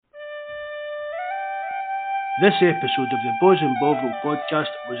This episode of the Bawz and Bovril podcast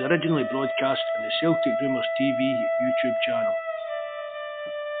was originally broadcast on the Celtic Rumours TV YouTube channel.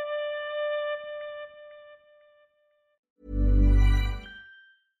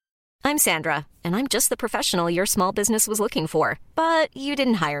 I'm Sandra, and I'm just the professional your small business was looking for. But you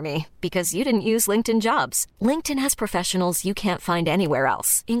didn't hire me because you didn't use LinkedIn Jobs. LinkedIn has professionals you can't find anywhere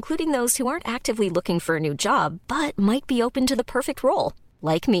else, including those who aren't actively looking for a new job, but might be open to the perfect role,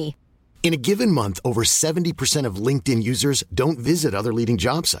 like me. In a given month, over 70% of LinkedIn users don't visit other leading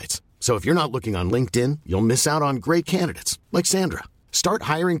job sites. So if you're not looking on LinkedIn, you'll miss out on great candidates like Sandra. Start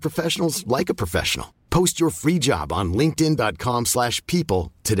hiring professionals like a professional. Post your free job on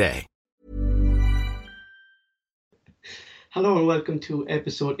linkedin.com/people today. Hello and welcome to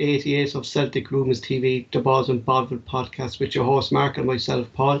episode 88 of Celtic Rumours TV, the Bawz and Bovril podcast with your host Mark and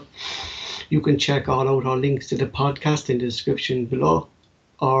myself, Paul. You can check all out our links to the podcast in the description below.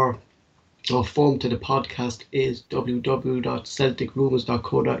 Our form to the podcast is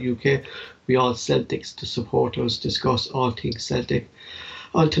www.celticrumours.co.uk. We all Celtics, the supporters, discuss all things Celtic.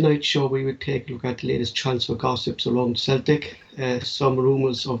 On tonight's show, we will take a look at the latest transfer gossips around Celtic, some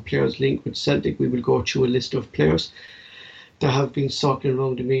rumours of players linked with Celtic. We will go through a list of players that have been circling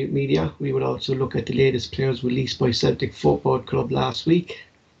around the media. We will also look at the latest players released by Celtic Football Club last week,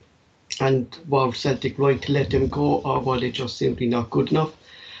 and were Celtic right to let them go, or were they just simply not good enough?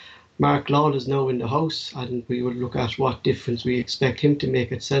 Mark Law is now in the house, and we will look at what difference we expect him to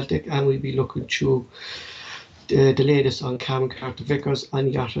make at Celtic, and we'll be looking through the latest on Cam Carter-Vickers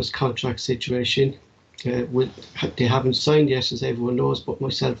and Yatta's contract situation. They haven't signed yet, as everyone knows, but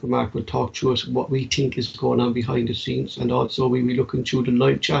myself and Mark will talk through it, what we think is going on behind the scenes, and also we'll be looking through the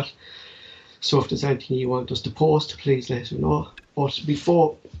live chat. So if there's anything you want us to post, please let us know. But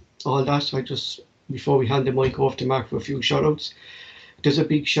before all that, before we hand the mic off to Mark for a few shout-outs, there's a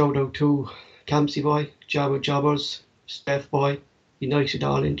big shout-out to Campsy Boy, Jobbers, Steph Boy, United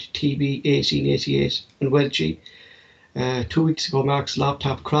Ireland, TB 1888 and Welchie. 2 weeks ago, Mark's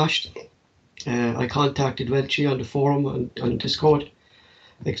laptop crashed. I contacted Welchie on the forum and on Discord,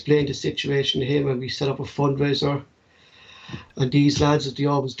 explained the situation to him, and we set up a fundraiser. And these lads, as they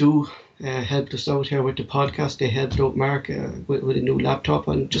always do, helped us out here with the podcast. They helped out Mark with a new laptop.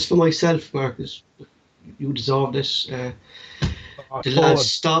 And just for myself, Marcus, you deserve this. The lads,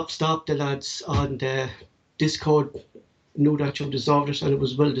 stop the lads on the Discord knew that you deserved it, and it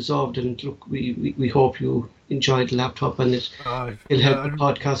was well deserved. And look, we hope you enjoyed the laptop, and it'll help the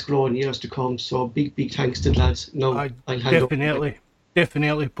podcast grow in years to come. So big thanks to the lads.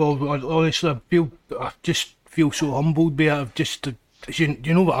 Definitely, Paul. Honestly, I just feel so humbled by it.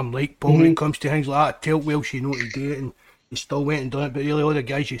 You know what I'm like, Paul, when it comes to things like that. Tell Welsh you know to do it, and you still went and done it. But really, all the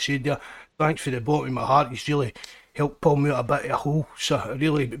guys you said there, thanks for the bottom of my heart. He's really helped pull me out a bit of a hole. So I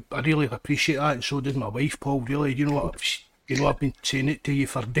really appreciate that, and so did my wife, Paul. Really, I've been saying it to you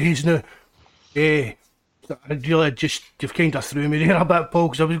for days now. I really you've kind of threw me there a bit, Paul,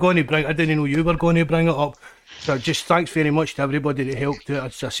 because I didn't know you were going to bring it up. So just thanks very much to everybody that helped out.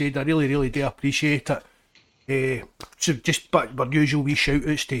 As I said, I really do appreciate it. So just back our usual wee shout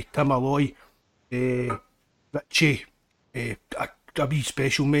outs to Tim Alloy, Richie, a wee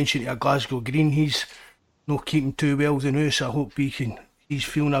special mention to a Glasgow Green. He's not keeping too well the news. I hope he's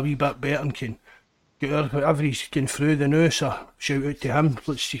feeling a wee bit better and can get whatever he's getting through the news. So shout out to him.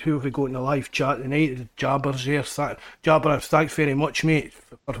 Let's see who have we got in the live chat tonight. Jabber's there. Jabber, thanks very much, mate,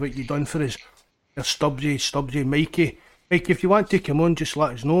 for what you've done for us. There's Stubbsy, Mikey. Mikey, if you want to come on, just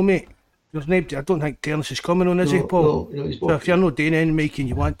let us know, mate. There's nobody, I don't think Terence is coming on, is he, Paul? No, so if you're not doing any, Mikey, and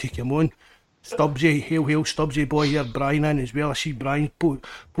you want to come on, Stubbsy, hail Stubbsy boy here, Brian in as well. I see Brian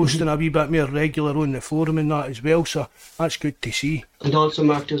posting a wee bit more regular on the forum and that as well, so that's good to see. And also,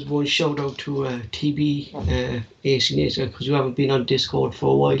 Mark, there's one shout out to TB 1888, because we haven't been on Discord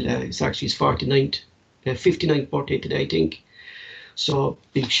for a while. It's actually his 59th birthday today, I think. So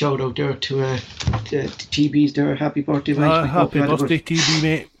big shout out there to TB's there. Happy birthday, mate. Happy birthday, TB,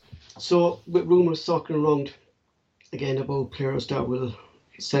 mate. So with rumours circling around again about players that will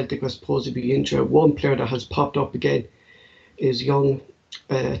Celtic are supposed to be injured. One player that has popped up again is young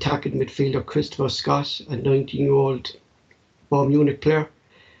attacking midfielder Christopher Scott, a 19-year-old Bayern Munich player.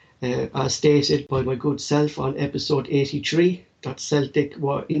 As stated by my good self on episode 83, that Celtic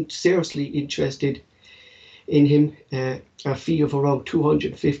were seriously interested in him. A fee of around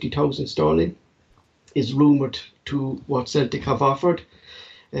 250,000 sterling is rumoured to what Celtic have offered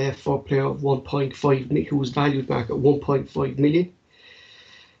for a player of 1.5 million, who was valued back at 1.5 million.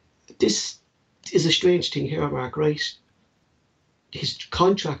 This is a strange thing here, Mark, right? His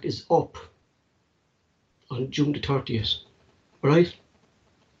contract is up on June the 30th, right?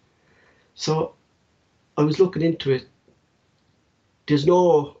 So I was looking into it. There's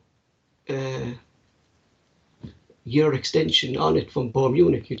no year extension on it from Bayern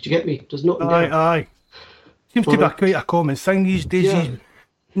Munich. Do you get me? There's nothing there. Aye. Seems to be quite a common thing these days.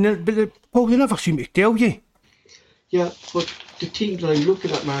 Yeah. But they never seem to tell you. Yeah, but the team that I'm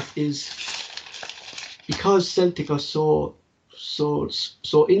looking at, Mark, is because Celtic are so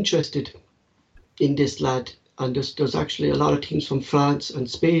interested in this lad, and there's actually a lot of teams from France and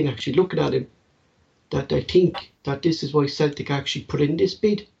Spain actually looking at him, that I think that this is why Celtic actually put in this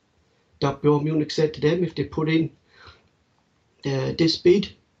bid. That Bayern Munich said to them, if they put in this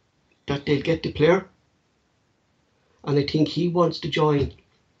bid, that they'll get the player. And I think he wants to join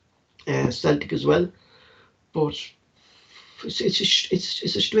Celtic as well. But it's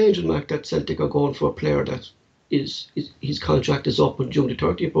a strange one, Mark, that Celtic are going for a player that is his contract is up on June the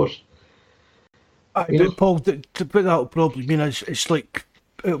 30th. But Paul, to put that'll probably mean it's like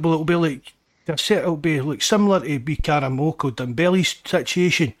it'll be like it'll be like similar to Karamoko Dembele's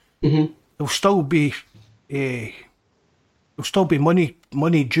situation. Mm-hmm. There'll still be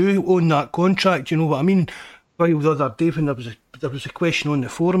money due on that contract. You know what I mean? While the other day when there was a question on the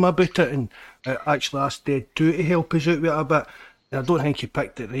forum about it, and I actually asked Dead 2 to help us out with it a bit, and I don't think he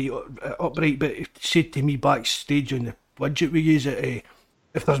picked it right, but he said to me backstage on the budget we use it,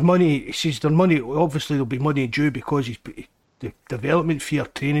 if there's money, he says there's money, obviously there'll be money due because he's the development fee or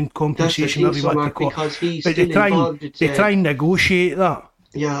training compensation, whatever you want to call it. But they try and negotiate that.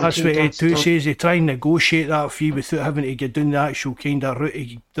 Yeah, that's what Ed 2 says. They try and negotiate that fee without having to get down the actual kind of route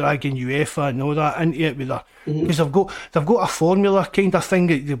of dragging UEFA and all that into it with that, because they've got a formula kind of thing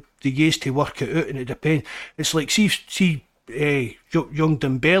that they use to work it out, and it depends. It's like see young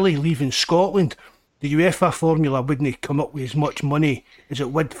Dembele leaving Scotland. The UEFA formula wouldn't come up with as much money as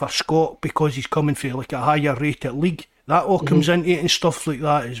it would for Scott because he's coming for like a higher rated league. That all comes into it and stuff like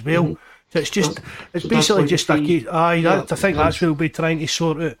that as well. So it's just, it's basically just a case. I think that's what we'll be trying to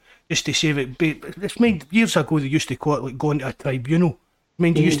sort out, just to save it. It's made years ago they used to call it like going to a tribunal. I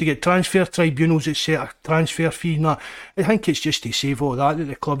mean, they used to get transfer tribunals that set a transfer fee and that. I think it's just to save all that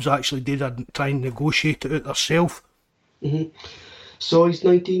the clubs actually did and try and negotiate it out themselves. So he's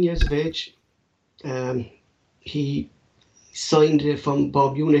 19 years of age. He signed from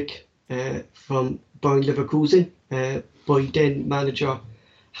Bayern Munich from Bayern Leverkusen by then manager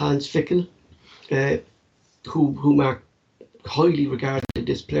Hans Fickel, who Mark highly regarded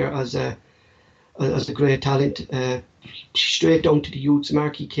this player as a great talent. Straight down to the youths,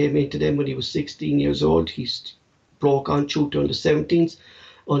 Mark. He came into them when he was 16 years old. He broke on through to under 17s,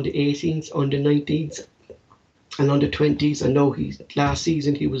 under 18s, under 19s, and under 20s. And now last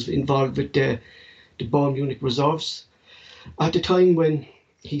season he was involved with the Bayern Munich reserves. At the time when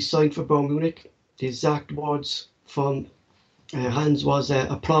he signed for Bayern Munich, the exact words from Hans was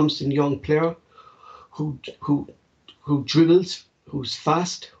a promising young player who dribbles, who's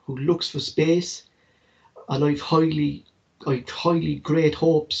fast, who looks for space, and I've highly great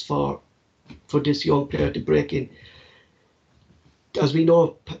hopes for this young player to break in. As we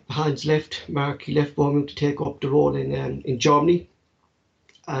know, Hans left, Mark. He left Bovril to take up the role in Germany,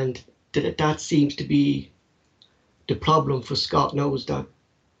 and that seems to be the problem for Scott now. Is that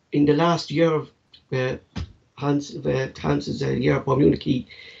in the last year of Hans's year at Bayern Munich,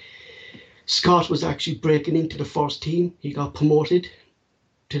 Scott was actually breaking into the first team. He got promoted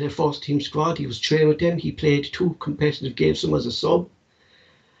to the first team squad. He was training with them. He played 2 competitive games for them as a sub,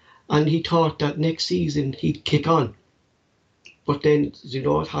 and he thought that next season he'd kick on. But then, as you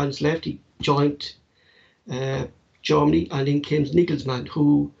know, Hans left. He joined Germany, and in came Nagelsmann,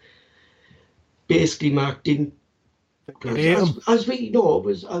 who basically Mark didn't. As we know,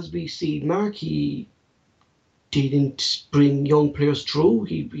 as we see, Mark, he didn't bring young players through.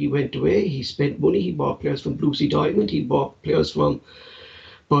 He went away. He spent money. He bought players from Borussia Dortmund. He bought players from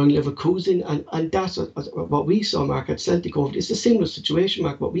Bayern Leverkusen, and that's what we saw, Mark, at Celtic. It's a similar situation,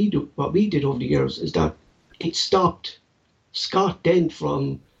 Mark. What we did over the years is that it stopped Scott then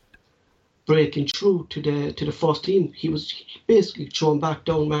from breaking through to the first team. He was basically thrown back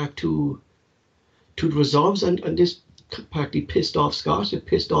down, Mark, to the reserves, and this partly pissed off Scott. It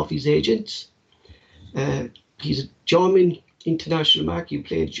pissed off his agents. He's a German international, Mark. He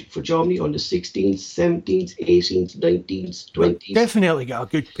played for Germany on the 16s, 17s, 18s, 19s, 20s. Definitely got a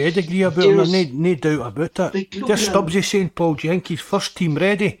good pedigree about him, no doubt about it. Just Stubbsy saying, Paul, do you think he's first team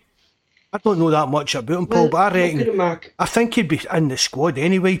ready? I don't know that much about him, Paul, but I reckon Mark, I think he'd be in the squad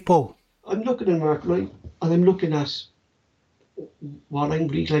anyway, Paul. I'm looking at Mark, right, and I'm looking at what I'm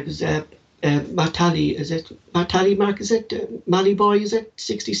reading like is Matali, is it Matali, Mark? Is it Mali boy? Is it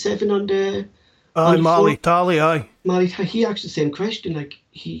 67 on the Aye, Marley Tally, aye. He asked the same question. Like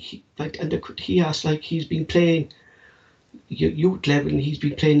he asked, like, he's been playing youth level, and he's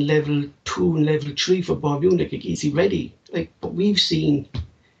been playing level 2 and level 3 for Bayern Munich. Like, is he ready? Like, but we've seen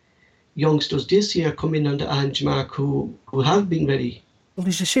youngsters this year come in under Ange, Mark, who have been ready. Well,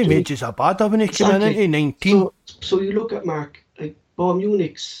 he's the same age as Abada when he came in, into 19. So you look at, Mark, like Bayern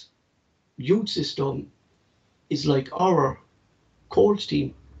Munich's youth system is like our Colts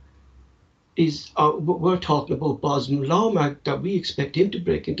team. We're talking about Bawz Mark, that we expect him to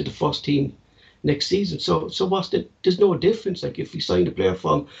break into the first team next season. So there's no difference. Like, if we sign a player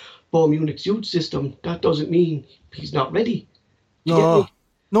from Bayern Munich's youth system, that doesn't mean he's not ready. No,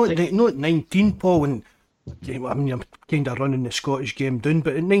 not at 19, Paul. And I mean, I'm kind of running the Scottish game down,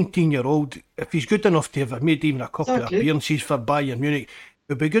 but at 19-year-old, if he's good enough to have made even a couple of appearances for Bayern Munich,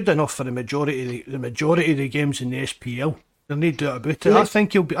 it'll be good enough for the majority of the games in the SPL. There's no doubt about it. I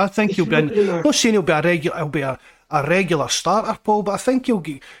think he'll be. I'm not saying he'll be a regular. He'll be a regular starter, Paul, but I think he'll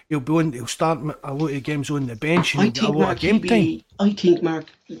be on. He'll start a lot of games on the bench and a lot of game time. I think, Mark,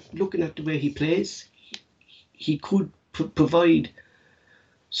 looking at the way he plays, he could provide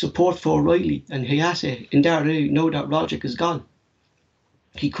support for O'Reilly and Hayate in that area. Now that Rogic is gone,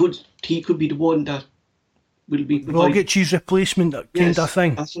 he could be the one that will be Rogic's replacement, that kind of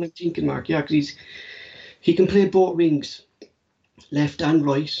thing. That's what I'm thinking, Mark. Yeah, because he can play both wings, left and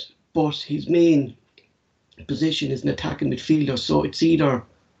right, but his main position is an attacking midfielder. So it's either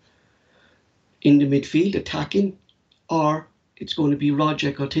in the midfield attacking, or it's going to be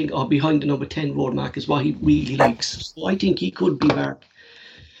Rogic, I think, or behind the number 10 role, Mark, is what he really likes. So I think he could be, Mark,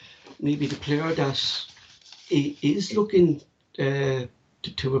 maybe the player that is looking to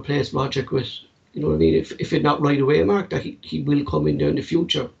replace Rogic with. You know what I mean? If it's not right away, Mark, that he will come in there in the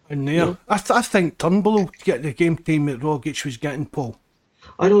future. And there, you know? I think Turnbull will get the game time that Rogic was getting, Paul.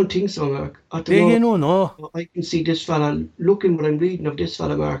 I don't think so, Mark. No. I can see this fella, looking what I'm reading of this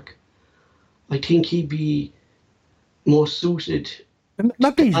fella, Mark, I think he'd be more suited.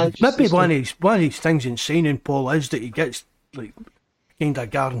 Maybe one of his things in signing, Paul, is that he gets, like, kind of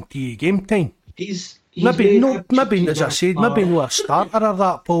guarantee game time. Maybe as I said, maybe not a starter of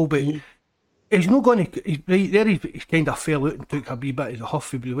that, Paul, but he's not going to. He kind of fell out and took a wee bit of the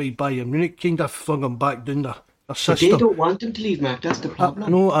huff with the way Bayern Munich kind of flung him back down their system. But they don't want him to leave, Mark. That's the problem.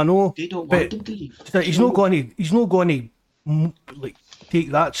 I know. They don't want him to leave. He's not going to like take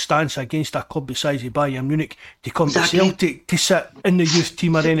that stance against a club the size of Bayern Munich to come to Celtic to sit in the youth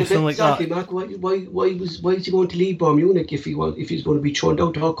team or anything like that. Mark. Why is he going to leave Bayern Munich if he's going to be thrown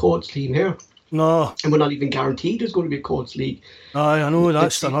out to our Colts team here? No. And we're not even guaranteed there's going to be a Colts league. I know,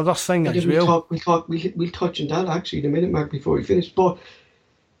 that's another thing as well. We'll touch on that actually in a minute, Mark, before we finish. But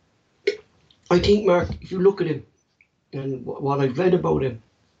I think, Mark, if you look at him, and what I've read about him,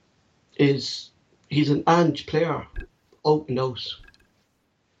 is he's an Ange player, out and out.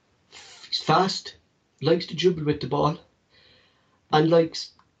 He's fast, likes to dribble with the ball, and likes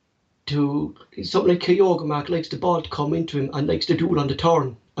to, something like Kyogo, Mark, likes the ball to come into him and likes to do it on the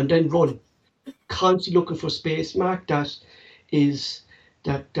turn and then run. Constantly looking for space, Mark, that he'll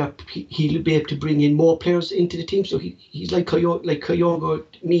be able to bring in more players into the team. So he's like Kyogo,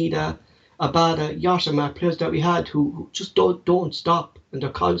 Mida, Abada, Yasha, Mark, players that we had who just don't stop and they're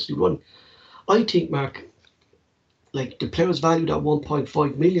constantly running. I think, Mark, like the player's valued at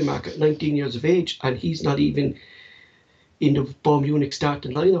 1.5 million, Mark, at 19 years of age, and he's not even in the Bayern Munich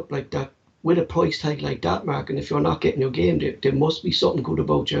starting lineup like that. With a price tag like that, Mark, and if you're not getting your game, there must be something good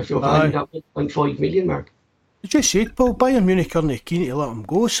about you if you're valued at 1.5 million, Mark. You just said, Paul, Bayern Munich aren't keen to let him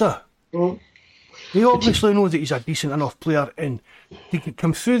go, sir. They obviously know that he's a decent enough player, and he can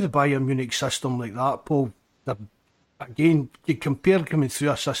come through the Bayern Munich system like that, Paul. Again, you compare coming through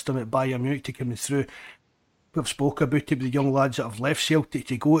a system at Bayern Munich to coming through. We've spoke about it with the young lads that have left Celtic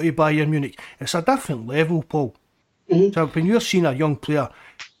to go to Bayern Munich. It's a different level, Paul. So when you're seeing a young player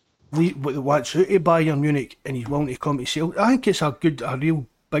wants out of Bayern Munich and he's willing to come to Celtic, I think it's a real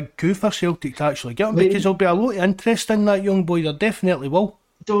big coup for Celtic to actually get him, because there'll be a lot of interest in that young boy. There definitely will.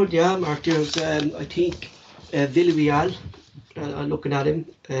 Yeah, Mark, there's I think Villarreal are looking at him,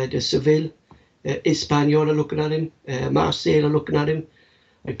 the Seville, Espanyol are looking at him, Marseille are looking at him.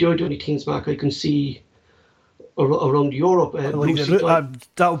 Like, they're the only things, Mark, I can see around Europe.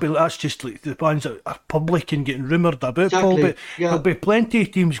 That's just like the ones that are public and getting rumoured about, Paul, but there'll be plenty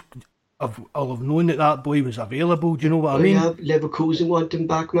of teams I'll have known that boy was available. Do you know what I mean? Yeah, Leverkusen want him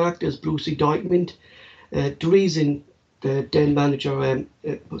back, Mark. There's Borussia Dortmund. The reason the then manager,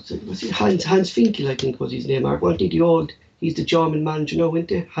 was it Hans Finkel, I think was his name, Mark. He's the German manager now, isn't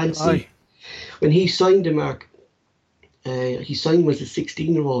he? Hansi. When he signed him, Mark, he signed him as a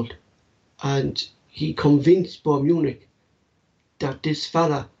 16-year-old. and he convinced Bayern Munich that this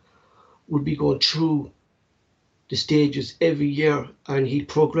fella would be going through the stages every year, and he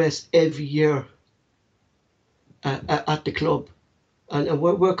progressed every year at the club. And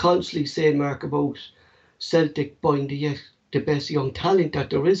we're constantly saying, Mark, about Celtic buying the best young talent that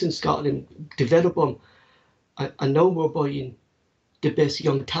there is in Scotland, develop them, and now we're buying the best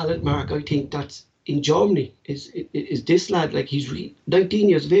young talent, Mark. I think that's in Germany is this lad. Like, he's 19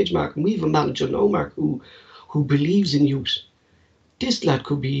 years of age, Mark, and we have a manager now, Mark, who believes in youth. This lad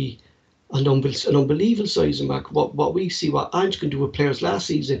could be an unbelievable size, Mark. What we see, what Ange can do with players last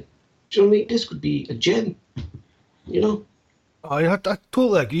season. Do you know what I mean? This could be a gem, you know? I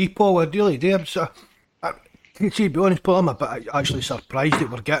totally agree, Paul. I really do. To be honest, Paul, I'm a bit actually surprised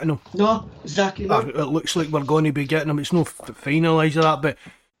that we're getting him. No, exactly. No. It looks like we're going to be getting him. It's no finalised of that, but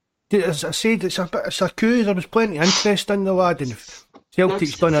as I said, it's a coup. There was plenty of interest in the lad, and if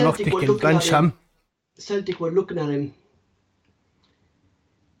Celtic's done enough to convince him. Celtic were looking at him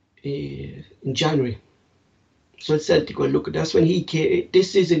in January. So Celtic were looking. That's when he came.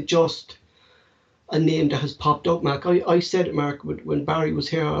 This isn't just a name that has popped up, Mark. I said it, Mark, when Barry was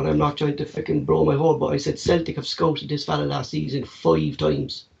here, and I'm not trying to fucking blow my hole, but I said Celtic have scouted this fella last season 5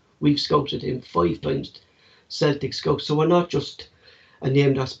 times. We've scouted him 5 times. Celtic scouts. So we're not just a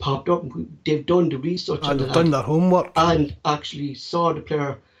name that's popped up. They've done the research. And they've done their homework. And actually saw the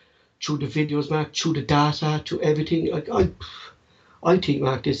player through the videos, Mark, through the data, through everything. Like, I think,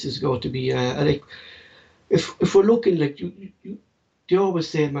 Mark, this is going to be like, if we're looking, like they always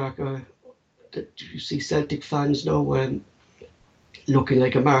say, Mark, that you see Celtic fans now looking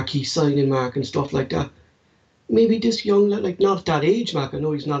like a marquee signing, Mark, and stuff like that. Maybe this young lad, like, not at that age, Mark, I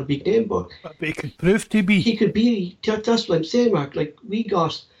know he's not a big name, but he could prove to be. He could be. That's what I'm saying, Mark. Like, we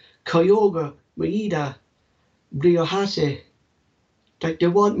got Kyoga, Maeda, Ryohase. Like, they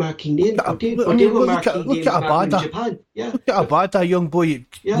weren't marquee names, but they were marquee names in Japan. Yeah. Look at Abada, a young boy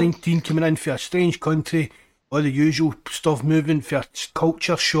at 19 coming in for a strange country, all the usual stuff, moving for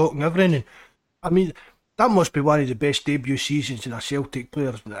culture shock and everything. And, I mean, that must be one of the best debut seasons in a Celtic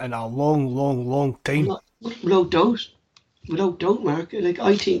player in a long time. Without doubt, Mark. Like,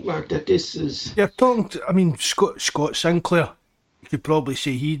 I think, Mark, that this is... You're talking to, I mean, Scott Sinclair, you could probably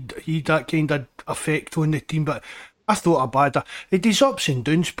say he'd that kind of effect on the team, but I thought Abada, he had his ups and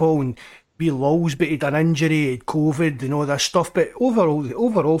downs, Paul, and wee lulls, but he had an injury, he had COVID and all this stuff, but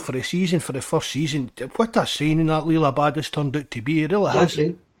overall for the season, for the first season, what a signing that Lila Abada's turned out to be. It really has.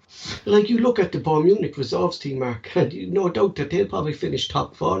 Like, you look at the Bayern Munich reserves team, Mark, and no doubt that they'll probably finish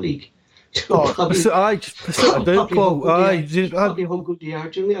top 4 league. Probably how good they are.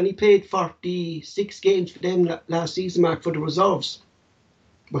 Do you know? And he played 46 games for them last season, Mark, for the reserves.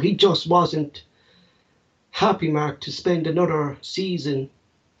 But he just wasn't happy, Mark, to spend another season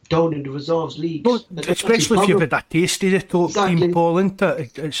down in the reserves league. No, especially if you've had a taste of the top team, Paul, isn't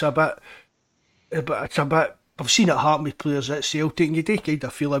it? It's a bit. I've seen it happen with players at Celtic, and you do kind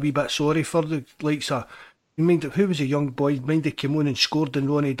of feel a wee bit sorry for the likes of. You mind who was a young boy? Mind he came on and scored in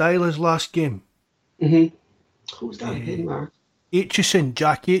Ronnie Dyler's last game? Who's that again, Mark?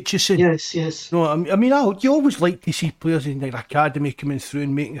 Jack Aitchison. Yes. No, I mean, you always like to see players in their academy coming through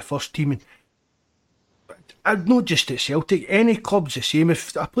and making the first team. And not just at Celtic, any club's the same.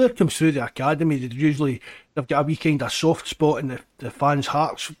 If a player comes through the academy, they've got a wee kind of soft spot in the fans'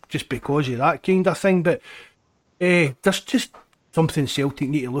 hearts just because of that kind of thing. But there's just something Celtic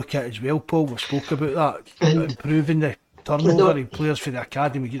need to look at as well, Paul. We spoke about that, improving the turnover of players for the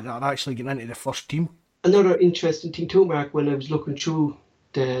academy that are actually getting into the first team. Another interesting thing too, Mark, when I was looking through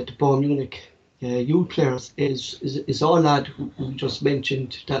the Bayern Munich youth players, is our lad who just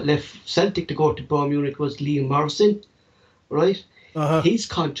mentioned that left Celtic to go to Bayern Munich was Liam Morrison, right? His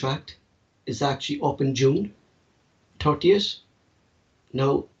contract is actually up in June 30th.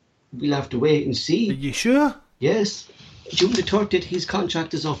 Now, we'll have to wait and see. Are you sure? Yes. June the 30th, his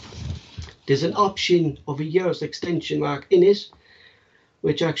contract is up. There's an option of a year's extension, Mark, in it,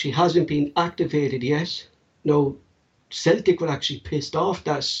 which actually hasn't been activated yet. Now, Celtic were actually pissed off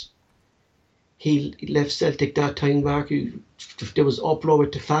that he left Celtic that time, Mark. There was uproar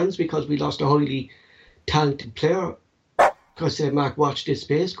with the fans because we lost a highly talented player. Because Mark, watch this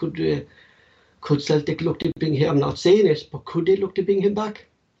space. Could Celtic look to bring him? I'm not saying it, but could they look to bring him back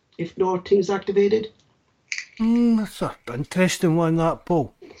if no thing's activated? That's an interesting one, that,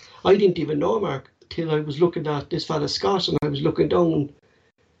 Paul. I didn't even know, Mark, till I was looking at this fella Scott, and I was looking down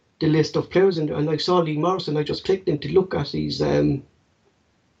the list of players, and I saw Lee Morrison. I just clicked in to look at his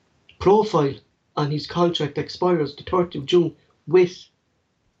profile, and his contract expires the 30th of June with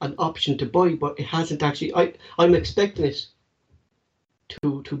an option to buy, but it hasn't actually. I'm expecting it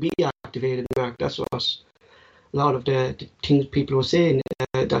to be activated, Mark. That's what a lot of the things people were saying,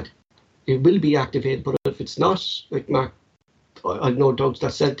 that it will be activated, but if it's not, like, Mark, I've no doubts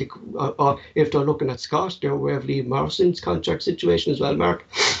that Celtic, or if they're looking at Scott, they're aware of Liam Morrison's contract situation as well, Mark.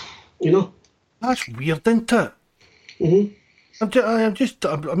 You know? That's weird, isn't it? Mm-hmm. I'm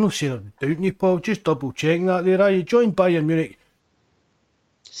not saying I'm doubting you, Paul, just double checking that there. You joined Bayern Munich.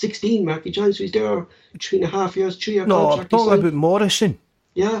 16, Mark. He joins, he's there 3.5 years, 3-year No, contract. I'm talking about Morrison.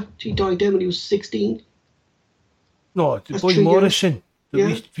 Yeah, he joined them when he was 16. No, the That's boy 3 Morrison. years. That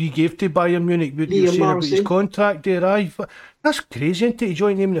Yeah. we gave to Bayern Munich, what you Liam saying about his Morrison. contract there, aye. That's crazy, isn't it? He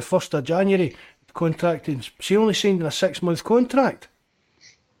joined him the 1st of January, contracted, he only signed a 6-month contract.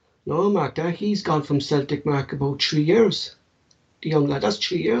 No, Mark, he's gone from Celtic, Mark, about 3 years. The young lad, that's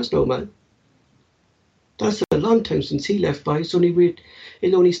 3 years now, man. That's a long time since he left by.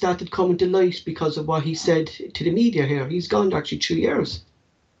 It only started coming to light because of what he said to the media here. He's gone actually 3 years.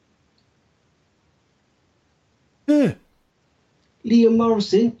 Who? Liam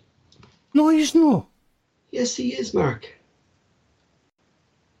Morrison. No, he's not. Yes, he is, Mark.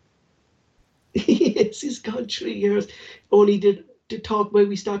 Yes, he's gone 3 years. Only the talk where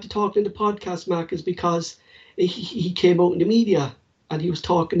we started talking in the podcast, Mark, is because he came out in the media and he was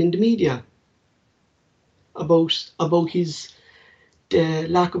talking in the media about his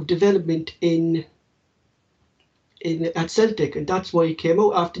lack of development in at Celtic, and that's why he came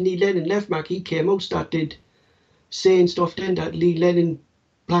out after Neil Lennon left, Mark. He came out, started saying stuff then that Neil Lennon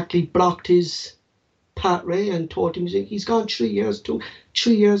blackly blocked his pathway and told him he's gone 3 years too.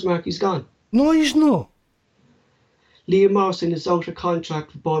 3 years, Mark, he's gone. No, he's not. Liam Morrison is out of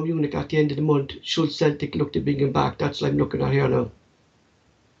contract with Bayern Munich at the end of the month. Should Celtic look to bring him back? That's what I'm looking at here now.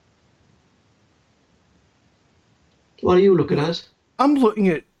 What are you looking at? I'm looking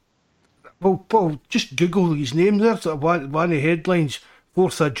at, well, Paul, just Google his name there. One of the headlines,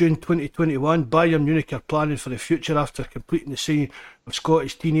 4th of June 2021, Bayern Munich are planning for the future after completing the signing of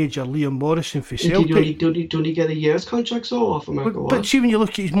Scottish teenager Liam Morrison for Celtic. Don't he get a year's contract so off America? But see, when you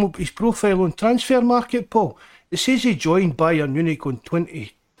look at his profile on Transfer Market, Paul, it says he joined Bayern Munich on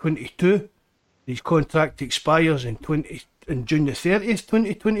 2022. His contract expires in June the 30th,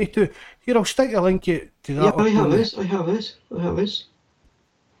 2022. Here, I'll stick a link to that. Yeah, I have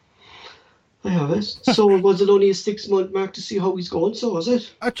it. So was it only a 6-month, Mark, to see how he's going? So was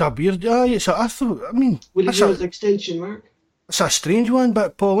it? That's a weird. Aye, Will he get his extension, Mark? It's a strange one,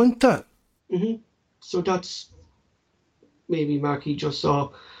 but Paul, isn't it? Mm-hmm. So that's maybe Mark. He just saw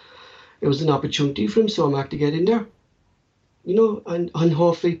it was an opportunity for him, so Mark, to get in there, you know, and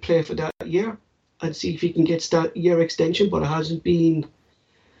hopefully play for that year and see if he can get that year extension. But it hasn't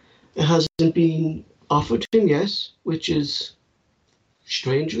been offered to him yet, which is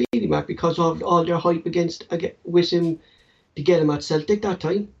strange, really, Mark, because of all their hype with him to get him at Celtic that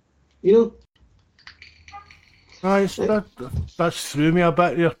time, you know. Aye, that's threw me a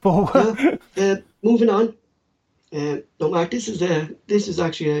bit there, Paul. Moving on. No, Mark, this is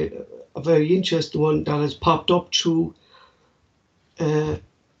actually a very interesting one that has popped up through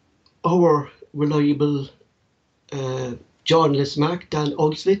our reliable journalist, Mark, Dan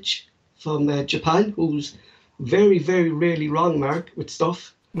Olsvich from Japan, who's very, very rarely wrong, Mark, with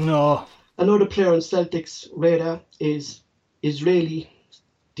stuff. No. Another player on Celtic's radar is Israeli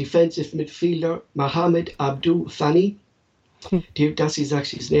defensive midfielder Mohamed Abdul Fani. That's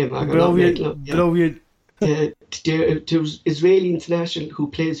his name, Mark. Brilliant. There's Israeli international who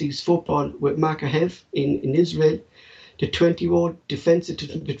plays his football with Makahev in Israel. The 20-year-old defensive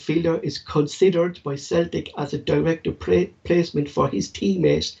midfielder is considered by Celtic as a direct replacement for his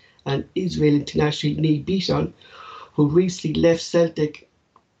teammate and Israel international Neil Beaton, who recently left Celtic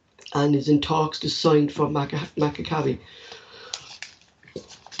and is in talks to sign for Maccabi.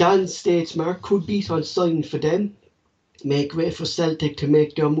 Dan states, Mark, could Beaton sign for them, make way for Celtic to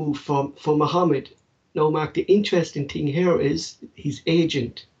make their move for Mohamed. Now, Mark, the interesting thing here is his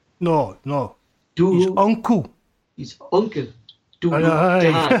agent. No. His uncle. His uncle.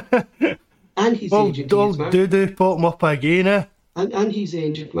 Aye. And his agent. Mark. Do pop him up again, eh? And his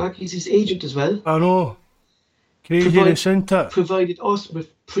agent, Mark. He's his agent as well. I know. Craziness, isn't it? Provided us with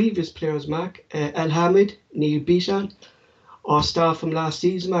previous players, Mark. El Hamid, Neil Bishan, our star from last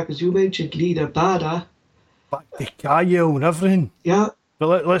season, Mark, as you mentioned, Leader Bada. Back to Kyle and everything. Yeah.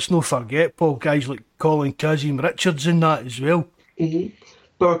 But let's not forget, Paul, guys like Colin Kazim Richards in that as well. Mm-hmm.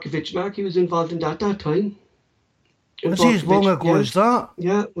 Berkovic, Mark, he was involved in that time. Was he as long ago as that?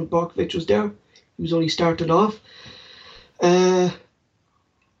 Yeah, when Berkovic was there. He was only started off.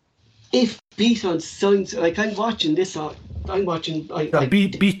 If Beaton signs, like I'm watching. Beaton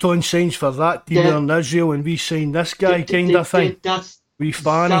signs for that team in Israel and we sign this guy kind of thing. Wee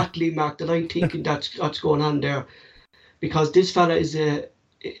fanny. Exactly, Mark, that I'm thinking that's what's going on there. Because this fella is an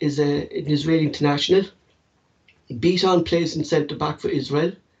Israeli international. Beaton plays in centre back for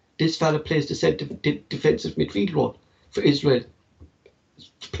Israel. This fella plays the defensive midfield role for Israel.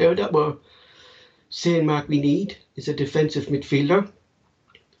 The player that we're saying, Mark, we need is a defensive midfielder.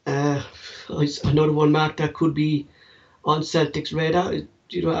 Another one, Mark, that could be on Celtic's radar.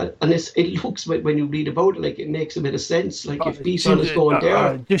 You know, and it looks, when you read about it, like it makes a bit of sense. Like if Beaton is going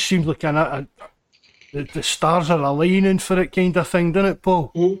there, it just seems like the stars are aligning for it, kind of thing, doesn't it,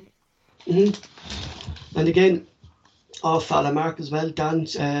 Paul? Mm-hmm. Mm-hmm. And again, our fella Mark as well, Dan,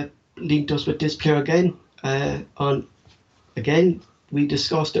 linked us with this player again. We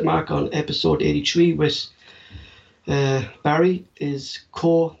discussed it, Mark, on episode 83 with Barry, is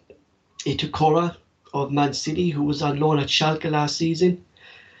Ko Itakura of Man City, who was on loan at Schalke last season.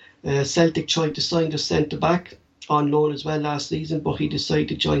 Celtic tried to sign the centre-back on loan as well last season, but he decided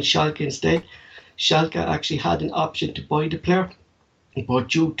to join Schalke instead. Schalke actually had an option to buy the player, but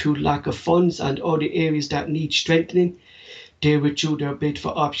due to lack of funds and other areas that need strengthening, they withdrew their bid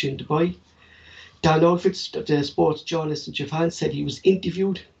for option to buy. Dan Alfitz, the sports journalist in Japan, said he was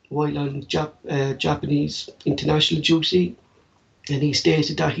interviewed while on Japanese international duty, and he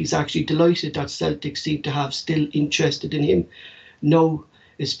stated that he's actually delighted that Celtic seem to have still interested in him now,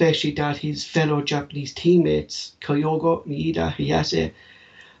 especially that his fellow Japanese teammates Kyogo, Miida, Hiyase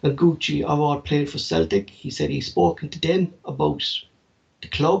and Gucci are all playing for Celtic. He said he's spoken to them about the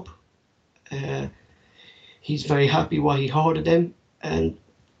club. He's very happy what he heard of them, and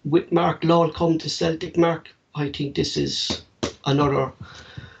with Mark Lawal come to Celtic, Mark, I think this is another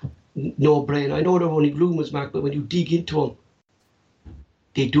no-brainer. I know they're only rumours, Mark, but when you dig into them,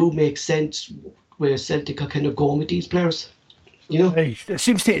 they do make sense where Celtic are kind of going with these players. You know? Right. It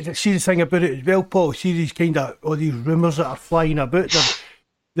seems to see the thing about it as well, Paul. See these kind of all these rumours that are flying about.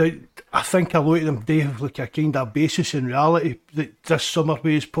 I think a lot of them do have like a kind of basis in reality that this summer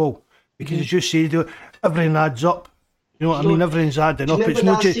ways, Paul. Because as you say, everything adds up. You know what I mean? Everything's adding up.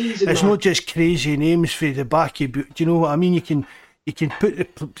 It's not just crazy names for the back of. Do you know what I mean? You can put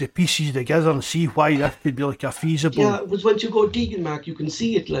the pieces together and see why that could be like a feasible. Yeah, it was once you go digging, Mark, you can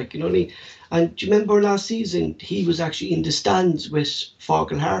see it. Like, you know what I mean? And do you remember last season he was actually in the stands with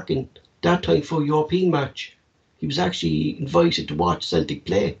Fergal Harkin that time for a European match. He was actually invited to watch Celtic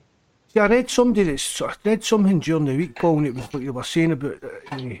play. Yeah, I read something during the week, Paul, and it was like they were saying about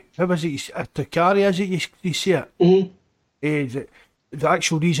how was it? Takari, is it? You see it? Mm-hmm. The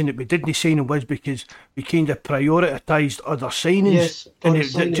actual reason that we didn't sign him was because we kind of prioritised other signings. Yes, and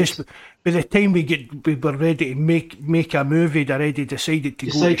signings. Just by the time we were ready to make a movie, they already decided to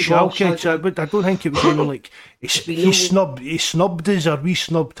go to Schalke. So, but I don't think it was anything like he snubbed us or we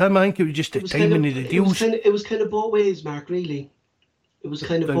snubbed him. I think it was just the timing of the deals. It was kind of both ways, Mark. Really, it was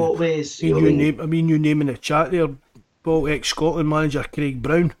kind of both ways. You name in the chat there, Paul, ex-Scotland manager Craig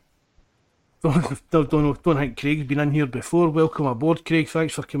Brown. Don't think Craig's been in here before. Welcome aboard, Craig.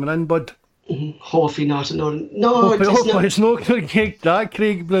 Thanks for coming in, bud. Hopefully not. No, it's not going to get that,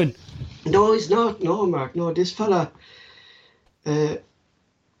 Craig Brown. No, he's not. No, Mark. No, this fella. I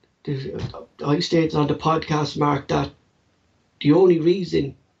stated on the podcast, Mark, that the only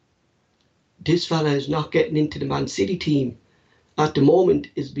reason this fella is not getting into the Man City team at the moment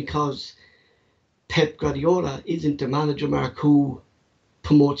is because Pep Guardiola isn't the manager, Mark, who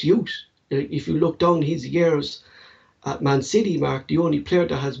promotes youth. If you look down his years at Man City, Mark, the only player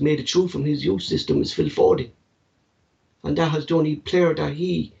that has made it through from his youth system is Phil Foden. And that has the only player that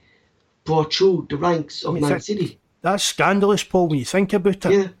he brought through the ranks of Man City. That's scandalous, Paul, when you think about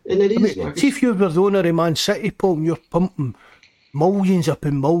it. Yeah, and it is, Mark. See, if you were the owner of Man City, Paul, and you're pumping millions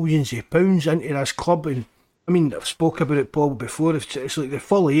upon millions of pounds into this club, and I mean, I've spoke about it, Paul, before. It's like the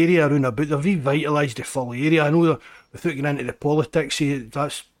full area around about. They've revitalised the full area. I know without getting into the politics,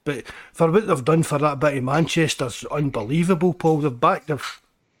 but for what they've done for that bit of Manchester's unbelievable, Paul.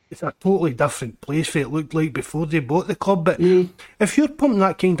 It's a totally different place for it looked like before they bought the club. But if you're pumping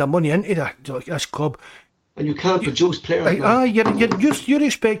that kind of money into this club, and you can't produce players, you're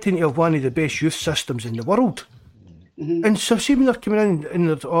expecting to have one of the best youth systems in the world. Mm-hmm. And so see when they're coming in and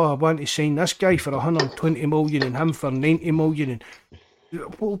they're, I want to sign this guy for 120 million and him for 90 million.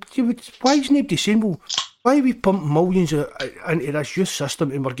 Well, why is nobody saying, well, why are we pumping millions into this youth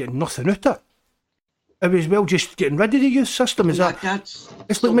system and we're getting nothing out of it? It was well just getting rid of the youth system. Is that?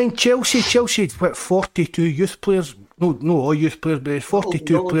 It's like mine, Chelsea had 42 youth players. No, all youth players, but there's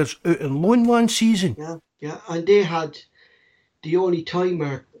 42 players out on loan one season. Yeah, and they had the only time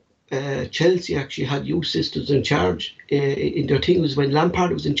where Chelsea actually had youth systems in charge in their team was when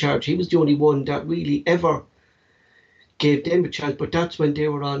Lampard was in charge. He was the only one that really ever gave them a chance, but that's when they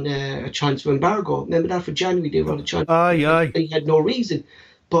were on a transfer embargo. Remember that for January they were on a transfer. Aye. He had no reason,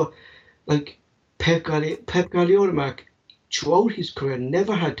 but like Pep Guardiola, Mark, throughout his career,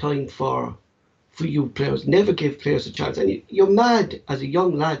 never had time for youth players. Never gave players a chance, and you're mad as a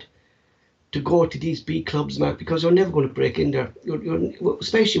young lad to go to these big clubs, Mark, because you're never going to break in there. You're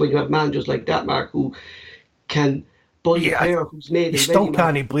especially when you have managers like that, Mark, who can buy a player who's made. You still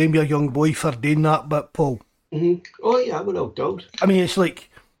can't blame your young boy for doing that, but Paul. Mm-hmm. Oh yeah, without doubt. I mean, it's like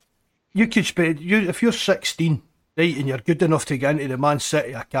you could spend if you're 16, right, and you're good enough to get into the Man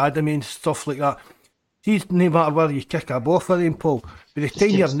City academy and stuff like that. See, no matter whether you kick a ball for them, Paul. By the time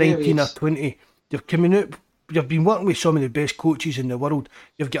you're 19 or 20, you're coming out. You've been working with some of the best coaches in the world.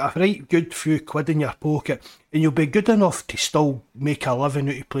 You've got a right good few quid in your pocket, and you'll be good enough to still make a living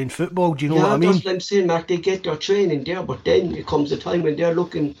out of playing football. Do you know what I mean? That's what I'm saying, Mark. They get their training there, but then it comes a time when they're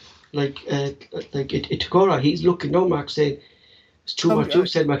looking like Itakura. He's looking now, Mark, saying it's true what you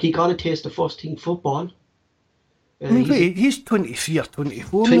said, Mark. He got a taste of first team football. He's 23 or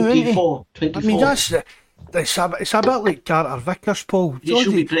 24 now, isn't he? 24. I mean, it's a bit like Carter Vickers, Paul. He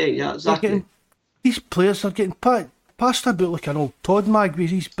should be playing, yeah, exactly. These players are getting passed about like an old Todd mag with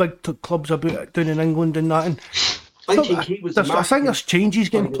these big clubs about down in England and that. And I think there's changes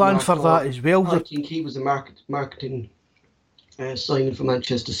getting planned for that as well. I think he was a marketing signing for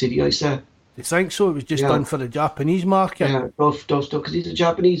Manchester City, I say. You think so? It was just done for the Japanese market? Yeah, rough stuff, because he's a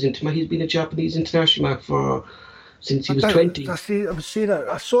Japanese international. He's been a Japanese international, Mark, since he was 20. I was saying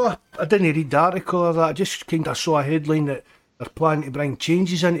that. I didn't read the article or that. I just kind of saw a headline that they're planning to bring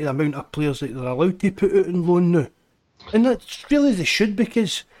changes into the amount of players that they're allowed to put out on loan now. And that's really they should,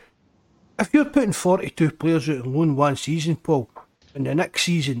 because if you're putting 42 players out on loan one season, Paul, and the next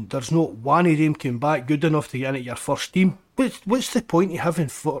season there's not one of them come back good enough to get into your first team, what's the point of having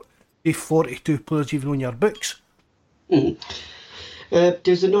 42 players even on your books? Mm-hmm.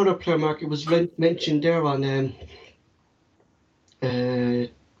 There's another player, Mark, it was mentioned there on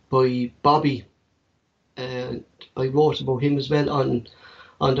by Bobby. I wrote about him as well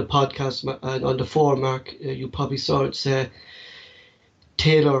on the podcast, on the forum, Mark. You probably saw it.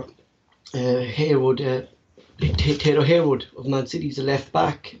 Taylor Harewood. Taylor Harewood of Man City is a left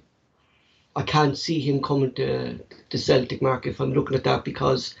back. I can't see him coming to the Celtic, Mark, if I'm looking at that,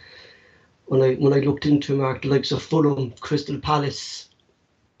 because when I looked into, Mark, the likes of Fulham, Crystal Palace,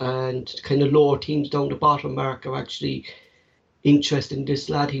 and kind of lower teams down the bottom, Mark, are actually interested in this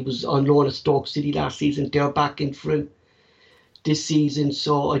lad. He was on loan at Stoke City last season. They're back in for him this season,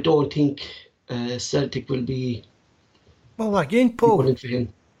 so I don't think Celtic will be. Well, again, Paul, for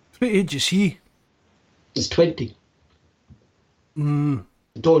him. What age is he? He's 20.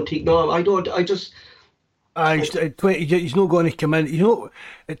 Don't think. No, I don't. I just. At 20, he's not going to come in. You know,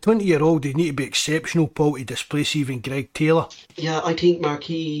 at 20-year-old, he need to be exceptional, Paul, to displace even Greg Taylor. Yeah, I think, Mark,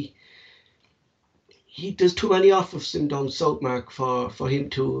 he does too many offers him down south, Mark, for him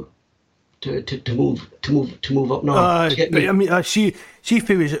to move up north. But I mean, I see if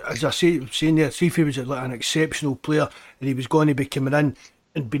he was, as I say, saying there, see if he was like an exceptional player and he was going to be coming in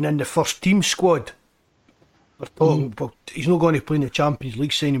and being in the first team squad. We're talking, well, he's not going to play in the Champions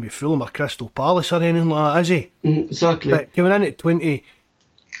League signing with Fulham or Crystal Palace or anything like that, is he? Exactly. But coming in at 20,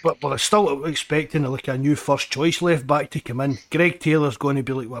 but we're still expecting like a new first choice left back to come in. Greg Taylor's going to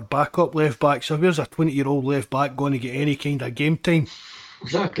be like our backup left back, so where's a 20-year-old left back going to get any kind of game time?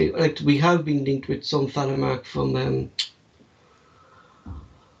 Exactly. Like, we have been linked with some fella, Mark, from I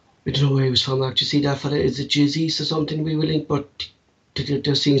don't know where he was from, Mark. Do you see that fella? Is it Jesus or something we were linked? But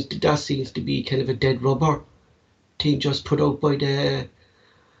that seems to be kind of a dead rubber thing just put out by the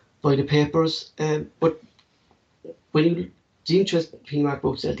papers. But the interesting thing, Mark,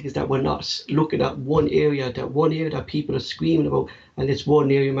 about Celtic is that we're not looking at one area that people are screaming about, and it's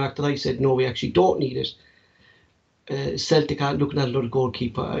one area, Mark, that I said no, we actually don't need it. Celtic aren't looking at another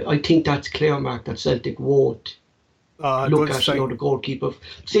goalkeeper. I think that's clear, Mark, that Celtic won't look at another goalkeeper.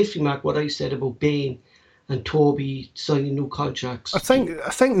 Safely, Mark, what I said about Bain and Toby signing new contracts. I think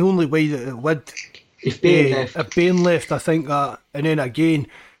the only way that it would, if Bain left, I think that, and then again,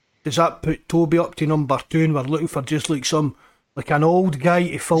 does that put Toby up to number 2 and we're looking for just like an old guy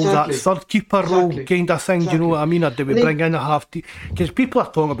to fill that third keeper role kind of thing? Do you know what I mean? Or do we bring in a half team? Because people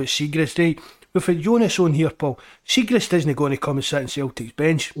are talking about Siegrist, right? We've had Jonas on here, Paul. Siegrist isn't going to come and sit on Celtic's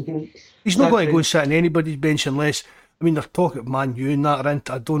bench. He's not going to go and sit on anybody's bench unless, I mean, they're talking Man U and that, and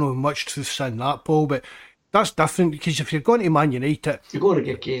I don't know how much truth's in that, Paul, but that's different, because if you're going to Man United, you're going to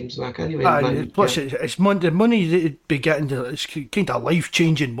get games, Mark, anyway. Plus, it's money, the money they'd be getting, it's kind of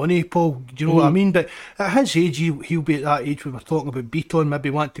life-changing money, Paul. Do you know what I mean? But at his age, he'll be at that age when we're talking about Beaton, maybe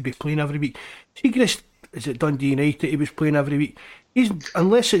want to be playing every week. Siegrist, is it Dundee United he was playing every week.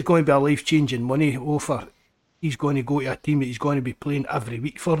 Unless it's going to be a life-changing money offer, he's going to go to a team that he's going to be playing every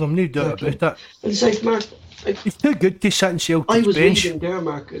week for them. No doubt about it. And it's like, Mark, He's too good to sit in Celtic's I was bench. reading there,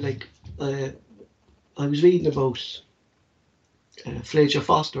 Mark, I was reading about Fraser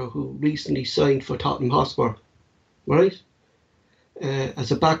Foster, who recently signed for Tottenham Hotspur, right?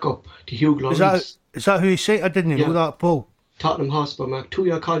 As a backup to Hugh Lloris. Is that who he said? I didn't know that, Paul. Tottenham Hotspur, Mark,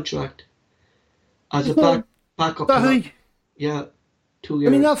 2-year contract as a backup. Yeah, 2 years.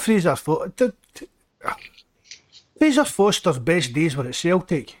 I mean, that Fraser Foster's best days were at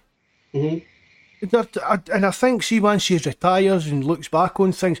Celtic. Mm-hmm. And I think, see, once he retires and looks back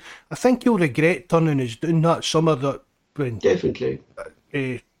on things, I think he'll regret turning his down that summer that when... Definitely.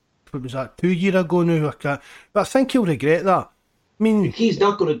 What was that, 2 years ago now? I can't, but I think he'll regret that. I mean... He's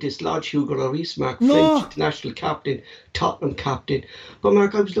not going to dislodge Hugo Lloris, Mark. No. French international captain, Tottenham captain. But,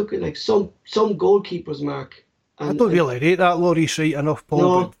 Mark, I was looking like some goalkeepers, Mark. I don't really rate that Lloris right enough,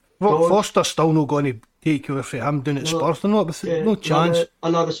 Paul. But Foster's still not going to take over for him doing it at Spurs. They're not, no chance.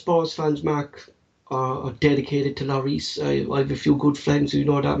 A lot of Spurs fans, Mark, are dedicated to Lloris. I have a few good friends who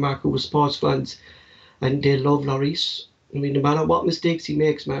know that, Mark, who were Spurs fans, and they love Lloris. I mean, no matter what mistakes he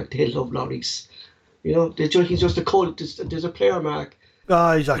makes, Mark, they love Lloris. You know, he's just a cult. There's a player, Mark.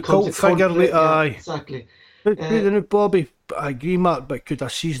 He's a cult figure. Yeah, exactly. Bobby, I agree, Mark, but could a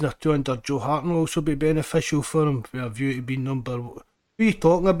season or two under Joe Hartnell also be beneficial for him with a view to being number... Who are you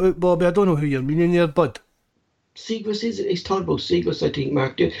talking about, Bobby? I don't know who you're meaning there, bud. Seagrass is it? He's talking about Seagrass, I think,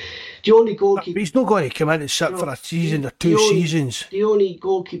 Mark. The only goalkeeper... But he's not going to come in and sit for a season or two seasons. The only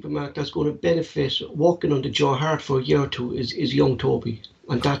goalkeeper, Mark, that's going to benefit working under Joe Hart for a year or two is young Toby.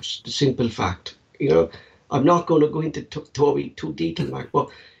 And that's the simple fact. You know, I'm not going to go into Toby too detailed, Mark, but...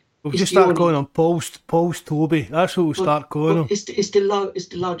 We'll just start going on Paul's Toby. That's what we'll start calling him. It's the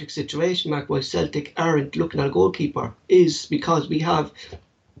logic situation, Mark, why Celtic aren't looking at a goalkeeper is because we have...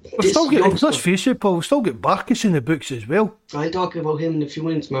 Let's face it, Paul, we've still got Barkas in the books as well. I'll talk about him in a few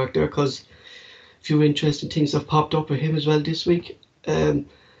minutes, Mark, there, because a few interesting things have popped up with him as well this week. Like,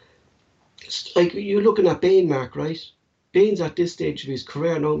 you're looking at Bain, Mark, right? Bain's at this stage of his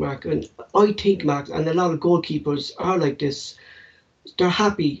career now, Mark, and I think, Mark, and a lot of goalkeepers are like this, they're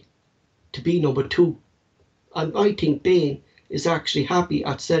happy to be number 2. And I think Bain is actually happy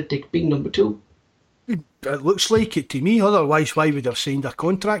at Celtic being number 2. It looks like it to me, otherwise why would have signed a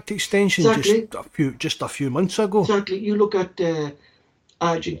contract extension just a few months ago? Exactly. You look at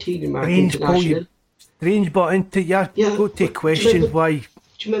Argentina, Mark, international. Strange, but into go to question why. Do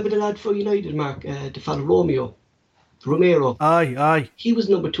you remember the lad for United, Mark, the fellow Romero? Aye. He was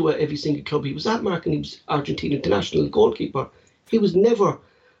number 2 at every single club he was at, Mark, and he was Argentina international goalkeeper. He was never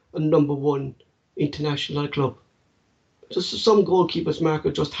a number 1 international club. So some goalkeepers, Mark,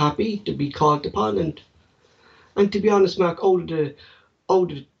 are just happy to be called upon, and to be honest, Mark, out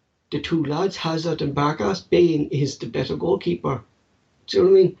of the 2 lads, Hazard and Barkas, Bain is the better goalkeeper. Do you know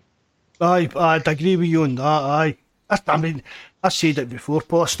what I mean? Aye, I'd agree with you on that. Aye, I mean, I said it before,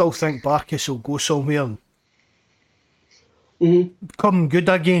 Paul. I still think Barkas will go somewhere and come good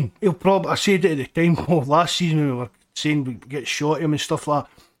again. He'll probably. I said it at the time, Paul, last season when we were saying we get shot at him and stuff like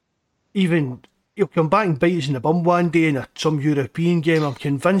that. Even he'll come back and bite us in the bum one day in some European game. I'm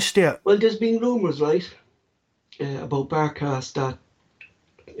convinced of it. Well, there's been rumours, right, about Barkas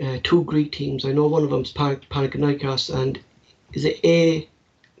that 2 Greek teams. I know one of them's Panathinaikos, and is it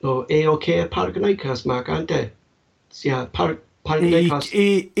AOK Panathinaikos, Mark, aren't they? Yeah, Panathinaikos.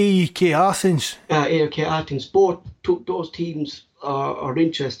 AEK Athens. AOK Athens. Both those teams are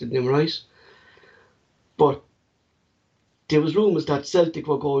interested in him, right? But there was rumours that Celtic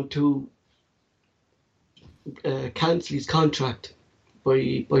were going to cancel his contract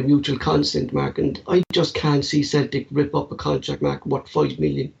by mutual consent, Mark, and I just can't see Celtic rip up a contract, Mark, worth €5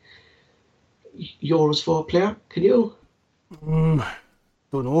 million for a player. Can you? Don't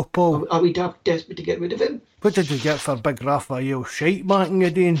know, Paul. Are we desperate to get rid of him? What did you get for big Raphael shite back in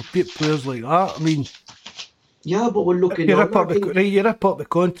the day and beat players like that? I mean... Yeah, but we're looking... You rip up the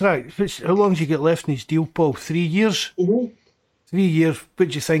contract. How long do you get left in his deal, Paul? 3 years? Mm-hmm. 3 years. What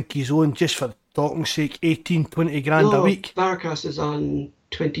do you think he's on, just for talking sake, 18, 20 grand a week? Barkas is on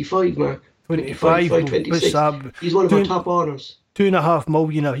 25, Mark. 25, 26. He's one of our top honours. £2.5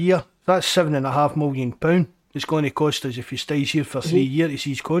 million a year. That's £7.5 million it's going to cost us if he stays here for 3 years to see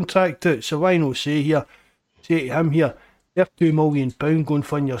his contract out. So why not say to him here, you have £2 million, go and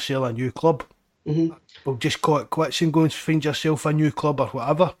find yourself a new club. We'll just call it quits and go and find yourself a new club or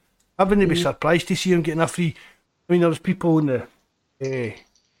whatever. I wouldn't be surprised to see him getting a free... I mean, there was people on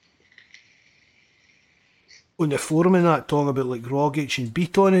the forum and that talking about like Rogic and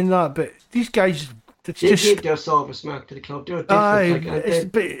Beaton and that, but these guys It's They just gave their service, Mark, to the club. They're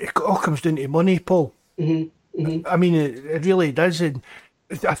different. but it all comes down to money, Paul. I mean, it really does. And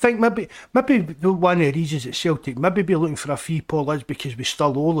I think maybe the one of the reasons at Celtic maybe be looking for a fee, Paul, is because we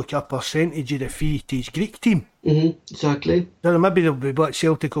still owe like a percentage of the fee to his Greek team. Exactly. Then maybe they'll be like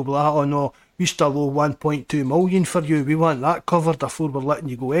Celtic will be like, oh no, we still owe 1.2 million for you. We want that covered before we're letting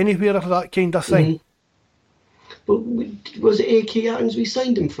you go anywhere, or that kind of thing. But was it AK Athens we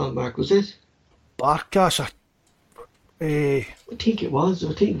signed him from, Mark? Was it? Barkas, I think it was.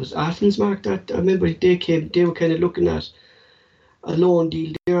 I think it was Athens, Mark. That I remember they were kind of looking at a loan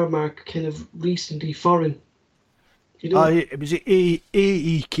deal there, Mark, kind of recently for him. You know? it was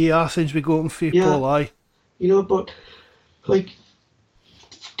AEK Athens we got him for, Paul, aye. You know, but like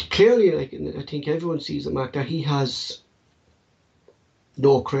clearly, like I think everyone sees it, Mark, that he has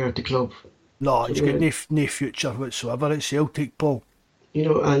no career at the club. No, he's got no future whatsoever at Celtic, Paul. You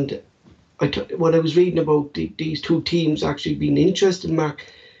know, and what I was reading about these two teams actually being interested, Mark,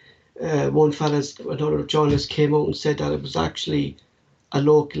 another journalist came out and said that it was actually a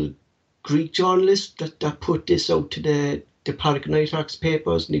local Greek journalist that put this out to the Panathinaikos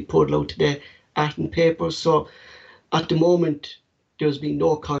papers, and he put it out to the Athens papers. So at the moment, there's been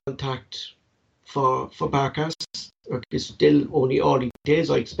no contact for Barkas. It's still only early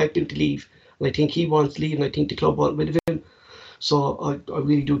days. I expect him to leave, and I think he wants to leave, and I think the club want rid of him. So I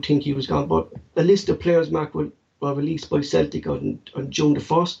really do think he was gone. But a list of players, Mark, were released by Celtic on June the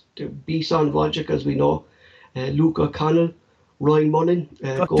 1st. Bisan Wojcik, as we know, Luke O'Connell, Ryan Mullen.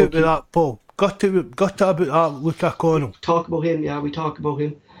 Got to with that, Paul. Got to about that, Luke O'Connell. Talk about him, yeah, we talk about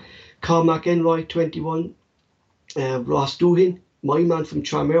him. Carl McEnroy, 21. Ross Doohan, my man from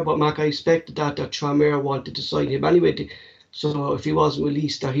Tranmere. But, Mark, I expected that Tranmere wanted to sign him anyway. So if he wasn't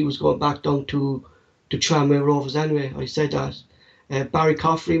released, that he was going back down to Tranmere Rovers anyway. I said that. Barry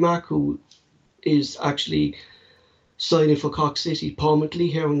Coffrey, Mark, who is actually signing for Cork City permanently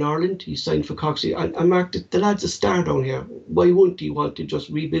here in Ireland. He's signed for Cork City. And Mark, the lad's a star down here. Why wouldn't he want to just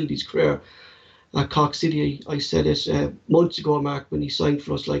rebuild his career at Cork City? I said it months ago, Mark, when he signed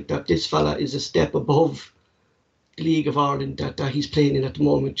for us, like that. This fella is a step above the League of Ireland that he's playing in at the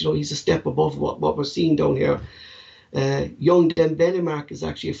moment. You know, he's a step above what we're seeing down here. Young Dembele, Mark, is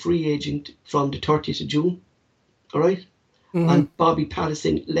actually a free agent from the 30th of June. All right? And Bobby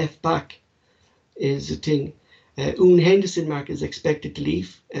Patterson, left back, is a thing. Owen Henderson, Mark, is expected to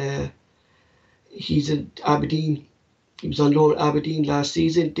leave. He's at Aberdeen. He was on loan at Aberdeen last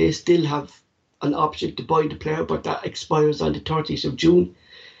season. They still have an option to buy the player, but that expires on the 30th of June.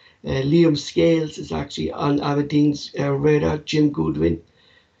 Liam Scales is actually on Aberdeen's radar. Jim Goodwin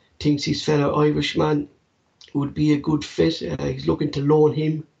thinks his fellow Irishman would be a good fit. He's looking to loan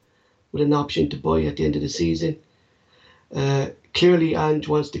him with an option to buy at the end of the season. Clearly, Ange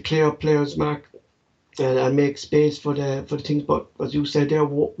wants to clear up players, Mark, and make space for the things. But as you said there,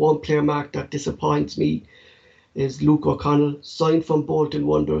 one player, Mark, that disappoints me is Luke O'Connell, signed from Bolton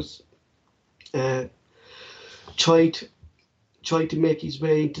Wanderers. Tried to make his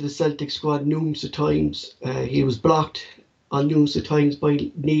way into the Celtic squad numerous of times. He was blocked on numerous of times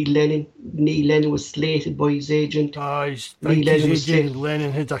by Neil Lennon. Neil Lennon was slated by his agent. His agent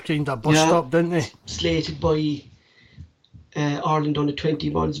Lennon had a kind of bust up, didn't he? Slated by Ireland under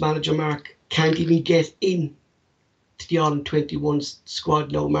 21's manager, Mark. Can't even get in to the Ireland 21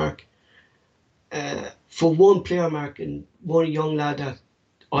 squad now, Mark. For one player, Mark, and one young lad that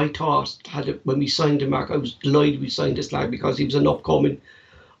I thought had it when we signed him, Mark, I was delighted we signed this lad because he was an upcoming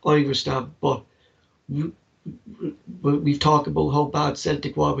Irish star. But we've talked about how bad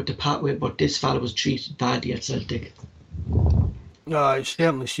Celtic were with the pathway, but this fella was treated badly at Celtic. It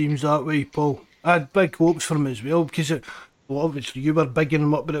certainly seems that way, Paul. I had big hopes for him as well, because obviously you were bigging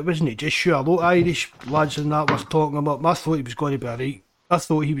him up, but it wasn't just sure. A lot of Irish lads and that was talking about him. I thought he was going to be I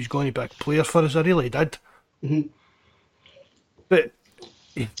thought he was going to be a player for us. I really did. But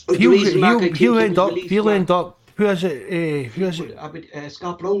he'll end up. Who is it?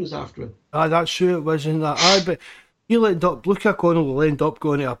 Scott Brown was after him. That's who it was in that. But he'll end up. Luke O'Connell will end up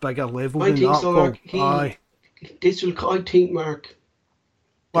going to a bigger level than that. So, Mark. I think, Mark.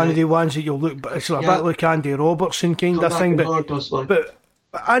 One of the ones that you'll look, but it's a bit like Andy Robertson kind of thing. But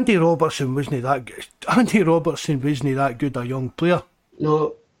Andy Robertson wasn't that good. Andy Robertson wasn't that good a young player.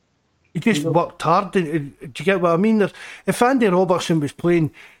 No. He just worked hard. Do you get what I mean? If Andy Robertson was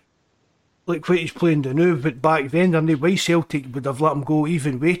playing like what he's playing now, but back then, then why Celtic would have let him go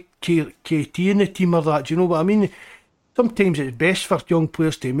even with KT in the team or that. Do you know what I mean? Sometimes it's best for young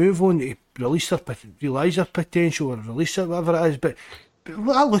players to move on, to realise their potential or release it, whatever it is. But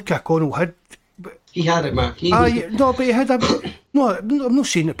I look at O'Connell had. He had it, Mark. But he had a. No, I'm not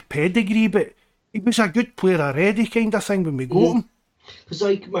saying it pedigree, but He was a good player already, kind of thing, when we got him. Because,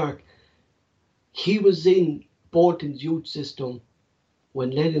 like, Mark, he was in Bolton's youth system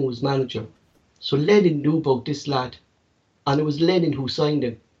when Lennon was manager. So Lennon knew about this lad, and it was Lennon who signed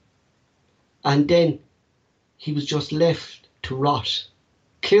him. And then he was just left to rot.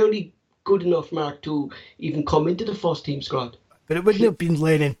 Clearly good enough, Mark, to even come into the first team squad. But it wouldn't have been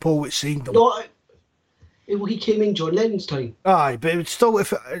Lennon Paul that signed him. No, he came in during Lennon's time. Aye, but it's still,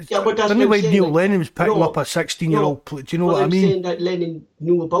 if but that's anyway, Neil like, Lennon was picking up a 16-year-old. Do you know what I mean? I'm saying that Lennon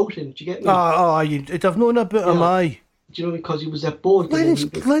knew about him. Do you get me? You'd have known about him, aye. Do you know, because he was at Bolton.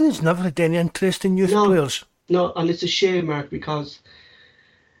 Lennon's never had any interest in youth players. No, and it's a shame, Mark, because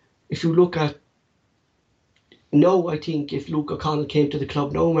if you look at now, I think if Luke O'Connell came to the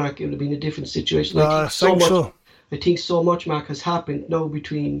club now, Mark, it would have been a different situation. I think so. I think so much, Mark, has happened now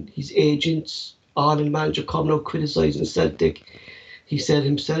between his agents, Ireland manager coming out criticising Celtic. He said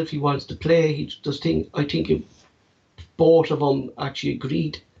himself he wants to play. I think both of them actually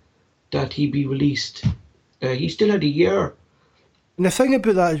agreed that he be released. He still had a year. And the thing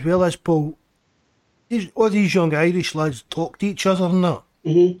about that as well is, Paul, all these young Irish lads talk to each other and that.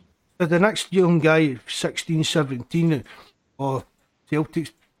 Mm-hmm. So the next young guy, 16, 17, or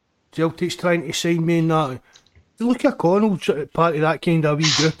Celtic's trying to sign me and that. Look at Connell, part of that kind of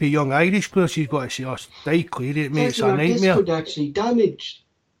wee group of young Irish players. He's got to say, stay clear of me, it's a nightmare. This could actually damage.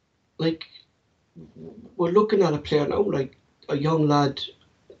 Like, we're looking at a player now, like a young lad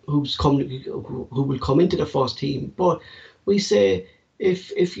who will come into the first team. But we say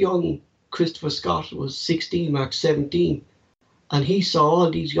if young Christopher Scott was 16, Mark 17, and he saw all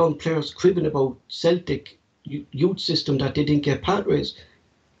these young players cribbing about Celtic youth system that they didn't get pathways,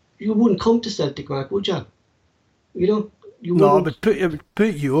 you wouldn't come to Celtic, Mark, would you? You know, it would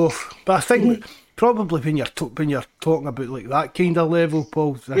put you off. But I think probably when you're talking about like that kind of level,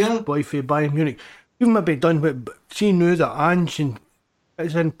 Paul, this boy for Bayern Munich, you've maybe done what. See now that Ange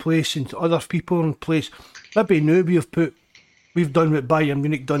is in place and other people in place, maybe now we've done what Bayern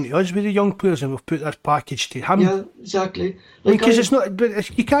Munich done to us with the young players, and we've put this package to him. Yeah, exactly. Because it's not.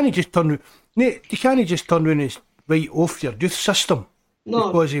 But you can't just turn around and write off your youth system.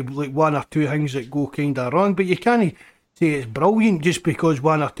 No. Because of like one or two things that go kind of wrong, but you can't say it's brilliant just because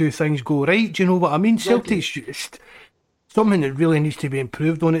one or two things go right. Do you know what I mean? Exactly. Celtic's something that really needs to be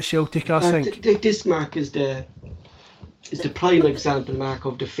improved on at Celtic, I think. This, Mark, is the prime example, Mark,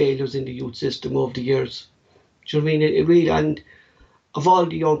 of the failures in the youth system over the years. Do you know what I mean? It really, and of all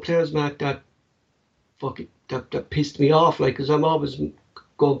the young players, Mark, that pissed me off, like, because I'm always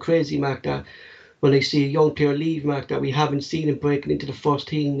going crazy, Mark, that when I see a young player leave, Mark, that we haven't seen him breaking into the first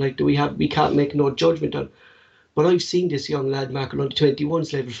team, like, we can't make no judgment on. But I've seen this young lad, Mark, on the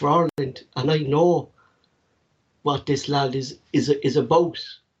 21s level for Ireland, and I know what this lad is about,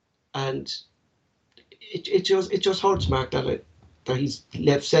 and it just hurts, Mark, that he's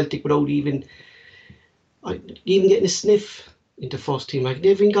left Celtic without even getting a sniff into first team. Like,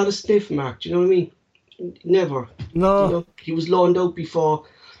 never even got a sniff, Mark. Do you know what I mean? Never. No. You know, he was loaned out before.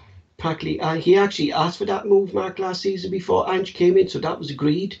 Practically, he actually asked for that move, Mark, last season before Ange came in, so that was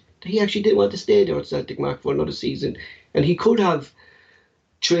agreed. He actually didn't want to stay there at Celtic, Mark, for another season, and he could have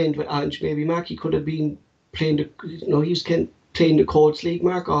trained with Ange. Maybe, Mark, he could have been playing playing the Codes League,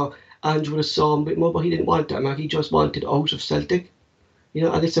 Mark, or Ange would have saw him a bit more, but he didn't want that, Mark. He just wanted out of Celtic, you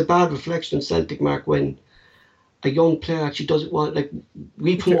know. And it's a bad reflection on Celtic, Mark, when a young player actually doesn't want. Like,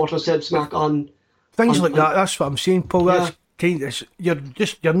 we promote ourselves, Mark, on things like that. That's what I'm saying, Paul. That's kind of,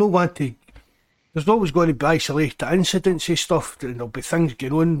 you're no one to. There's always going to be isolated incidents and stuff. There'll be things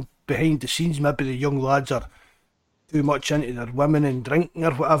going on behind the scenes. Maybe the young lads are too much into their women and drinking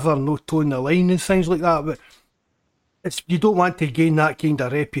or whatever, no towing the line and things like that. But you don't want to gain that kind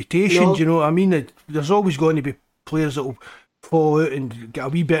of reputation. No. Do you know what I mean? There's always going to be players that will fall out and get a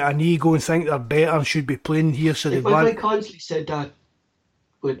wee bit of an ego and think they're better and should be playing here. So I constantly said that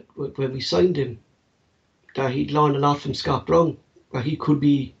when we signed him, that he'd learned a lot from Scott Brown, that he could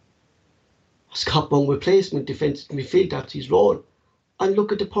be a Scott Brown replacement, defensive midfield, that's his role. And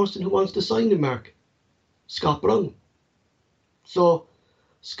look at the person who wants to sign him, Mark. Scott Brown. So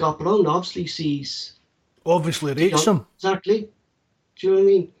Scott Brown obviously rates him. Exactly. Do you know what I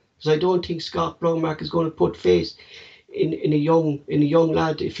mean? Because I don't think Scott Brown, Mark, is going to put face in a young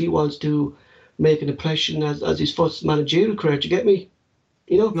lad if he wants to make an impression as his first managerial career. Do you get me?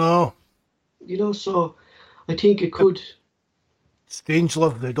 You know? No. You know, so I think it could.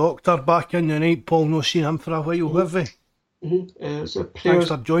 Strangelove, the doctor, back in the night. Paul, not seen him for a while, have we? Mm-hmm. So players, thanks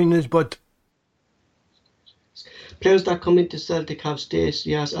for joining us, bud. Players that come into Celtic have state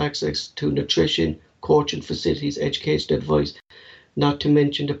access to nutrition, coaching facilities, education advice, not to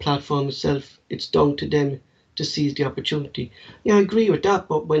mention the platform itself. It's down to them to seize the opportunity. Yeah, I agree with that,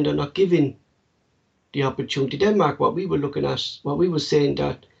 but when they're not given the opportunity, then Mark, what we were saying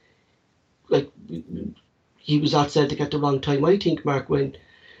that, like, he was at Celtic at the wrong time. I think, Mark, when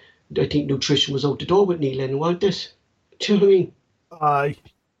I think nutrition was out the door with Neil Lennon, wasn't it? Do you know what I mean? Aye.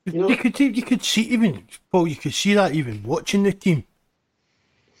 You could see even, Paul, you could see that even watching the team.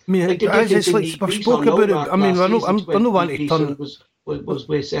 I mean, Like it's like we've spoke about it. I mean, I'm not wanting to turn. Was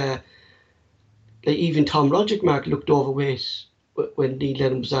with like even Tom Roderick, Mark, looked overweight when Neil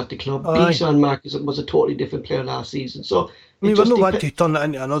Lennon was at the club. Beeson, Mark, was a totally different player last season. So I mean, we're not wanting to turn it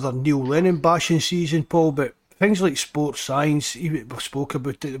into another Neil Lennon bashing season, Paul, but things like sports science, even we spoke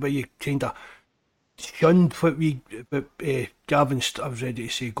about it, where you kind of shunned what Gavin, I was ready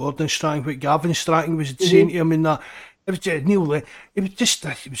to say Gordon Strachan, what Gavin Strachan was saying to him, and that it was just Neil Lennon. It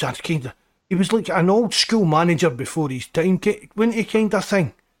was a kind of, he was like an old school manager before his time, wasn't he, kind of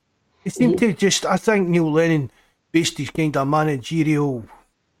thing? He seemed to just, I think Neil Lennon based his kind of managerial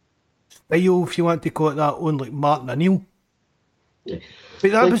style, if you want to call it that, on like Martin O'Neill.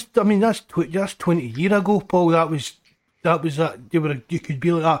 But that was, I mean, that's 20 years ago, Paul. That was you could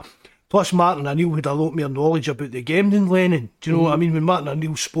be like that. Plus, Martin O'Neill had a lot more knowledge about the game than Lennon. Do you know what I mean? When Martin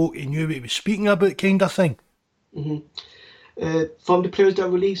O'Neill spoke, he knew what he was speaking about, kind of thing. From the players that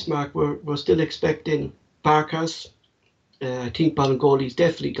released, Mark, we're still expecting Barkas. I think Balangoli's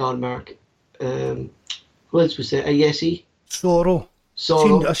definitely gone, Mark. Who else was there? Ayesi. Sorrow.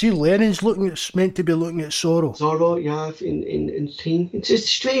 I see Lennon's meant to be looking at Sorrow. Sorrow, yeah, in team. It's just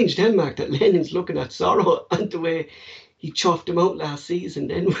strange then, Mark, that Lennon's looking at Sorrow and the way he chuffed him out last season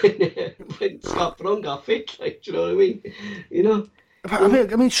then when Scott Brown got fit, like, do you know what I mean? You know?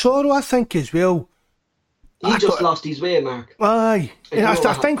 I mean, Sorrow, I think as well. He lost his way, Mark. Aye. I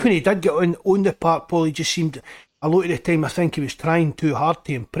think when he did get on the park, Paul, he just seemed, a lot of the time, I think he was trying too hard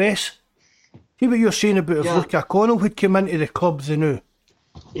to impress. See what you're saying about if Luke O'Connell had come into the club now?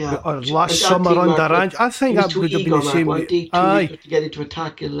 Yeah. Or last summer under Ange. I think that would have been the same way. Aye. To get into a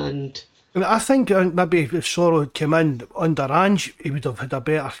tackle and... I think maybe if Sorrow had come in under Ange, he would have had a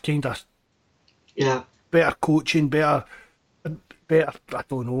better kind of... Yeah. Better coaching, better, I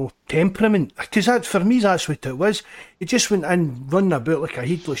don't know, temperament. Because for me, that's what it was. He just went in running about like a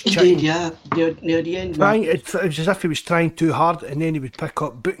headless chicken. He did, yeah. Near the end. It was as if he was trying too hard, and then he would pick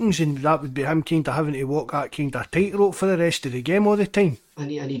up bookings, and that would be him kind of having to walk that kind of tightrope for the rest of the game all the time.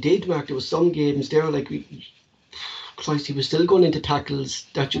 And he did, Mark. There was some games there, like, Christ, he was still going into tackles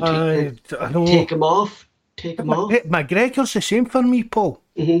that you take him off. McGregor's the same for me, Paul.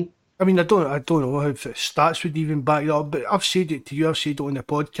 Mm-hmm. I mean, I don't know how the stats would even back it up, but I've said it to you, I've said it on the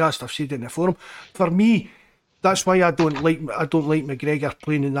podcast, I've said it in the forum. For me, that's why I don't like McGregor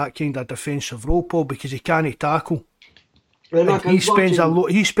playing in that kind of defensive role, Paul, because he can't tackle. Well, Mark, he spends a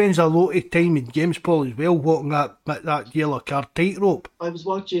lot of time in games, Paul, as well, walking that yellow card tightrope. I was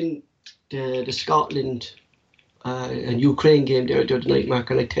watching the Scotland and Ukraine game there the other night,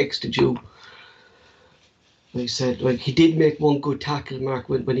 Mark, and I texted you. I said, like, he did make one good tackle, Mark,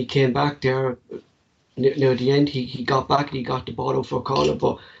 when he came back there near the end. He got back and he got the ball out for a corner.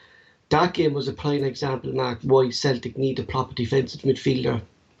 But that game was a prime example, Mark, why Celtic need a proper defensive midfielder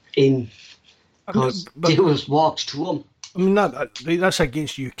in. Because they was walked through him. I mean, that's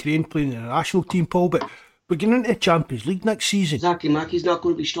against Ukraine playing in the national team, Paul, but we're getting into the Champions League next season. Exactly, Mark. He's not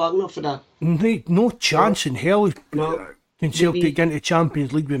going to be strong enough for that. No chance in hell can Celtic get into the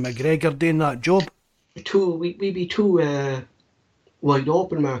Champions League with McGregor doing that job. We'd be too wide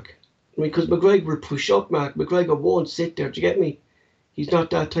open, Mark. I mean, because McGregor will push up, Mark. McGregor won't sit there. Do you get me? He's not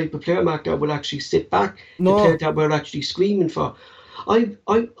that type of player, Mark, that will actually sit back. No. The player that we're actually screaming for. I'm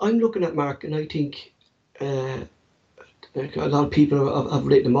looking at Mark, and I think a lot of people have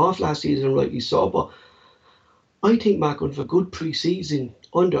written him off last season, and rightly so. But I think, Mark, with a good pre-season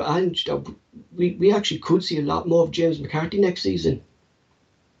under Ange, that we actually could see a lot more of James McCarthy next season.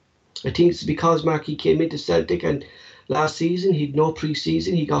 I think it's because, Mark, he came into Celtic and last season he'd no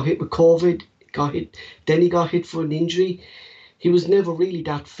pre-season. He got hit with COVID, then he got hit for an injury. He was never really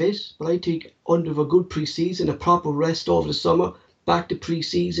that fit, but I think under a good pre-season, a proper rest over the summer, back to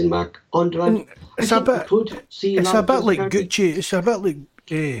pre-season, Mark, under it's a bit like Gucci. It's a bit like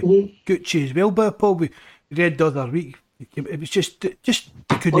Gucci as well, but Paul, we read the other week. It was just they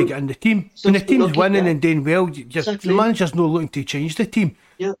couldn't get in the team. When the team's winning and doing well, the manager's not looking to change the team.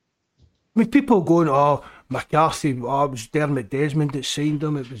 Yeah. I mean, people going, McCarthy, it was Dermot Desmond that signed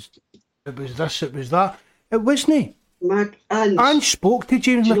him, it was this, it was that. It wasn't. Mark, Ange spoke to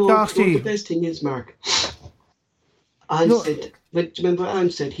James McCarthy. The best thing is, Mark, said, remember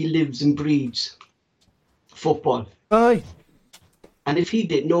Ange said he lives and breathes football. Aye. And if he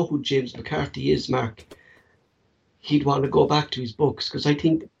didn't know who James McCarthy is, Mark, he'd want to go back to his books, because I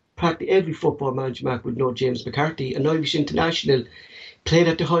think practically every football manager, Mark, would know James McCarthy, an Irish international, played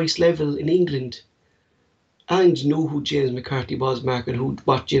at the highest level in England, and knew who James McCarthy was, Mark, and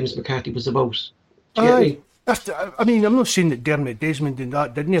what James McCarthy was about. Do you get me? I mean, I'm not saying that Dermot Desmond and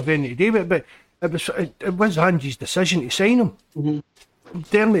that didn't have anything to do with it, but it was Angie's decision to sign him. Mm-hmm.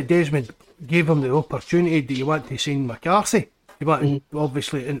 Dermot Desmond gave him the opportunity that you want to sign McCarthy. You want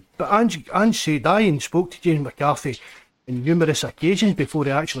obviously, but Ange said and spoke to James McCarthy on numerous occasions before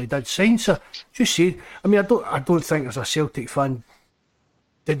he actually did sign. So just said, I mean, I don't think as a Celtic fan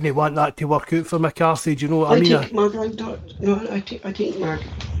didn't want that to work out for McCarthy. Do you know what I mean? I think, Mark,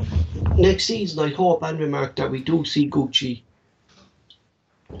 next season I hope and remark that we do see Gucci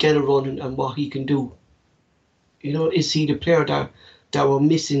get a run and what he can do. You know, is he the player that we're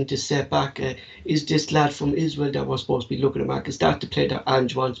missing to set back? Is this lad from Israel that we're supposed to be looking at, Mark? Is that the player that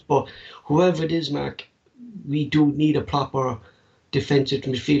Ange wants? But whoever it is, Mark, we do need a proper defensive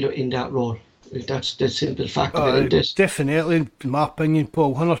midfielder in that role. That's the simple fact of it. This. Definitely, in my opinion,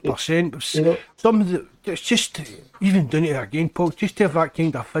 Paul, 100%. You know, some of the, it's just, even doing it again, Paul, just to have that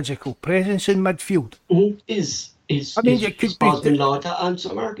kind of physical presence in midfield. I mean, it could be that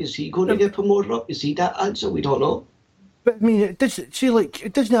answer, Mark. Is he going to get promoted up? Is he that answer? We don't know. But I mean, it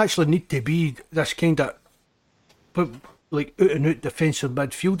doesn't actually need to be this kind of like out and out defensive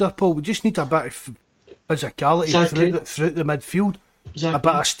midfielder, Paul. We just need a bit of physicality throughout the midfield. Exactly. A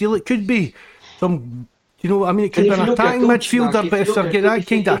bit of steel. It could be some, you know, I mean, it could be an attacking midfielder, but if they get that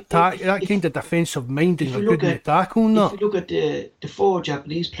kind of attack, that kind of defensive mind, and they're good in the tackle and that. If you look at the four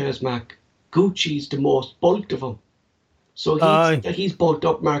Japanese players, Mark, Gucci's the most bulked of them. So he's bulked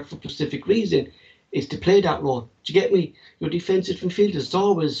up, Mark, for a specific reason. Is to play that role. Do you get me? Your defensive midfielder is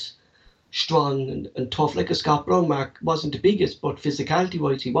always strong and tough, like a Scott Brown, Mark. Wasn't the biggest, but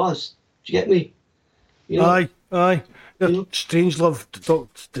physicality-wise, he was. Do you get me? You know? Aye. Strangelove,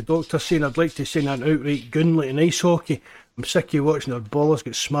 the doctor saying, I'd like to send an outright gun like in ice hockey. I'm sick of watching our ballers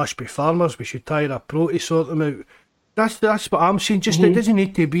get smashed by farmers. We should hire a pro to sort them out. That's what I'm saying. Just it doesn't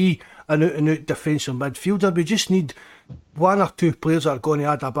need to be an out-and-out defensive midfielder. We just need one or two players that are going to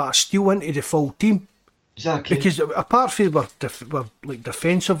add a bit of steel into the full team. Exactly. Because apart from we're like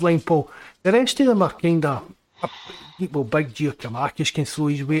defensive line, Paul, the rest of them are kind of, well, Big Giacomakis can throw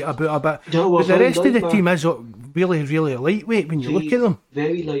his weight about a bit, but the rest of the team is really, really lightweight when you look at them.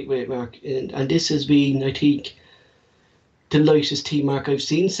 Very lightweight, Mark, and this has been, I think, the lightest team, Mark, I've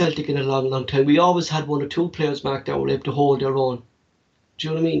seen Celtic in a long, long time. We always had one or two players, Mark, that were able to hold their own. Do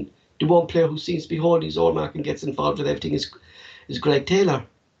you know what I mean? The one player who seems to be holding his own, Mark, and gets involved with everything is Greg Taylor.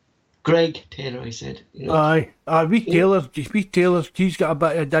 Greg Taylor, I said. You know? Aye, we Taylor, he's got a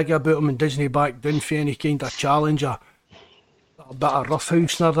bit of dig about him and Disney back down for any kind of challenge, a bit of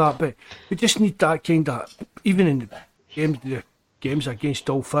roughhouse and all that, but we just need that kind of, even in the games against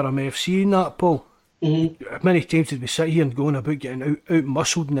Old Firm FC and that, Paul. Mm-hmm. Many times did we sit here and going about getting out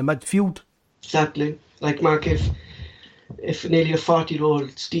muscled in the midfield? Exactly. Like, Mark, if nearly a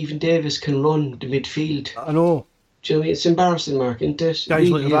 40-year-old Stephen Davis can run the midfield, I know. Do you know what I mean? It's embarrassing, Mark, isn't it?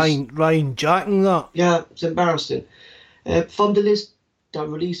 Guys really like Ryan Jack and that. Yeah, it's embarrassing. From the list that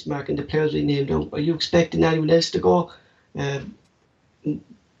released, Mark, and the players we named out, are you expecting anyone else to go?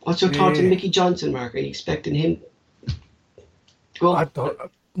 What's your thoughts on Mickey Johnson, Mark? Are you expecting him to go? I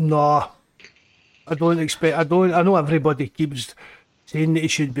don't expect. I know everybody keeps saying that he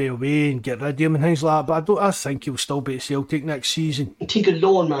should be away and get rid of him and things like that, but I think he'll still be at Celtic next season. I think a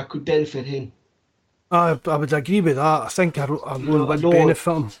loan, Mark, could benefit him. I would agree with that. I think a loan would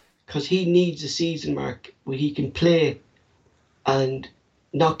benefit him. Because he needs a season, Mark, where he can play and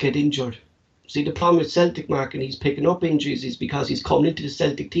not get injured. See, the problem with Celtic, Mark, and he's picking up injuries is because he's coming into the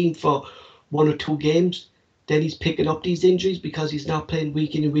Celtic team for one or two games. Then he's picking up these injuries because he's not playing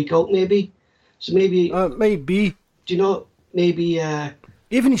week in and week out, maybe. So maybe... It might be. Do you know, maybe...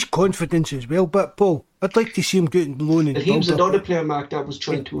 even his confidence as well, but Paul, I'd like to see him getting loan and he was another player, Mark, that was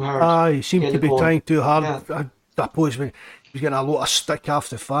trying too hard. He seemed to be trying too hard. Yeah. I suppose when he was getting a lot of stick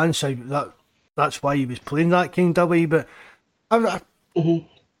off the fans, so that's why he was playing that kind of way. But I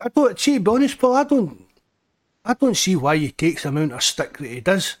don't see, to be honest, Paul, I don't see why he takes the amount of stick that he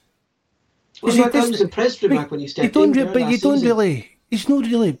does. Well, Mark, I was impressed with Mark when he stepped in there but he's not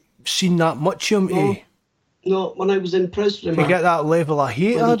really seen that much of him. No, when I was impressed with him, to get that level of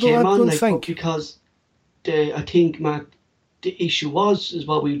hate, I don't think. Because I think, Mark, the issue is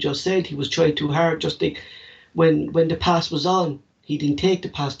what we just said. He was trying too hard. When the pass was on, he didn't take the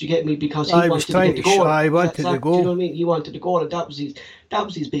pass. Do you get me? Because he wanted to get the goal. He wanted the goal. Do you know what I mean? He wanted the goal, and that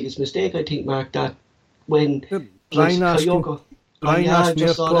was his biggest mistake. I think, Mark, that when Brian Brian yeah, I asked me,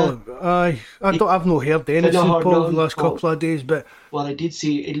 just saw Paul. Aye, I've not heard anything, heard Paul, the none, last but couple of days, but what I did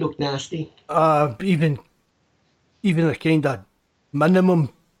see, it looked nasty. even the kind of minimum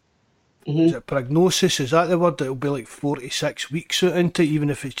is Hmm. it prognosis, is that the word? It'll be like 4 to 6 weeks out into, even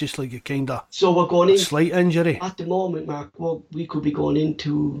if it's just like a kind of So we're going in slight injury. at the moment, Mark. Well, we could be going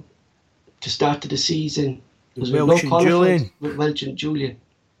into the start of the season because we've no Welsh and qualifiers Julian. with Welch and Julian.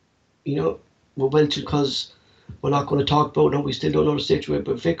 You know, we're Welch because we're not going to talk about now. We still don't know the situation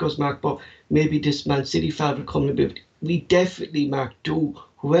with Vickers, Mark. But maybe this Man City fad will come a bit. We definitely, Mark,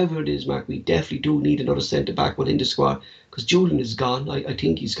 whoever it is, Mark, we definitely do need another centre back within the squad because Julian is gone. I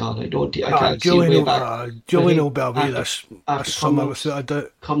think he's gone. I can't see a way back. Julian I will think be away this summer without a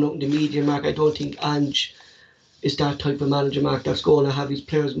doubt. coming out in the media, Mark, I don't think Ange is that type of manager, Mark, that's going to have his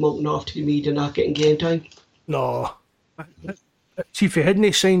players mouthing off to the media, not getting game time. No. See, if he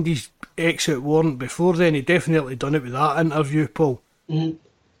hadn't signed his exit warrant before then, he definitely done it with that interview, Paul. You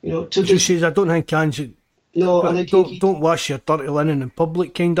know, so As you just says, I don't think Ange... no, and I think Don't wash your dirty linen in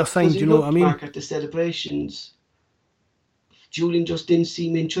public kind of thing, do you know what I mean? Mark, at the celebrations, Julian just didn't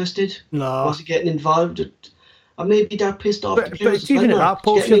seem interested. No. Was he getting involved? And maybe that pissed off the But players. it's even as at well, that,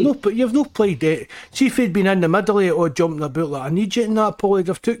 Paul, Mark. if Do you get me? you've no played it. See if he'd been in the middle of it or jumping about like I need you in that, Paul, he'd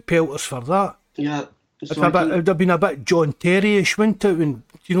have took pelters for that. Yeah. It'd So I think- have been a bit John Terry-ish, wouldn't it? When,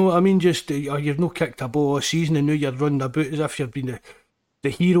 you know what I mean? Just, you've no kicked a ball all season and now you're running about as if you've been the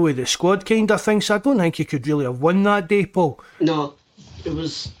hero of the squad kind of thing. So I don't think he could really have won that day, Paul. no, it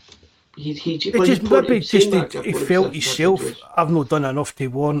was. He It well, just, he put maybe it- just Mark, he put felt himself in that himself, situation. I've not done enough to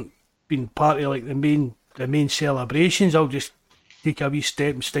warrant being part of like the main celebrations. I'll just take a wee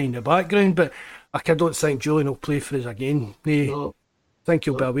step and stay in the background. But I don't think Julian will play for us again. No. I think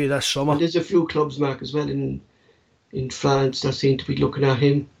he'll be away this summer. And there's a few clubs, Mark, as well in France that seem to be looking at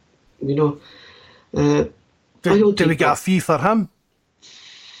him. You know, I don't Did we think get a fee for him?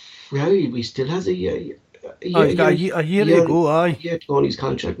 Really, we still has a year. He's got a year to go, aye. Year to go on his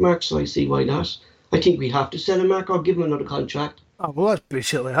contract, Mark. So I see why not. I think we have to sell him, Mark, or give him another contract. Well, that's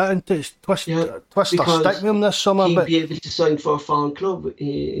basically it, isn't it? It's twist Yeah, or because stick with him this summer. He'd But be able to sign for a foreign club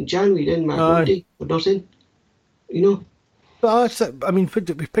in January, then, Mark, Aye. wouldn't he? For nothing, you know. that's it. I mean,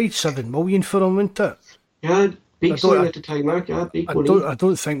 we paid 7 million for him, wasn't it? Yeah, big I don't- sign at the time, Mark. Yeah, big I money.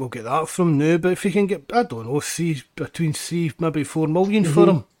 don't think we'll get that from now. But if you can get, I don't know, between 3 maybe 4 million for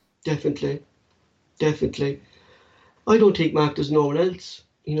him. Definitely. I don't think, Mark, there's no one else.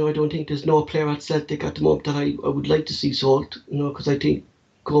 You know, I don't think there's no player at Celtic at the moment that I would like to see sold. You know, because I think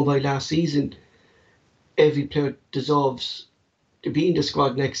going by last season, every player deserves to be in the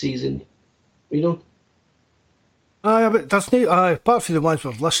squad next season. You know. Aye, but there's no. Apart from the ones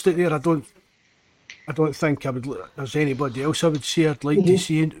we've listed there, I don't think there's anybody else I would say I'd like to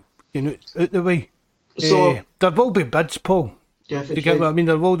see out the way. So- There will be bids, Paul. Definitely. You get what I mean?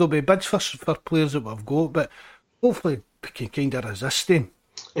 There will be bids for players that we've got, but hopefully we can kind of resist them.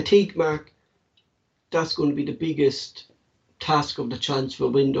 I think, Mark, that's going to be the biggest task of the transfer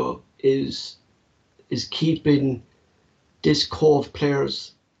window is keeping this core of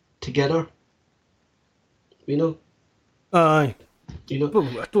players together. You know. Aye. You know.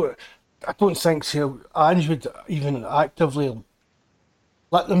 Well, I don't think so. Ange would even actively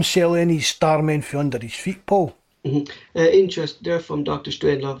let them sell any star men from under his feet, Paul. Interest there from Dr.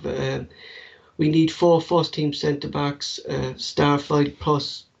 Strangelove. We need 4 first-team centre-backs, Starflight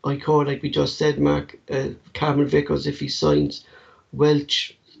plus Icor, like we just said, Mark. Cameron Vickers, if he signs.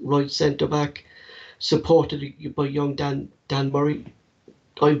 Welch, right centre-back. Supported by young Dan Murray.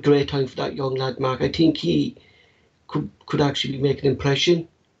 I have great time for that young lad, Mark. I think he could actually make an impression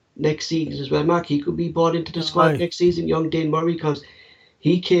next season as well, Mark. He could be brought into the squad Aye. next season, young Dan Murray, because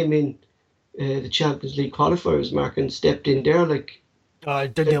he came in the Champions League qualifiers, Mark, and stepped in there like.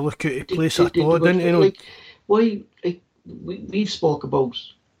 Didn't he look out of place Did- at all, did- didn't he? like, why? Like, we've spoke about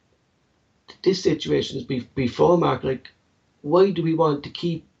this situation before, Mark. Like, why do we want to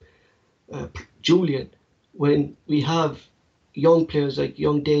keep Julian when we have young players like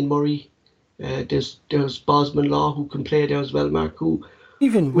young Dane Murray? There's Bosman Law who can play there as well, Mark.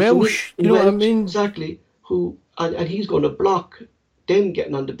 Even Welsh, you know what I Welsh, mean? Exactly. And he's going to block them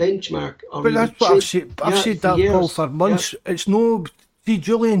getting on the bench, Mark. Or But even that's what I've Trent. said. I've Yeah, said for that, years. Paul, for months. It's no. See,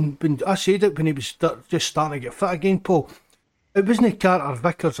 Julian, when I said it when he was just starting to get fit again, Paul. It wasn't Carter,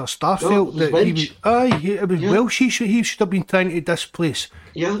 Vickers, or Starfelt No, it was that he Welch. was. It was Yeah. Welsh. He should have been trying to displace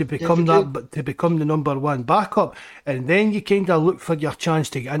Yeah, to become definitely. that, to become the number 1 backup, and then you kind of look for your chance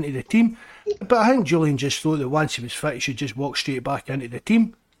to get into the team. But I think Julian just thought that once he was fit, he should just walk straight back into the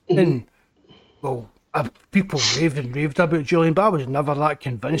team. Mm-hmm. And well, people raved about Julian, but I was never that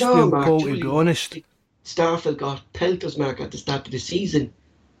convinced No, with him, Mark, Paul. To be Julian- honest. Starfelt got pelters, Mark, at the start of the season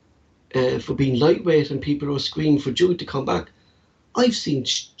for being lightweight, and people were screaming for Jude to come back. I've seen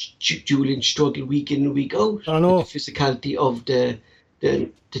Julian struggle week in and week out I know. with the physicality of the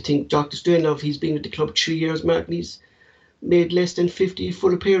thing doctors doing. Of he's been with the club 3 years, Mark, and he's made less than 50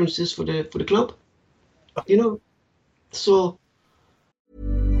 full appearances for the club. You know, so.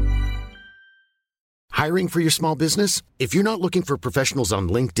 Hiring for your small business? If you're not looking for professionals on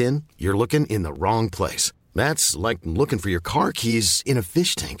LinkedIn, you're looking in the wrong place. That's like looking for your car keys in a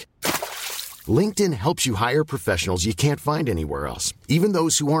fish tank. LinkedIn helps you hire professionals you can't find anywhere else, even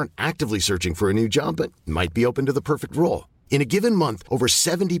those who aren't actively searching for a new job but might be open to the perfect role. In a given month, over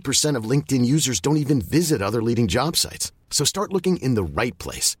 70% of LinkedIn users don't even visit other leading job sites. So start looking in the right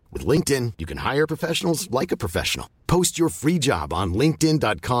place. With LinkedIn, you can hire professionals like a professional. Post your free job on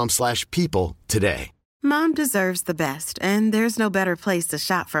linkedin.com/people today. Mom deserves the best, and there's no better place to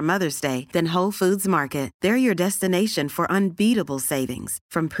shop for Mother's Day than Whole Foods Market. They're your destination for unbeatable savings,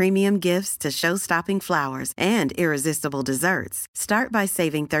 from premium gifts to show-stopping flowers and irresistible desserts. Start by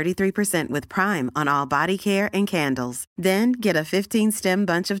saving 33% with Prime on all body care and candles. Then get a 15-stem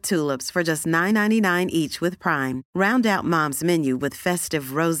bunch of tulips for just $9.99 each with Prime. Round out Mom's menu with festive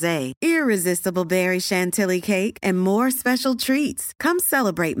rosé, irresistible berry chantilly cake, and more special treats. Come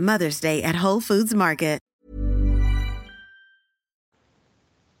celebrate Mother's Day at Whole Foods Market.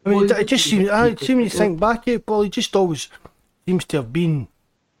 I mean, it just seems, when you think back at it, Paul, he just always seems to have been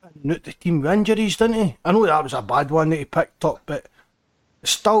out the team with injuries, didn't he? I know that was a bad one that he picked up, but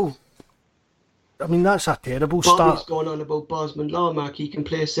still, I mean, that's a terrible start. Bobby's going on about Bosman Law, Mark. He can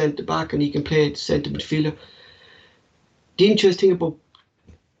play centre back and he can play centre midfielder. The interesting thing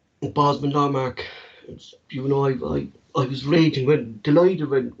about Bosman Law, Mark, you know, I was raging delighted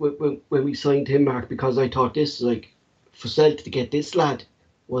when we signed him, Mark, because I thought this, like, for Celtic to get this lad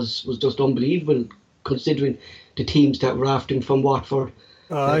was just unbelievable, considering the teams that were after him from Watford.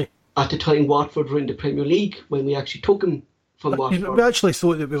 Aye. At the time, Watford were in the Premier League when we actually took him from Watford. We actually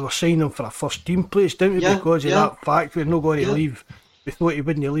thought that we were signing him for a first team place, didn't we? Because of that fact, we're not going to leave. We thought he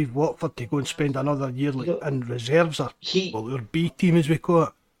wouldn't leave Watford to go and spend another year in reserves, or B team as we call it.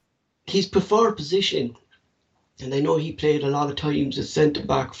 His preferred position, and I know he played a lot of times as centre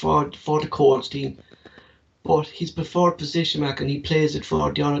back for the Colts team, but his preferred position, Mark, and he plays it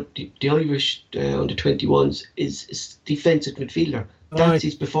for the Irish under 21s, is defensive midfielder. That's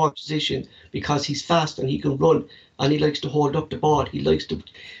his preferred position because he's fast and he can run and he likes to hold up the ball. He likes to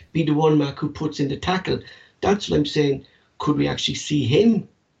be the one, Mark, who puts in the tackle. That's what I'm saying. Could we actually see him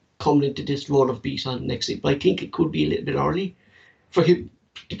coming into this role of Beaton next season? But I think it could be a little bit early for him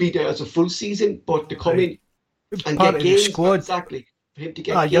to be there as a full season, but to come in and get games, squad. Exactly. For him to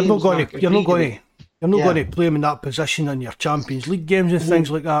get games, you're not going to play him in that position in your Champions League games and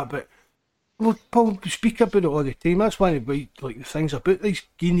things like that. But well, Paul, we speak about it all the time. That's one of the things about these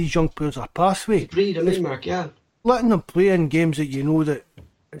giving these young players a pathway. Breed them in, Mark. Yeah. Letting them play in games that you know that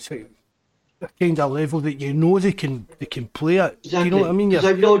it's like the kind of level that you know they can play at. Exactly. You know what I mean? Because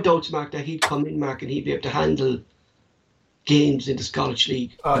I've no doubts, Mark, that he'd come in, Mark, and he'd be able to handle games in the Scottish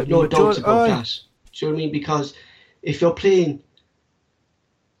League. I've no doubts about that. Do you know what I mean? Because if you're playing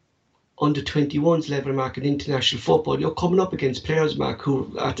under 21s level, Mark, in international football, you're coming up against players, Mark,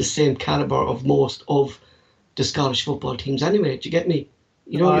 who are at the same calibre of most of the Scottish football teams anyway. Do you get me?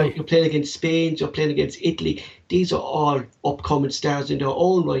 You know, you're playing against Spain, you're playing against Italy. These are all upcoming stars in their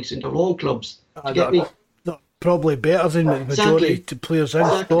own right, in their own clubs. Do you get me? They're probably better than the majority of players in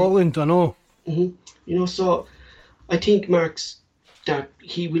Scotland, I know. You know, so I think, Mark's, that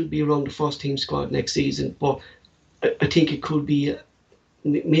he will be around the first team squad next season, but I think it could be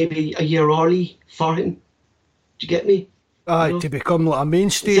maybe a year early for him. Do you get me? To become like a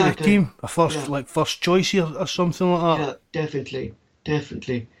mainstay of the team, a first choice or something like that. Yeah,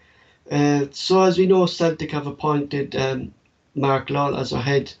 definitely. So as we know, Celtic have appointed Mark Lawler as our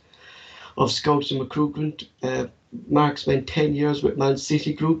head of scouts and recruitment. Mark spent 10 years with Man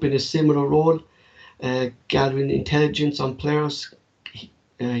City Group in a similar role, gathering intelligence on players.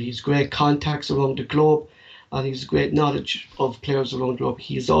 He's great contacts around the globe, and he's great knowledge of players around the globe.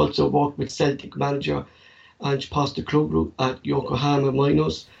 He's also worked with Celtic manager Ange Postecoglou at Yokohama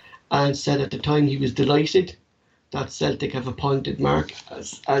Miners, and said at the time he was delighted that Celtic have appointed Mark,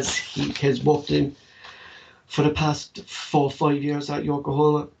 as he has worked in for the past 4 or 5 years at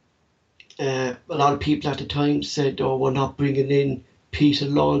Yokohama. A lot of people at the time said, we're not bringing in Peter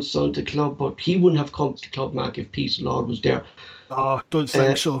Law's son to the club, but he wouldn't have come to the club, Mark, if Peter Law was there. I don't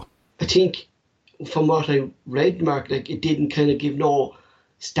think so. I think from what I read, Mark, it didn't kind of give no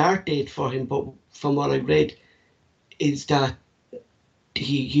start date for him, but from what I read is that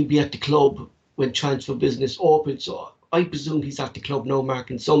he'd be at the club when transfer business opens. So I presume he's at the club now,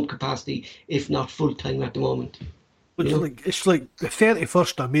 Mark, in some capacity, if not full time at the moment. It's like the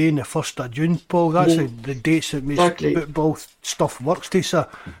 31st of May and the 1st of June, Paul. That's the dates that makes football stuff works to. So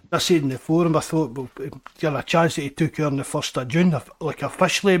I said in the forum, I thought, well, there a chance that he took her on the 1st of June, like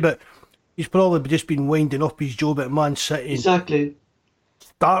officially, but he's probably just been winding up his job at Man City. Exactly.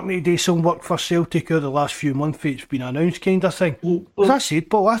 Starting to do some work for Celtic over the last few months, it's been announced kind of thing. As I said,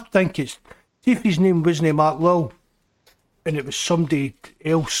 Paul, I think it's, see if his name wasn't Mark Lowe, and it was somebody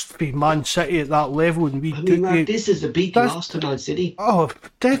else from Man City at that level, and Mark, this is a big loss to Man City. Oh,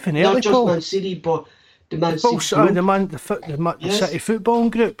 definitely, not just Paul. Man City, but the Man City group. The City football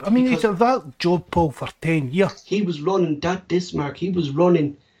group. I mean, he's had that job, Paul, for 10 years. He was running Mark. He was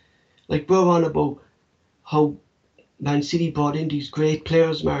running, like we're on about how Man City brought in these great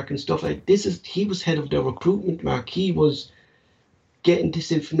players, Mark, and stuff like this. He was head of the recruitment, Mark. He was getting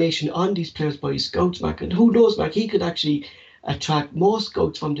this information on these players by his scouts, Mark. And who knows, Mark, he could actually attract more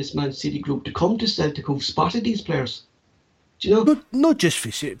scouts from this Man City group to come to Celtic who've spotted these players. Do you know? Not just for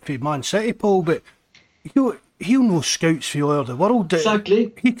Man City, Paul, but he'll know scouts from all over the world.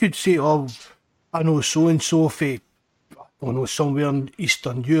 Exactly. He could say, oh, I know so-and-so for, somewhere in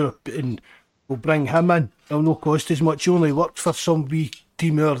Eastern Europe, and we'll bring him in. It'll not cost as much. He only worked for some wee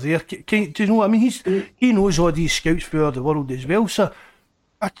team over there. Do you know what I mean? He knows all these scouts from all over the world as well. So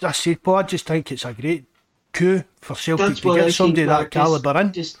I said, Paul, I just think it's a great coup for Celtic to get somebody that calibre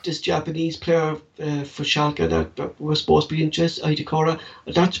in. This Japanese player for Schalke that was supposed to be interested, Itakura.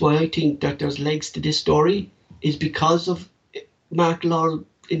 That's why I think that there's legs to this story, is because of Mark Lawrell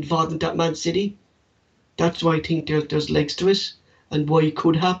involvement at Man City. That's why I think there's legs to it, and why it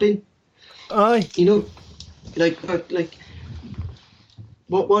could happen. Aye. You know,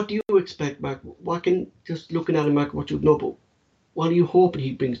 what do you expect, Mark? Just looking at him, Mark, what you know, but what are you hoping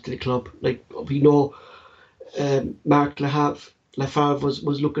he brings to the club? Like, we know Mark Lafave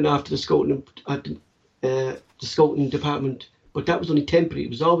was looking after the scouting at the scouting department, but that was only temporary. It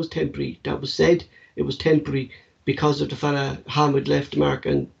was always temporary. That was said it was temporary because of the fella Hamid left, Mark,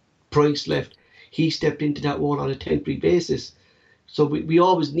 and Price left. He stepped into that role on a temporary basis. So we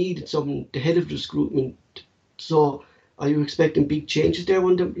always needed someone, the head of the recruitment. So are you expecting big changes there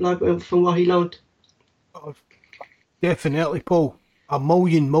from what he learned? Oh, definitely, Paul.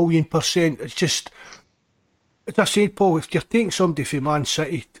 1,000,000%. It's just, as I said, Paul, if you're taking somebody from Man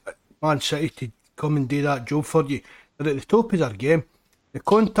City to come and do that job for you, they're at the top of their game. The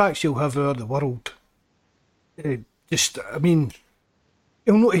contacts you'll have over the world, he'll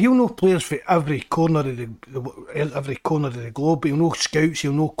know players for every corner of the globe. He'll know scouts,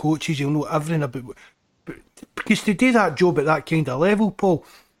 he'll know coaches, he'll know everything about. Because to do that job at that kind of level, Paul,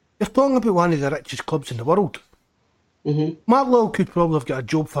 you're talking about one of the richest clubs in the world. Mm-hmm. Mark Lowell could probably have got a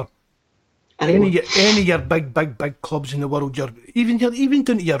job for any of your big clubs in the world. Even down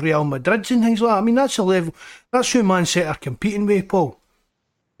to your Real Madrids and things like that. I mean, that's a level. That's who Man City are competing with, Paul.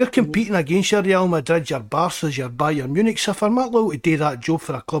 You're competing against your Real Madrid, your Barças, your Bayern Munich. So for Mark Lowell to do that job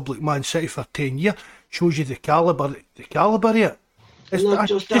for a club like Man City for 10 years shows you the calibre of it. It's not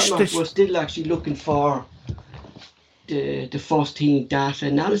just that, Mark. We're still actually looking for the first team data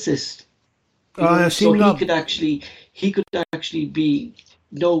analysis. So he could actually be,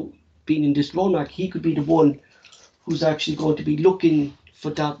 being in this role, Mark, he could be the one who's actually going to be looking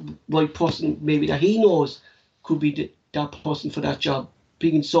for that right person, maybe that he knows could be that person for that job.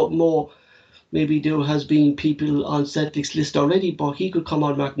 Being something more, maybe there has been people on Celtic's list already, but he could come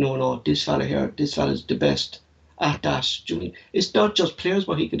on, Mark, no, this fella here, this fella's the best at that. It's not just players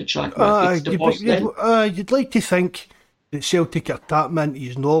what he could attract, Mark, it's the person. You'd like to think that Celtic are tapping into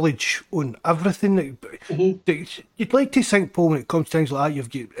his knowledge on everything. You'd like to think, Paul, when it comes to things like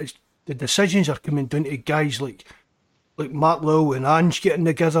that, the decisions are coming down to guys like Mark Lowell and Ange getting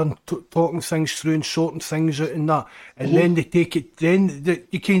together and talking things through and sorting things out and that, and then they take it. Then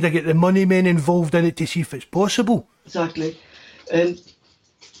you kind of get the money men involved in it to see if it's possible. Exactly.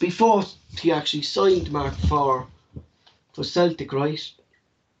 Before he actually signed Mark for Celtic, right?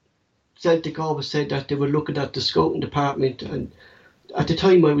 Celtic always said that they were looking at the scouting department, and at the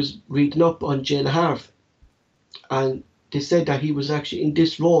time I was reading up on Jay Harv, and they said that he was actually in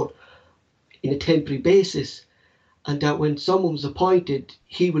this role in a temporary basis, and that when someone was appointed,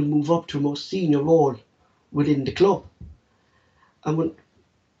 he will move up to a more senior role within the club. And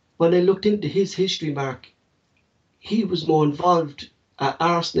when I looked into his history, Mark, he was more involved at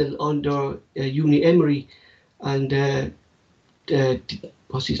Arsenal under Uni Emery and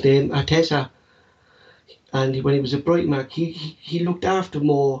what's his name, Arteta. And when he was at Brighton, Mark, he looked after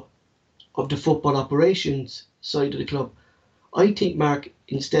more of the football operations side of the club. I think, Mark,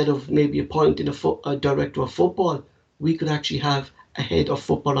 instead of maybe appointing a director of football, we could actually have a head of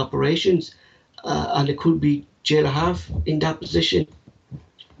football operations, and it could be Jay Lahav in that position.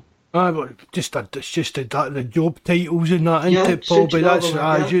 But it's just the job titles and that, isn't it, Paul? But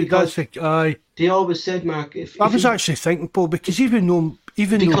they always said, Mark. I was actually thinking, Paul, because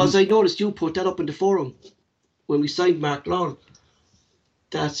because I noticed you put that up in the forum when we signed Mark Lawn.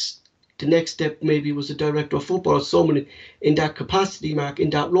 That's the next step. Maybe was a director of football, or someone in that capacity, Mark, in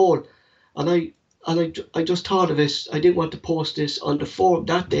that role. And I just thought of this. I didn't want to post this on the forum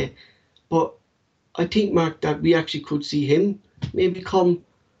that day, but I think, Mark, that we actually could see him maybe come.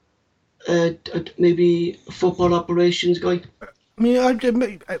 Maybe a football operations guy. I mean,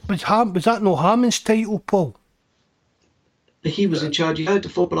 was that no Hammond's title, Paul? He was in charge of the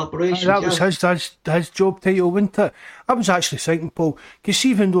football operations. That was his job title, wasn't it? I was actually thinking, Paul, because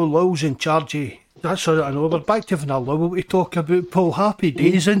even though Lowell's in charge of, that's all I know, we're back to having a Lowell to talk about, Paul. Happy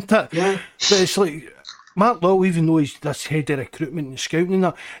days, isn't it? Yeah. But it's like, Mark Lowell, even though he's this head of recruitment and scouting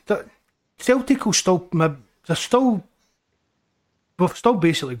and that Celtic will still, we've still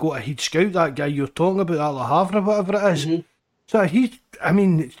basically got a head scout, that guy you're talking about, that Le Havre or whatever it is. So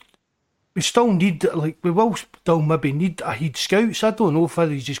we still need, we will still maybe need a head scout, so I don't know if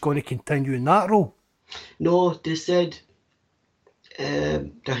he's just going to continue in that role. No, they said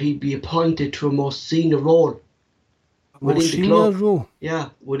that he'd be appointed to a more senior role within the club. Yeah,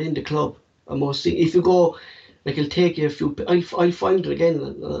 within the club. A more senior. If you go, it'll take you a few. I'll find it again.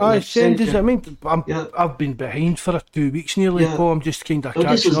 I've been behind for 2 weeks nearly, Paul. I'm just kind of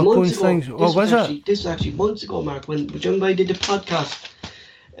catching up on things. This was actually months ago, Mark. When I did the podcast,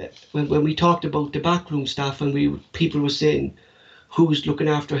 when we talked about the backroom staff, and people were saying who's looking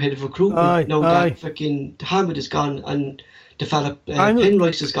after head of recruitment. That fucking Hamid is gone, and the fella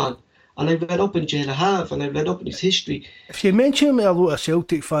Penrice is gone. And I read up in Jay Lahav, and I read up in his history. If you mention him to a lot of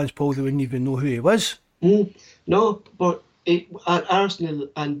Celtic fans, Paul, they wouldn't even know who he was. No, but at Arsenal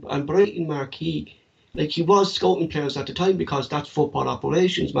and Brighton, Mark, he was scouting players at the time, because that's football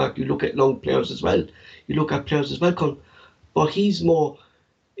operations, Mark. You look at young players as well. You look at players as well. But he's more,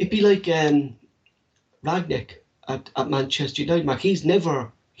 it'd be like Ragnick at Manchester United, Mark. He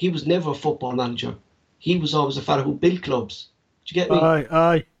was never a football manager. He was always a fella who built clubs. Do you get me?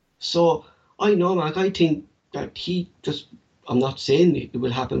 Aye. So I know, Mark. I think that I'm not saying it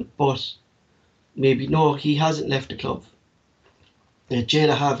will happen, but maybe no, he hasn't left the club. Jay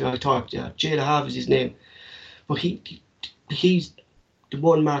Lahav, Jay Lahav is his name, but he's the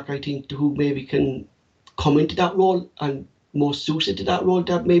one, Mark, I think, who maybe can come into that role and more suited to that role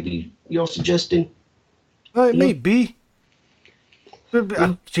that maybe you're suggesting. Well, it might be.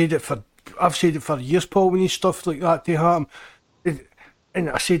 I've said it for years, Paul. We need stuff like that to happen. And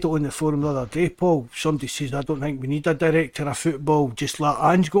I said it on the forum the other day, Paul. Somebody says, I don't think we need a director of football. Just let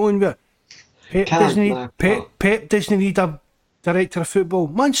Ange go on with it. Pep doesn't need a director of football.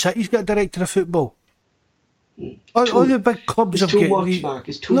 Man City's got a director of football. All the big clubs have got... It's too much, Mark.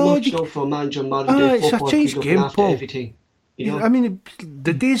 It's too much now for a manager football. It's a changed game, Paul. Everything, you know? I mean,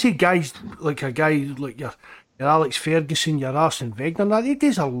 the days of guys like a guy like your Alex Ferguson, your Arsene Wenger, the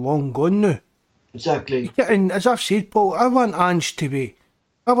days are long gone now. Exactly. And as I've said, Paul, I want Ange to be...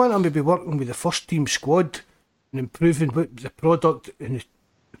 I want him to be working with the first team squad and improving the product and the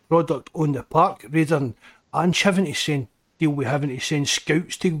product on the park, rather than Ange having to deal with having to send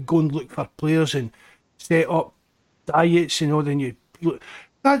scouts to go and look for players and set up diets and all. Then you look,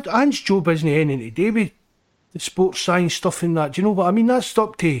 Ange's job isn't anything to do with the sports science stuff and that. Do you know what I mean? That's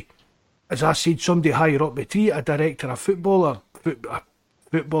up to, as I said, somebody higher up the tree, a director of football or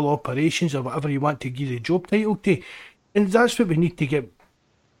football operations or whatever you want to give the job title to. And that's what we need to get.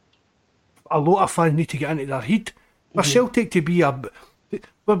 A lot of fans need to get into their head. For Celtic to be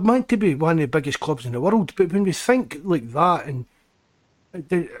we're meant to be one of the biggest clubs in the world, but when we think like that, and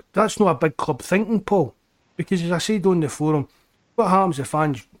that's not a big club thinking, Paul. Because as I said on the forum, what happens if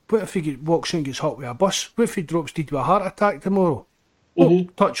fans? What if he walks in and gets hit with a bus? What if he drops dead with a heart attack tomorrow?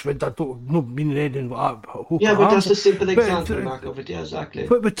 Touch wood, I don't know meaning anything like that. Yeah, but that's a simple example, Mark, of it. Yeah, exactly.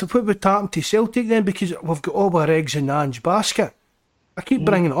 What would happen to Celtic then? Because we've got all our eggs in Ange's basket. I keep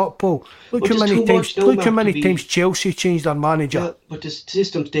bringing it up, Paul. Look how many times Chelsea changed their manager. Yeah, but the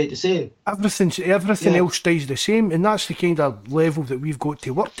system stayed the same. Everything else stays the same, and that's the kind of level that we've got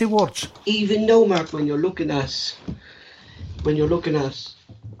to work towards. Even though, Mark, when a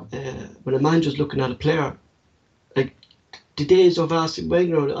manager's looking at a player, like the days of Arsene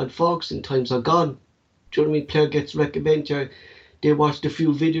Wenger and Ferguson times are gone. Do you know what I mean? Player gets recommended. They watched a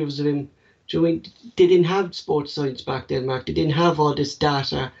few videos of him. Do you know what I mean? They didn't have sports science back then, Mark. They didn't have all this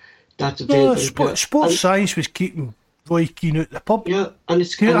data that's available. No, sports science was keeping Roy Keane out the pub. Yeah, and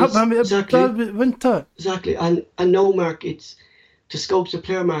it's exactly. And no, Mark, it's to scope the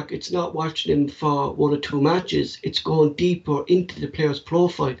player, Mark. It's not watching him for 1 or 2 matches. It's going deeper into the player's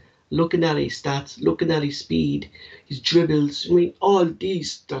profile, looking at his stats, looking at his speed, his dribbles. I mean, all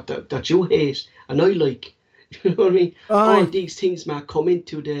these that you hate and I like. You know what I mean? All these things, Mark, come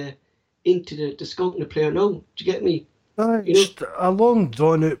into the scouting the player now. Do you get me? It's a long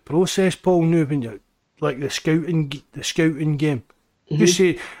drawn out process, Paul. Now when you like the scouting game, you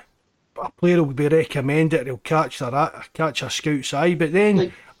say a player will be recommended, he'll catch a scout's eye, but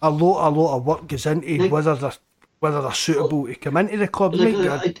then a lot of work goes into whether they're suitable to come into the club.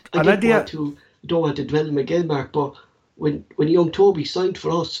 I don't want to dwell him again, Mark, but when young Toby signed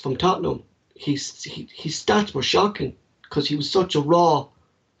for us from Tottenham, his stats were shocking because he was such a raw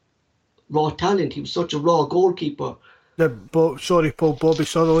talent. He was such a raw goalkeeper. Paul, Bobby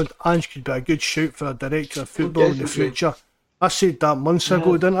Sutherland, Ange could be a good shout for a director of football in the future. I said that months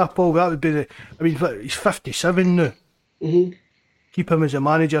ago, didn't I, Paul? That would be he's 57 now. Mm-hmm. Keep him as a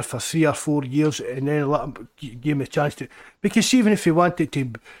manager for 3 or 4 years and then let him, give him a chance to... Because even if he wanted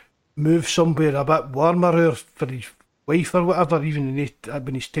to move somewhere a bit warmer for his wife or whatever, even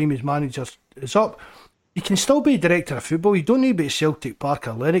when his time as manager is up, he can still be a director of football. You don't need to be at Celtic Park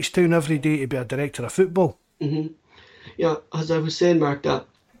or Lennoxtown every day to be a director of football. Mm-hmm. Yeah, as I was saying, Mark, that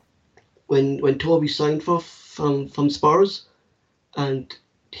when Toby signed from Spurs, and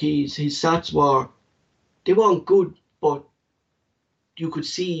his stats weren't good, but you could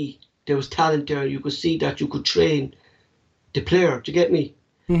see there was talent there. You could see that you could train the player. Do you get me?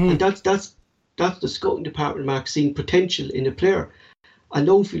 Mm-hmm. And that's the scouting department, Mark, seeing potential in the player. I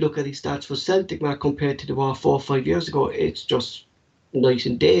know if you look at his stats for Celtic, Mark, compared to 4 or 5 years ago, it's just night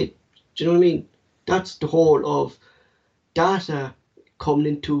and day. Do you know what I mean? That's the whole of data coming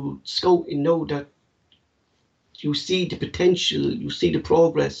into scouting now, that you see the potential, you see the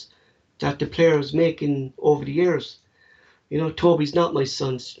progress that the player is making over the years. You know, Toby's not my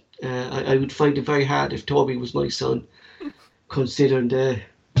son. I would find it very hard if Toby was my son, considering the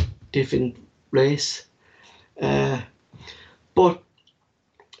different race. But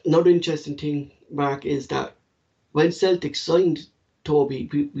another interesting thing, Mark, is that when Celtic signed Toby,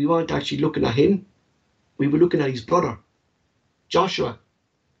 we weren't actually looking at him. We were looking at his brother, Joshua,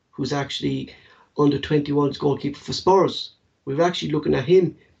 who's actually under 21's goalkeeper for Spurs. We were actually looking at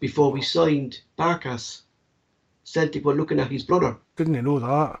him before we signed Barkas. Celtic were looking at his brother. Didn't know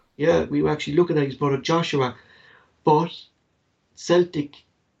that? Yeah, we were actually looking at his brother Joshua. But Celtic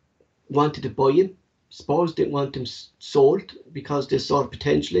wanted to buy him. Spurs didn't want him sold because they saw the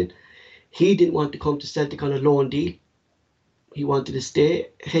potential in. He didn't want to come to Celtic on a loan deal. He wanted to stay,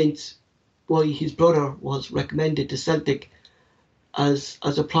 hence why his brother was recommended to Celtic as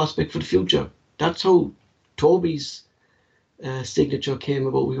a prospect for the future. That's how Toby's signature came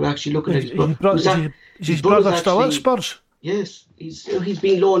about. We were actually looking at his brother. Is his brother still at Spurs? Yes, he's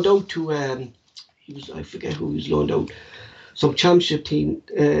been loaned out to I forget who he was loaned out. Some championship team,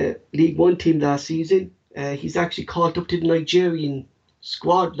 League One team last season. He's actually called up to the Nigerian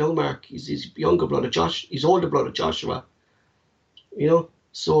squad now, Mark. He's his younger brother his older brother Joshua. You know,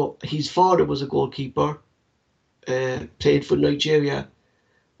 so his father was a goalkeeper, played for Nigeria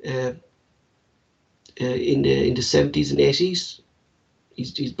in the 70s and 80s.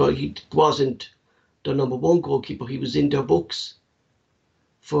 He wasn't the number one goalkeeper. He was in their books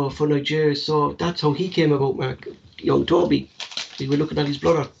for Nigeria. So that's how he came about, Mark. Young Toby. We were looking at his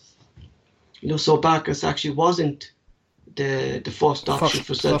brother. You know, so Barkas actually wasn't the first option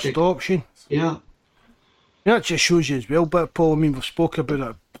for Celtic. First option. Yeah. Yeah, it just shows you as well, but Paul, I mean, we've spoken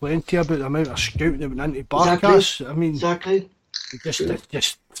about it plenty, about the amount of scouting that went into Barkas. Exactly. I mean, exactly.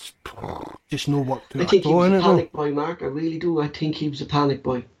 Just no work to it. I think he was a panic boy, Mark. I really do. I think he was a panic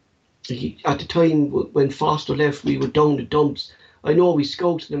boy. At the time when Foster left, we were down the dumps. I know we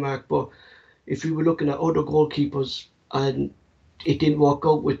scouted the Mark, but if we were looking at other goalkeepers and it didn't work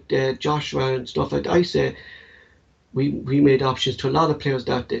out with Joshua and stuff, I say we made options to a lot of players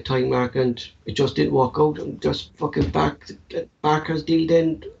that time, Mark, and it just didn't work out. And just fucking Barker's deal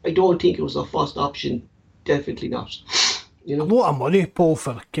then, I don't think it was a first option. Definitely not. You know? A lot of money, Paul,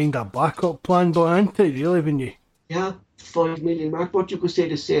 for kind of backup plan, but isn't it, really, when you... Yeah, 5 million, Mark. But you could say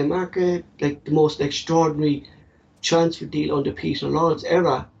the same, Mark. Like the most extraordinary transfer deal under Peter Lord's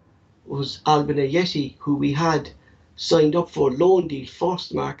era was Alban Ayeti, who we had signed up for a loan deal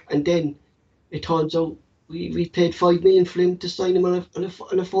first, Mark, and then it turns out we paid 5 million for him to sign him on a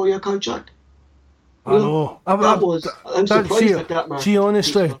 4-year contract. I know. I'm surprised at that, Mark. See,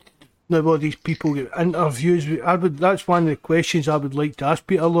 honestly, now all these people get interviews. That's one of the questions I would like to ask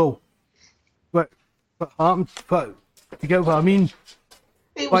Peter Lowe. What happened? You get what I mean?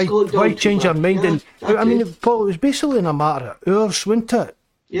 It was going down Why too change your bad. mind? Yeah, And I mean, Paul, it was basically in a matter of hours, wasn't it?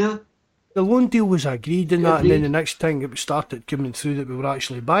 yeah. The loan deal was agreed and that, and then Agreed. the next thing it started coming through that we were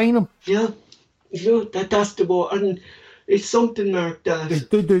actually buying them. Yeah, you know, that's the more, and it's something, Mark, The that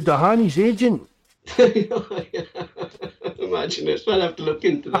dude, the Hanny's agent. imagine it. I'll have to look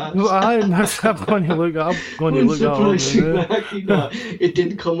into that. I'm going to look up. Wouldn't surprise me, Mark. No, it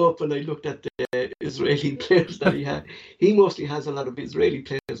didn't come up when I looked at the Israeli players that he had. He mostly has a lot of Israeli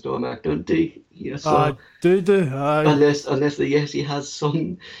players, though, Mark, don't he? Yeah, so unless yes, he has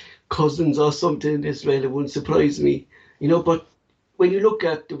some cousins or something in Israel, it wouldn't surprise me. You know, but when you look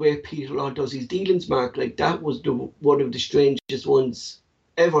at the way Peter Rod does his dealings, Mark, like that was one of the strangest ones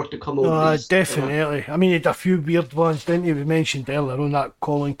ever to come out of this. Definitely. I mean, he had a few weird ones, didn't he? We mentioned earlier on that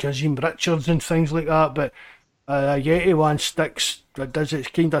Colin Kazim Richards and things like that, but Yeti one sticks. It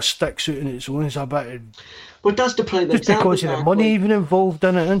kind of sticks out in its own as a bit. But that's the prime Just example, because of the Mark, money why- even involved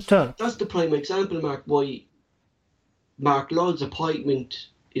in it, isn't it? That's the prime example, Mark, why Mark Lloyd's appointment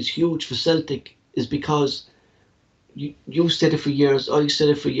is huge for Celtic, is because you said it for years, I said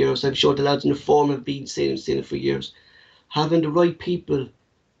it for years, I'm sure the lads in the form have been saying it for years. Having the right people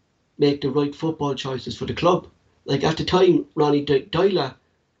make the right football choices for the club. Like at the time, Ronnie Dyla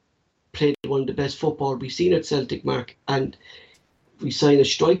played one of the best football we've seen at Celtic, Mark, and we signed a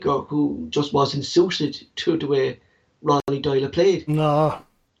striker who just wasn't suited to the way Ronnie Dyla played. No.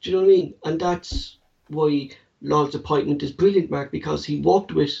 Do you know what I mean? And that's why Lord's appointment is brilliant, Mark, because he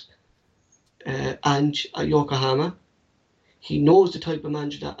worked with Ange at Yokohama. He knows the type of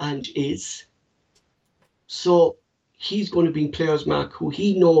manager that Ange is. So he's going to bring players, Mark, who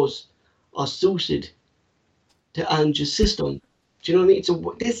he knows are suited to Ange's system. Do you know what I mean?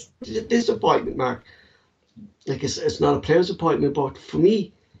 So this appointment, Mark, like it's not a player's appointment, but for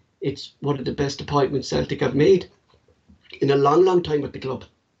me, it's one of the best appointments Celtic have made in a long, long time at the club.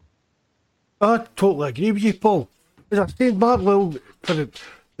 I totally agree with you, Paul. As I said, Mark Will, for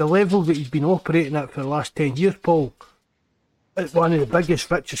the level that he's been operating at for the last 10 years, Paul, it's one of the biggest,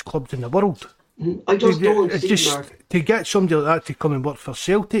 richest clubs in the world. I just don't It's see, just Mark. to get somebody like that to come and work for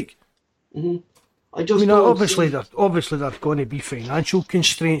Celtic. I just I mean, don't obviously, see. there's going to be financial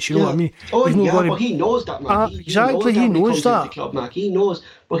constraints. You know Yeah. what I mean? Oh, There's not yeah, gonna but he knows that, Mark. Exactly, he when knows comes into that. the club, Mark. He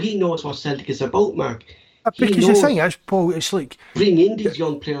knows what Celtic is about, Mark. He Because the knows thing is, Paul, it's like, bring in these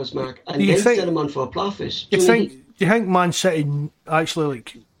young players, Mark, and Do you then think- sell them on for a profit. do Do you think Man City actually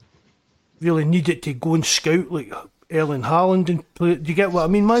like really needed to go and scout like Erling Haaland and play? Do you get what I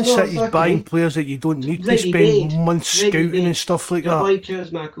mean? Man No, City's exactly. buying players that you don't need to Ready-made. spend months scouting and stuff like They're that. buying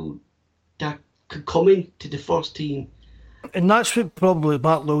players, Mark, that could come into the first team. And that's what probably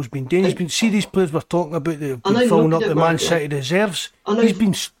Mark Lowell's been doing. He's been see these players we're talking about that have And been I'm filling up looking the at Man Mark, City reserves.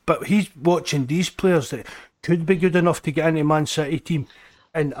 And He's watching these players that could be good enough to get into the Man City team,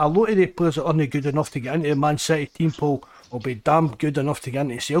 and a lot of the players that aren't good enough to get into the Man City team, Paul, will be damn good enough to get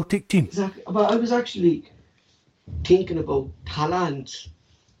into the Celtic team. Exactly. But I was actually thinking about Haaland's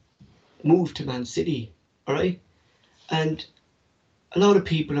move to Man City, all right? And a lot of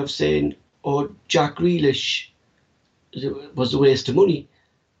people have saying, oh, Jack Grealish was a waste of money.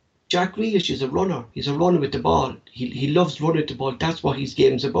 Jack Grealish is a runner. He's a runner with the ball. He loves running the ball. That's what his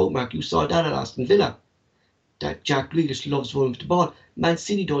game's about, Mark. You saw that at Aston Villa. That Jack Grealish loves running with the ball. Man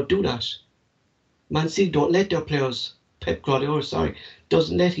City don't do that. Man City don't let their players, Pep Guardiola,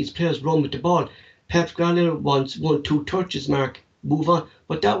 doesn't let his players run with the ball. Pep Guardiola wants 1-2 touches, Mark, move on.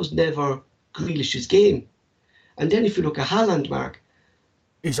 But that was never Grealish's game. And then if you look at Haaland, Mark,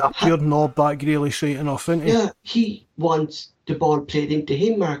 He's a pure knob, that Grealish, right enough, isn't he? yeah, he wants the ball played into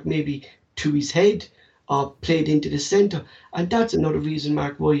him, Mark, maybe to his head or played into the centre. And that's another reason,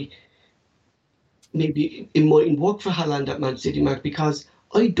 Mark, why maybe it mightn't work for Haaland at Man City, Mark, because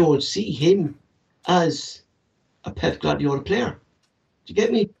I don't see him as a Pep Guardiola player. Do you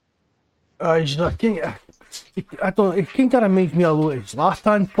get me? He's not, I don't. He kind of reminds me a lot of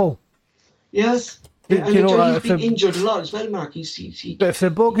Zlatan, Paul. Yes. Do And you know what, he's been if injured a lot as well, Mark. He But if the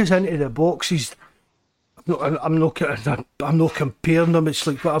ball goes into the box, I'm not comparing them. It's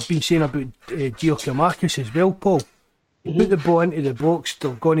like what I've been saying about Giacomakis as well, Paul. You put the ball into the box,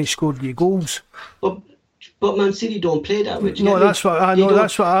 they're going to score the goals. but Man City don't play that way. No, that's what I know.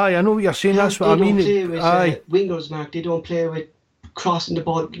 That's what I know what you're saying. That's what I mean. They don't play with Aye, wingers, Mark. They don't play with crossing the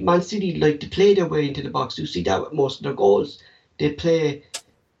ball. Man City like to play their way into the box. You see that with most of their goals. They play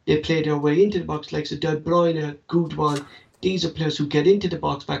their way into the box, like De Bruyne, Goodwin. These are players who get into the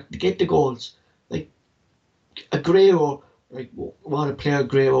box back to get the goals. Like Aguero, like what a player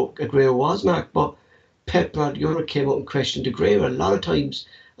Aguero was, Mark. But Pep Guardiola came out and questioned Aguero a lot of times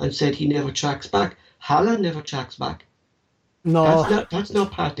and said he never tracks back. Haaland never tracks back. No. That's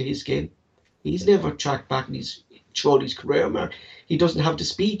not part of his game. He's never tracked back in his throughout his career, Mark. He doesn't have the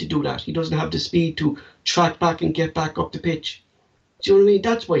speed to do that. He doesn't have the speed to track back and get back up the pitch. Do you know what I mean?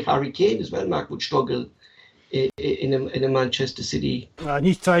 That's why Harry Kane as well, Mark, would struggle in a Manchester City. And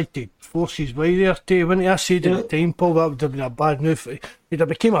he tried to force his way there too, wouldn't he? I said at the time, Paul, that would have been a bad move. He'd have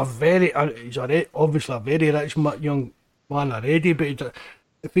become he's obviously a very rich young man already, but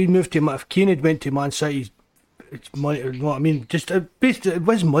if he moved to, if Kane had went to Man City, it's money, you know what I mean? Just basically, it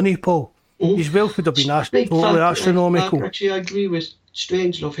was money, Paul. His wealth would have been totally astronomical. Actually, I agree with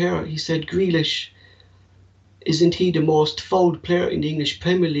Strangelove here. He said Grealish, isn't he the most fouled player in the English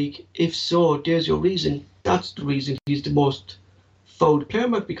Premier League? If so, there's your reason. That's the reason he's the most fouled player,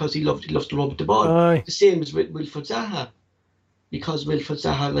 Mark, because he loves to run with the ball. Aye. The same as with Wilfred Zaha, because Wilfred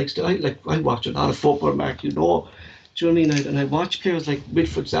Zaha likes to. I watch a lot of football, Mark. You know, do you know what I mean? And I watch players like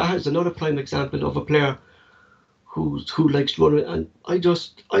Wilfred Zaha is another prime example of a player who likes to run. And I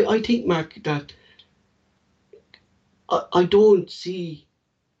think, Mark, that I don't see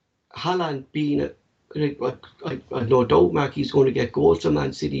Haaland being I no doubt, Mark, he's going to get goals from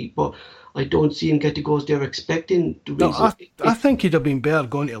Man City, but I don't see him get the goals they're expecting. I think he'd have been better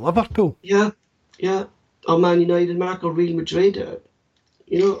going to Liverpool. Yeah, or Man United, Mark, or Real Madrid.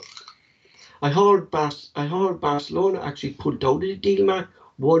 You know, I heard Barcelona actually pulled out of the deal, Mark.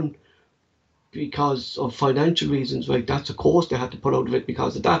 One, because of financial reasons, right? That's of course they had to pull out of it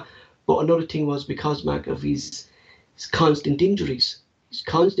because of that. But another thing was because, Mark, of his constant injuries.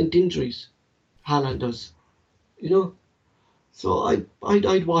 Haaland does, you know. So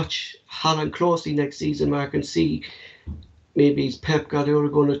I'd watch Haaland closely next season, Mark, and see maybe is Pep Guardiola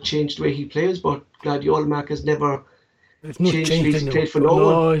going to change the way he plays. But Guardiola, Mark, has never changed his play for no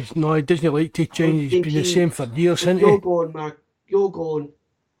one. No, he doesn't like to change. He's been the same for years, hasn't he? You're going, Mark.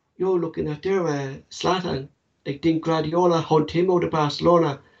 You're looking at their Zlatan. I think Guardiola hunt him out of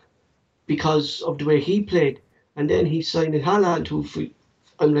Barcelona because of the way he played, and then he signed in Haaland, who,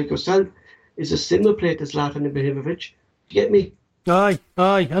 unlike yourself, is a similar player to Zlatan Ibrahimovic. Do you get me? Aye.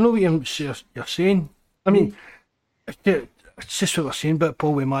 I know what you're saying. I mean, it's just what we're saying about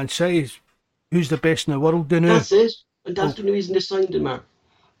Paul with Man City. Who's the best in the world now? That's it. And that's the only reason they signed him, Mark.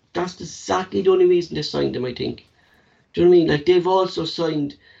 That's exactly the only reason they signed him, I think. Do you know what I mean? Like, they've also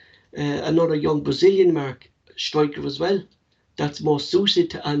signed another young Brazilian, Mark, striker as well. That's more suited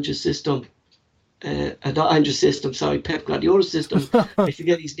to Ange's system. Not Ange's system, sorry, Pep Guardiola's system. I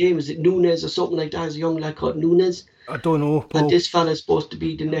forget his name. Is it Nunes or something like that? Is a young lad called Nunes? I don't know, Paul. And this fella's supposed to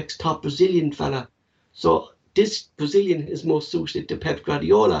be the next top Brazilian fella. So this Brazilian is more suited to Pep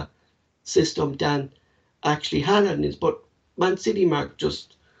Guardiola system than actually Haaland is. But Man City, Mark,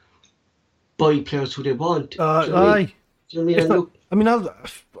 just buy players who they want. Aye. Do you know what I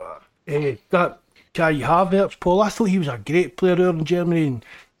mean? That Kai Havertz, Paul, I thought he was a great player there in Germany, and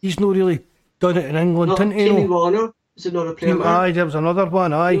he's not really done it in England, didn't he? Timmy Warner is another player. Aye, there was another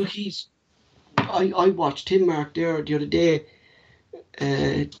one, aye. You know, I watched him, Mark, there the other day.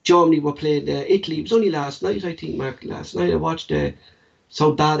 Germany were playing Italy. It was only last night, I think, Mark. Last night I watched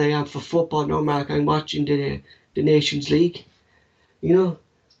so bad I am for football now, Mark. I'm watching the Nations League, you know.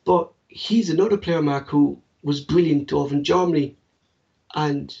 But he's another player, Mark, who was brilliant over in Germany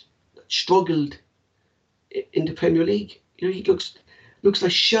and struggled in the Premier League. You know, he looks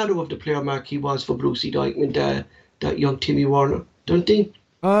like shadow of the player, Mark, he was for Borussia Dortmund, that young Timmy Warner, don't you?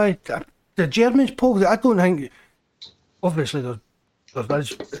 Aye, the Germans, Paul, I don't think, obviously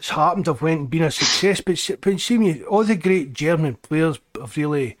it's happened, I've went and been a success, but see me, all the great German players have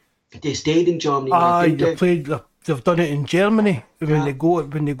really... They stayed in Germany. Aye, they've done it in Germany. When they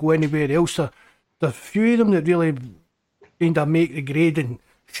go anywhere else, there's a few of them that really kind of make the grade and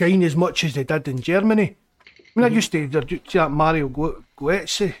shine as much as they did in Germany. I mean, I used to see that Mario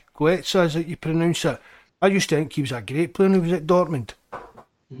Goetze, as you pronounce it. I used to think he was a great player when he was at Dortmund.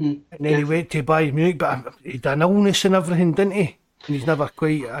 And then he went to Bayern Munich, but he had an illness and everything, didn't he? And he's never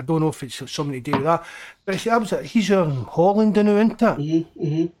quite, I don't know if it's something to do with that. But he's in Holland now, isn't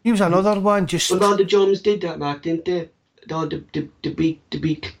it? He was another one, just... Well, all the Germans did that, Mark, didn't they? All the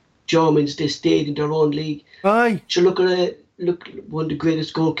big Germans, they stayed in their own league. Aye. So look, one of the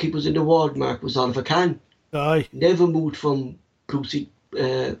greatest goalkeepers in the world, Mark, was Oliver Kahn. Aye. Never moved from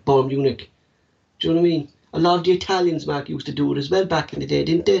Bayern Munich. Do you know what I mean? A lot of the Italians, Mark, used to do it as well back in the day,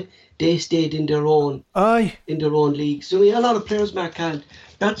 didn't they? They stayed in their own leagues. So I mean, a lot of players, Mark, can't.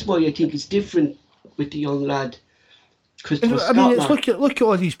 That's why I think it's different with the young lad, Christopher Scott. I mean, look at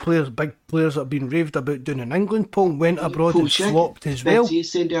all these players, big players that have been raved about doing in England. Paul went abroad and flopped as well.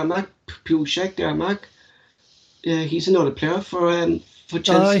 He's saying there, Mark. Pulisic there, Mark. He's another player for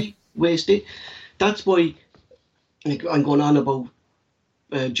Chelsea. Wasted. That's why like I'm going on about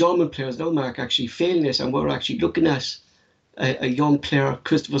German players now, Mark, actually failing this, and we're actually looking at a young player,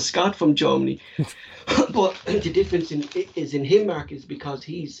 Christopher Scott from Germany. But the difference is in him, Mark, is because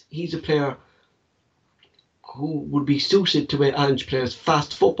he's a player who would be suited to where Ange plays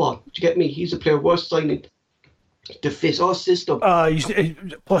fast football. Do you get me? He's a player worth signing to fit our system. Plus exactly.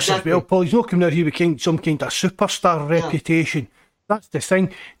 As well, Paul, he's not coming out here with some kind of superstar reputation. That's the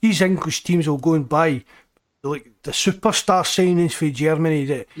thing. These English teams will go and buy like the superstar signings for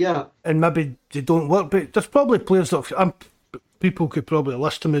Germany and maybe they don't work, but there's probably players that people could probably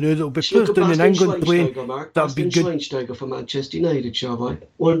list them and know that'll be players down in England playing. That'd be good. Schweinsteiger for Manchester United, Shabbai.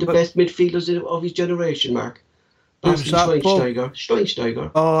 One of the best midfielders of his generation, Mark.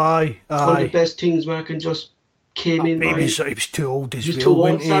 Schweinsteiger. Oh, aye. One of the best things, Mark, and just came in. He was too old as well. He was too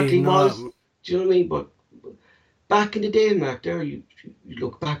old, sadly, was. Do you know what I mean? But back in the day, Mark, there you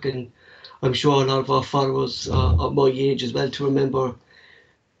look back, and I'm sure a lot of our followers are my age as well to remember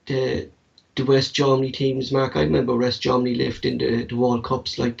the West Germany teams, Mark. I remember West Germany lifting the World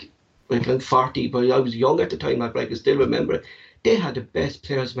Cups like I'm 40, but I was young at the time, Mark, but I can still remember it. They had the best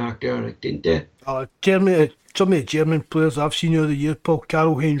players, Mark, there, like, didn't they? Germany, some of the German players I've seen over the year, Paul,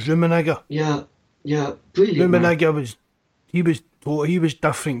 Karl-Heinz Rummenigge. Yeah, brilliant. Rummenigge he was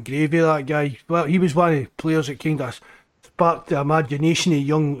different gravy, that guy. Well, he was one of the players that kind of sparked the imagination of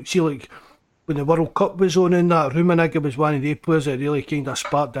young. See, like when the World Cup was on in that, Rummenigge was one of the players that really kind of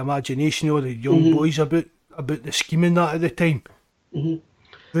sparked the imagination of the young boys about the scheming that at the time.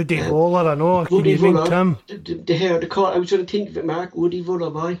 Woody Waller, I know. Can you ring him? The hair, the cut. I was trying to think of it, Mark. Woody Waller,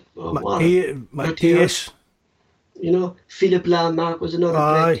 boy. Mateus. You know, Philip Lahm, Mark, was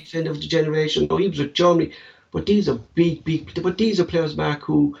another great defender of the generation. Oh, he was with Germany. But these are but these are players, Mark,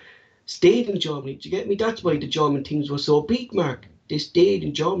 who stayed in Germany. Do you get me? That's why the German teams were so big, Mark. They stayed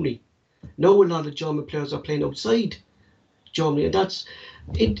in Germany. Now a lot of German players are playing outside Germany. And that's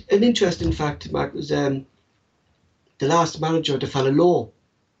an interesting fact, Mark, was the last manager, the fella Lowe,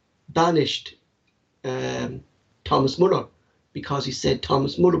 banished Thomas Muller because he said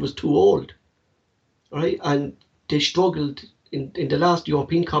Thomas Muller was too old. Right? And they struggled in the last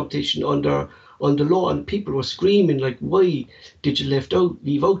European competition under Lowe, and people were screaming like, why did you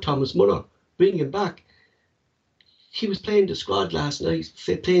leave out Thomas Muller? Bring him back. He was playing the squad last night,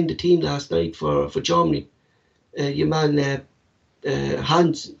 playing the team last night for Germany. Your man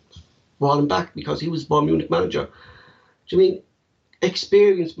Hans brought him back because he was Bayern Munich manager. Do you mean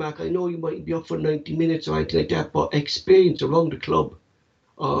experience, Mark? I know you might be up for 90 minutes or anything like that, but experience around the club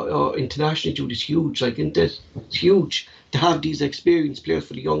or internationally, Jude, is huge. Like, isn't it? It's huge to have these experienced players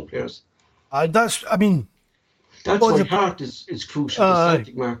for the young players. That's why heart is crucial to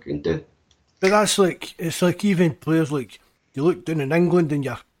Celtic, Mark, isn't it? But that's like, it's like even players like, you look down in England and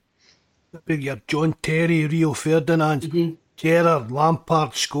your John Terry, Rio Ferdinand, Gerrard,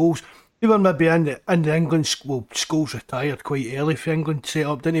 Lampard, Scholes. They were maybe in the England, Scholes retired quite early for England set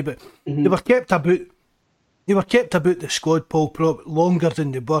up, didn't he? But they were kept about the squad, Paul, longer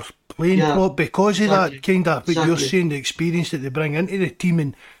than they were playing, because of that kind of what you're saying, the experience that they bring into the team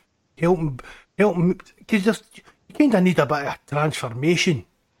and help them, because you kind of need a bit of transformation,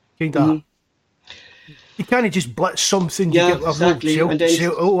 kind of. You can't just blitz something. Ange's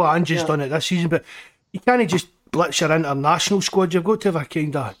done it this season, but you can't just blitz your international squad. You've got to have a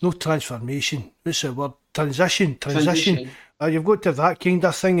kind of, no transformation, what's the word? Transition. You've got to have that kind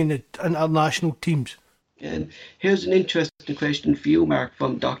of thing in the international teams. And here's an interesting question for you, Mark,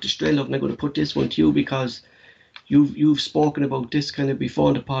 from Dr. Strelov, and I'm going to put this one to you because you've spoken about this kind of before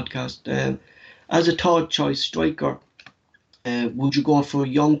in the podcast. As a third choice striker, would you go for a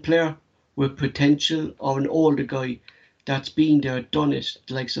young player with potential or an older guy that's been there, done it,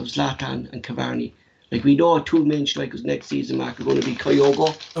 the likes of Zlatan and Cavani? Like, we know our two main strikers next season, Mark, are going to be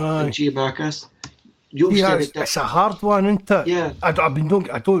Kyogo and G. Marcus. It's a hard one, isn't it? Yeah. I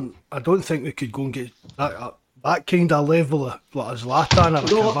don't think we could go and get that kind of level of like Zlatan or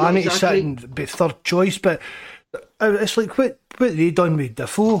Cavani to sit and be third choice, but it's like what they done with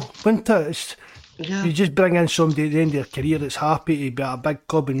Defoe, wasn't it? You just bring in somebody at the end of their career that's happy to be at a big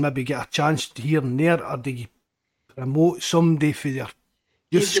club and maybe get a chance here and there, or do you promote somebody for their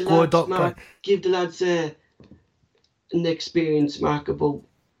youth squad up? Mark, give the lads an experience, Mark, about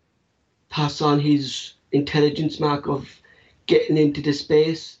pass on his intelligence, Mark, of getting into the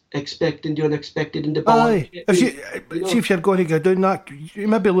space, expecting the unexpected in the ball. See if you're going to go down that, you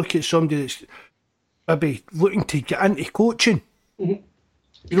maybe look at somebody that's maybe looking to get into coaching.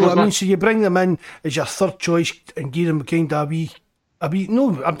 You know what I mean? So you bring them in as your third choice and give them kind of a wee a wee,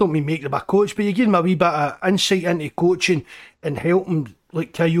 no, I don't mean make them a coach, but you give them a wee bit of insight into coaching and help them,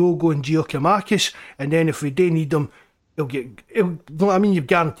 like Kyogo and Giacomakis, and then if we do need them, no, I mean, you've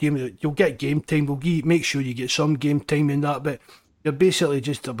guaranteed them that you'll get game time. Make sure you get some game time in that, but you're basically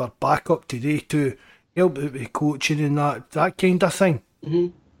just a backup today to help out with coaching and that kind of thing.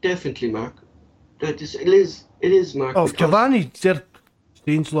 Definitely, Mark. It is, Mark. Oh, if Cavani,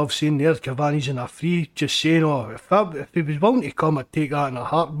 Staines love saying there, Cavani's in a free, just saying, if he was willing to come, I'd take that in a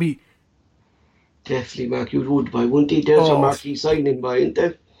heartbeat. Definitely, Mark, you would buy, wouldn't he? There's a marquee signing by, isn't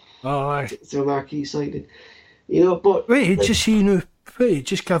there? Aye. It's a marquee signing. You know, but... Wait, just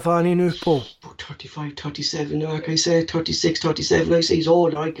Cavani now, Paul. 35, 37, like I said, 36, 37, I say he's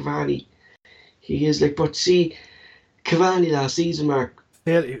old, like Cavani. He is, like, but see, Cavani last season, Mark...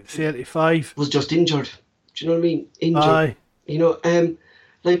 35. Was just injured. Do you know what I mean? Injured. Aye. You know,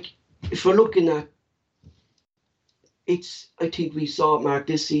 like, if we're looking at... I think we saw it, Mark,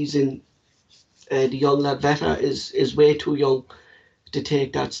 this season... the young lad Veta is way too young to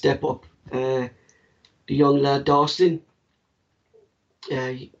take that step up. The young lad Dawson,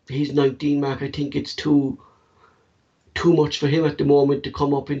 he's 19, Mark. I think it's too much for him at the moment to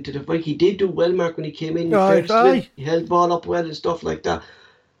come up into the fight. He did do well, Mark, when he came in. He held ball up well and stuff like that.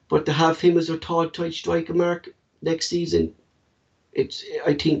 But to have him as a third tight striker, Mark, next season,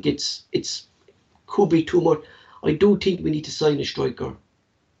 I think it's could be too much. I do think we need to sign a striker,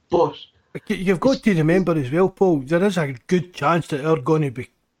 but. You've got to remember as well, Paul, there is a good chance that they're going to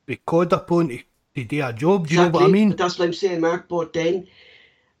be called upon to do a job. Do you know what I mean? But that's what I'm saying, Mark. But then,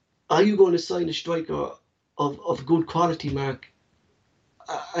 are you going to sign a striker of good quality, Mark?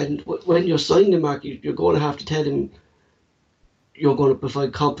 And when you're signing him, Mark, you're going to have to tell him you're going to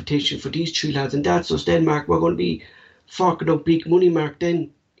provide competition for these three lads. And that's us then, Mark. We're going to be forking out big money, Mark.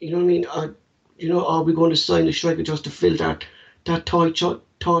 Then, you know what I mean? Are we going to sign a striker just to fill that third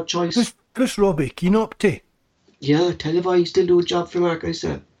choice? What's Robbie Keane up to? Yeah, I tell you why, he still do a job for Mark, I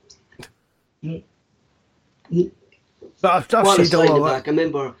said. But I've said all back. I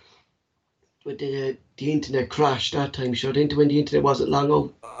remember when the internet crashed that time, when the internet wasn't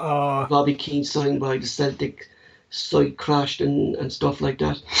long out. Robbie Keane signed by the Celtic site crashed and stuff like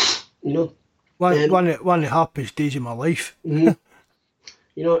that. You know? One of the happiest days of my life. You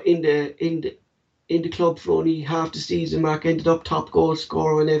know, in the club for only half the season, Mark, ended up top goal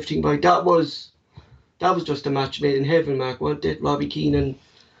scorer and everything. Like that was just a match made in heaven, Mark, wasn't it? Robbie Keane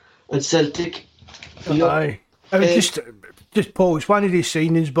and Celtic. Aye. It was just Paul, it's one of these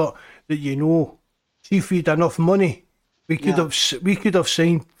signings, but that see if we had enough money, we could have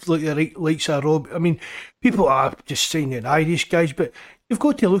signed like the likes of Rob. I mean, people are just signing Irish guys, but you've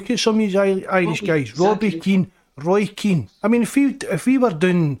got to look at some of these Irish guys. Exactly. Robbie Keane, Roy Keane. I mean, if we were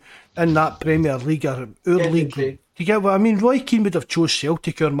doing in that Premier League or our league, you get what I mean? Roy Keane would have chose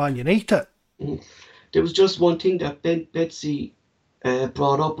Celtic or Man United. There was just one thing that Betsy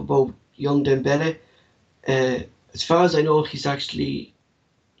brought up about young Dembele. As far as I know, he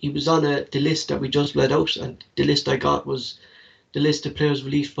was on the list that we just read out, and the list I got was the list of players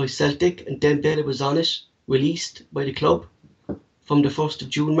released by Celtic, and Dembele was on it, released by the club from the 1st of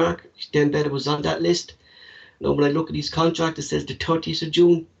June, Mark. Dembele was on that list. Now, when I look at his contract, it says the 30th of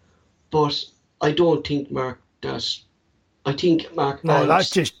June, but I don't think, Mark, I think, Mark... No, that's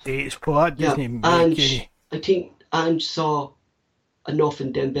just dates, Paul. That doesn't make any... I think Ange saw enough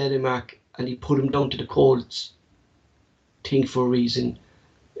in Dembele, Mark, and he put him down to the Colts thing for a reason.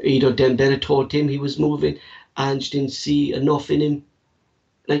 Either Dembele told him he was moving, Ange didn't see enough in him.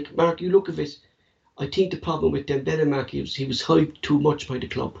 Like, Mark, you look at it, I think the problem with Dembele, Mark, he was hyped too much by the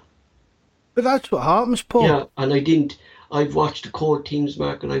club. But that's what happens, Paul. Yeah, and I've watched the Colt teams,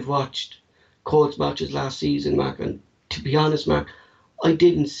 Mark, and I've watched Colts matches last season, Mark, and to be honest, Mark, I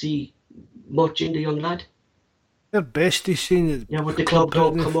didn't see much in the young lad. They're best, he's saying that. Yeah, but the club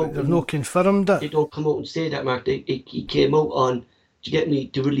don't come out. They've not confirmed that. They don't come out and say that, Mark. He came out on, do you get me,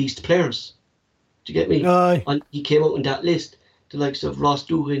 the released players. Do you get me? Aye. And he came out on that list. The likes of Ross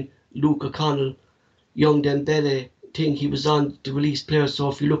Doohan, Luke O'Connell, young Dembele, he was on the released players. So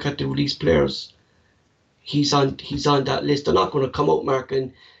if you look at the released players, he's on that list. They're not going to come out, Mark,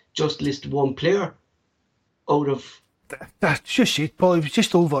 and just list one player out of... That's just it, Paul. He was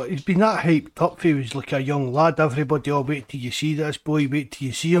just over. He's been that hyped up. He was like a young lad. Everybody, wait till you see this boy, wait till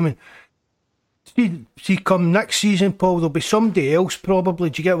you see him. And see come next season, Paul, there'll be somebody else probably.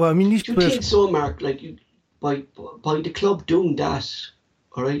 Do you get what I mean? These Do you players... think so, Mark? Like, by the club doing that,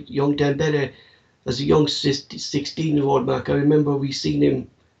 all right, young Dembele, as a young 16-year-old, Mark, I remember we seen him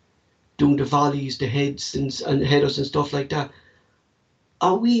doing the volleys, the heads and headers and stuff like that.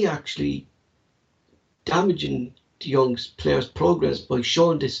 Are we actually damaging the young players' progress by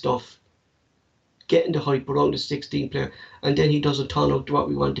showing this stuff, getting the hype around the 16 player, and then he doesn't turn out to what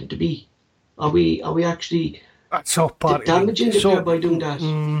we want him to be. Are we actually That's all part damaging of the player by doing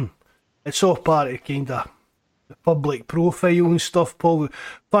that? It's all part of kind of the public profile and stuff, Paul.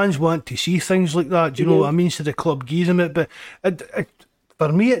 Fans want to see things like that. Do you know what I mean? So the club gives him it, but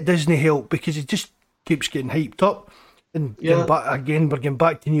for me it doesn't help because it just keeps getting hyped up. And we're getting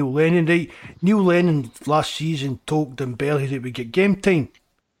back to Neil Lennon, right? Neil Lennon last season told Dembele that we get game time,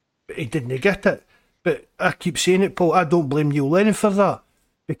 but he didn't get it. But I keep saying it, Paul, I don't blame Neil Lennon for that,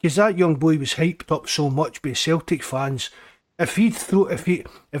 because that young boy was hyped up so much by Celtic fans. If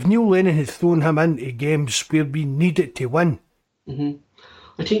Neil Lennon had thrown him into games where we needed to win, I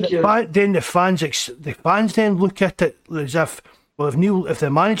think then the fans then look at it as if, well, if the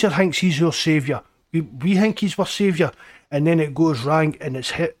manager thinks he's your saviour, we think he's our saviour, and then it goes wrong and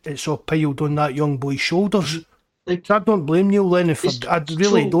it's all piled on that young boy's shoulders. So I don't blame Neil Lennon for that. I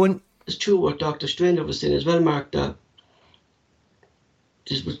really don't. It's true what Dr. Strainer was saying as well, Mark, that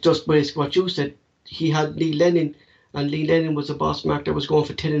this was just basically what you said. He had Lee Lennon, and Lee Lennon was a boss, Mark, that was going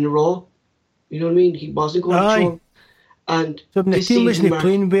for 10 in a row. You know what I mean? He wasn't going to throw. And so when the team wasn't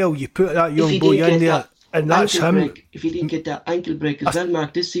playing well, you put that young boy in there, and that's him. If he didn't get that ankle break as well,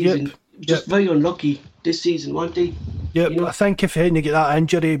 Mark, this season, very unlucky this season, wasn't he? Yep, I think if he hadn't get that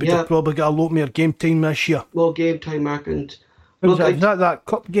injury, we'd have probably got a lot more game time this year. More game time, Mark. And was that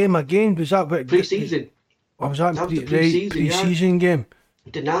cup game again? Was that what? Pre-season. Or was that pre-season game?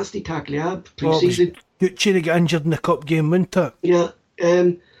 The nasty tackle, pre-season. Gucci to get injured in the cup game, wouldn't it? Yeah.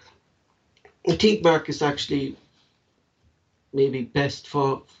 I think Mark is actually maybe best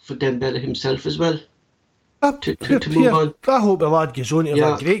for Dembele himself as well. To move on. I hope the lad goes on to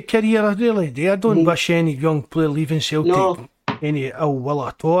have a great career. I really do. I don't wish any young player leaving Celtic any ill will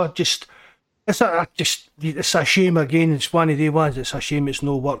at all. It's a shame again. It's one of the ones. It's a shame it's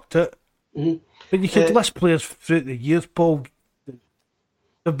not worked out. But you could list players throughout the years, Paul.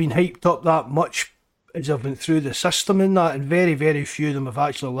 They've been hyped up that much as they've been through the system and that, and very, very few of them have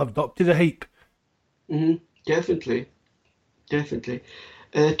actually lived up to the hype. Definitely.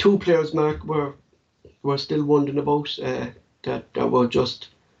 Two players, Mark, were still wondering about that were just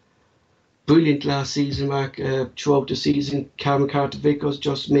brilliant last season, Mark. Throughout the season, Cameron Carter-Vickers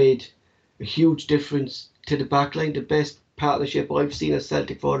just made a huge difference to the backline. The best partnership I've seen at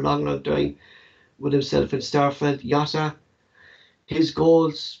Celtic for a long, long time with himself and Starfelt. Yata, his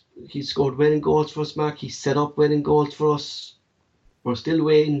goals, he scored winning goals for us, Mark. He set up winning goals for us. We're still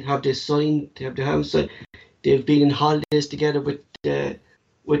waiting, have they signed, have them signed. They've been in holidays together with the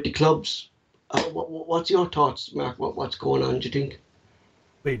clubs. What's your thoughts, Mark? What's going on, do you think?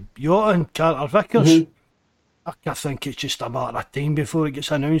 With Yota and Carter-Vickers, I think it's just a matter of time before it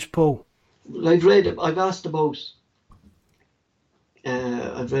gets announced, Paul. I've read about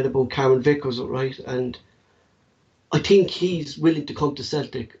Cameron Vickers, right, and I think he's willing to come to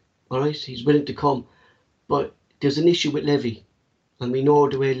Celtic, all right? He's willing to come, but there's an issue with Levy, and we know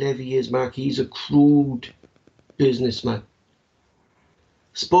the way Levy is, Mark. He's a crude businessman.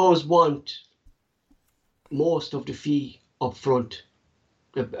 Spurs want most of the fee up front,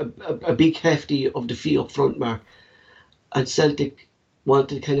 a big hefty of the fee up front, Mark, and Celtic want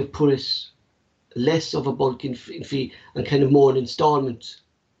to kind of put it less of a bulk in fee and kind of more in instalments,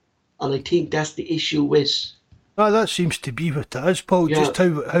 and I think that's the issue with. That seems to be what it is, Paul. Just how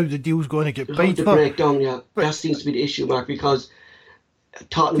the deal's going to get paid for. Breakdown, that seems to be the issue, Mark, because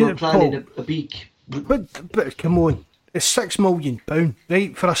Tottenham are planning a big. But come on, it's £6 million,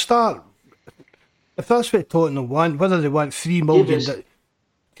 right? For a start, if that's what Tottenham want, whether they want $3 million,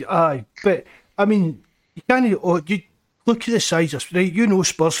 but I mean, you can't. You look at the size of, right? You know,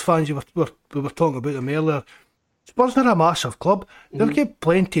 Spurs fans. We were talking about them earlier. Spurs are a massive club. They'll get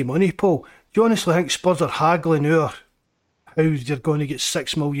plenty of money, Paul. Do you honestly think Spurs are haggling over how they're going to get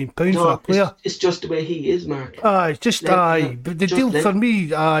 £6 million for a player? It's just the way he is, Mark. It's just but the deal for me,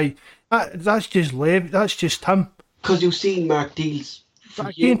 that's just that's just him. Because you've seen Mark deals.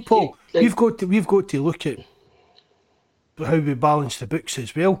 Again, Paul, we've got to look at how we balance the books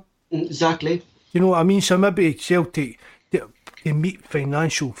as well. Exactly. You know what I mean? So maybe Celtic, they meet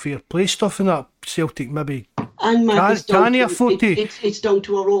financial fair play stuff and that. Celtic maybe can he afford to? It's down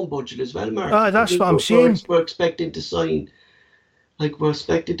to our own budget as well, Mark. That's what I'm saying. We're expecting to sign, we're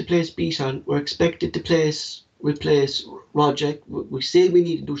expected to place Bitan, we're expected to replace Roderick. We say we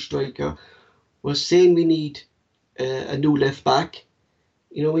need a new striker. We're saying we need a new left back.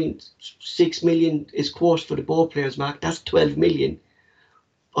 You know, 6 million is quoted for the ball players, Mark. That's 12 million.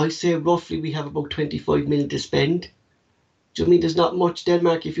 I say roughly we have about 25 million to spend. Do you know what I mean? There's not much,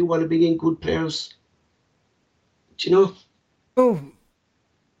 Denmark, if you want to bring in good players. Do you know? Oh,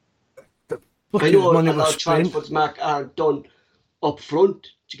 look I at the know a money lot was of spent. transfers, Mark, are done up front. Do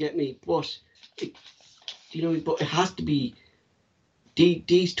you get me? But it, but it has to be.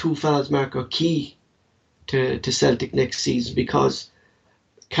 These two fellas, Mark, are key to Celtic next season, because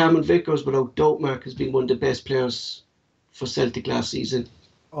Cameron Vickers, without doubt, Mark, has been one of the best players for Celtic last season.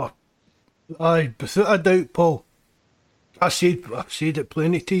 Oh, aye, without a doubt, Paul. I've said it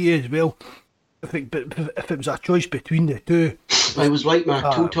plenty to you as well. If it was a choice between the two, I was right,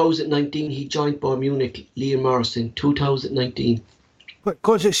 Mark. 2019, he joined Bayern Munich, Liam Morrison. 2019.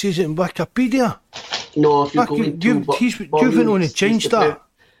 because it says it in Wikipedia. No, if you go into you've only changed that.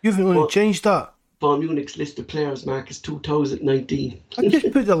 You've only changed that. Bayern Munich's list of players, Mark, is 2019. I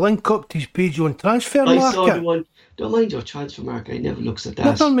just put the link up to his page on Transfer Market. I saw the one. Don't mind your Transfer Market. I never looks at that.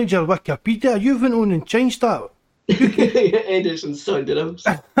 I don't mind your Wikipedia. You've only changed that. Ederson signed it out.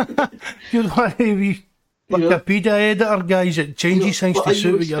 You're one of these Wikipedia editor guys that changes things to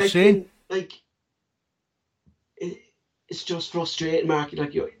suit what you're saying. Like, it's just frustrating, Mark.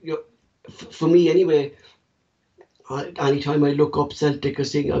 Like, you're for me anyway. Anytime I look up Celtic or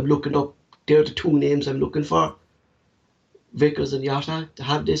thing, I'm looking up. They're the two names I'm looking for. Vickers and Yatta to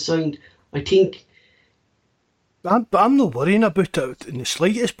have this signed. I think. I'm not worrying about it in the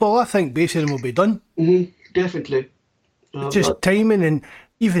slightest, Paul. I think both of them will be done. Definitely. It's just timing, and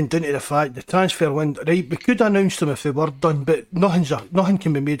even down to the fact the transfer window. Right, we could announce them if they were done, but nothing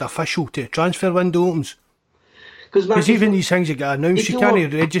can be made official till the transfer window opens. Because even these things that get announced, you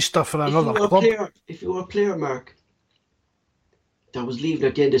can't register for another club. If you were a player, Mark, that was leaving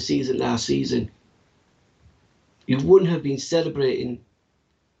at the end of the season last season, you wouldn't have been celebrating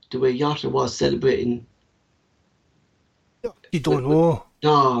the way Yatta was celebrating. You don't know.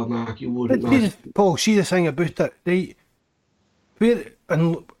 No, Mark, you wouldn't, Mark. Paul, see the thing about it, right?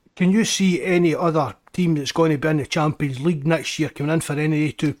 Can you see any other team that's going to be in the Champions League next year coming in for any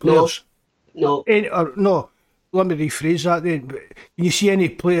of the two players? No. No. Let me rephrase that then. Can you see any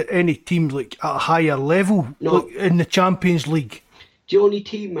team like at a higher level in the Champions League? The only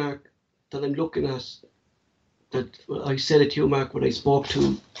team, Mark, that I'm looking at, that I said it to you, Mark, when I spoke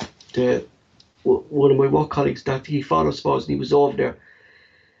to one of my work colleagues that he follows sports, and he was over there,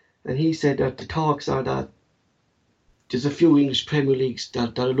 and he said that the talks are that there's a few English Premier Leagues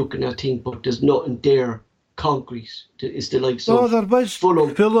that are looking at things, but there's nothing there concrete. It's the likes of there was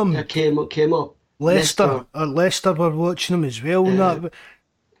Fulham that came up. Leicester were watching them as well.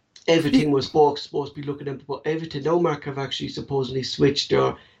 Everything was supposed to be looking at them, but everything now, Mark, have actually supposedly switched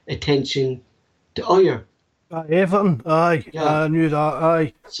their attention to Ayer. Everton, aye. Yeah. I knew that,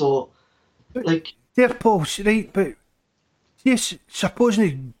 aye. So, like... They're Paul, right, but... Yes,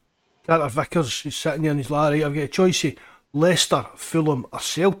 supposedly Carter Vickers is sitting there and he's like, right, I've got a choice of Leicester, Fulham or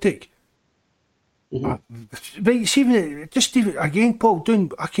Celtic. Right, see, even again, Paul,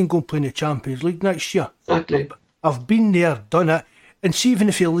 I can go and play in the Champions League next year. Exactly. I've been there, done it, and see, even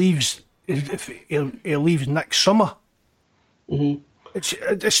if he leaves, he leaves next summer,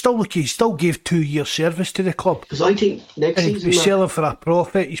 it's still like he still gave 2 years service to the club. Because I think next season, he's selling for a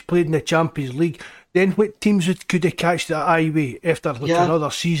profit. He's played in the Champions League. Then what teams could he catch that highway after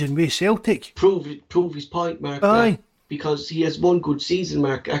another season with Celtic? Prove his point, Mark. Aye. Because he has one good season,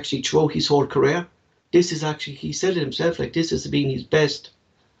 Mark, actually throughout his whole career. This is actually, he said it himself, like, this has been his best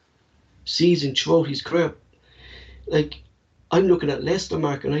season throughout his career. Like, I'm looking at Leicester,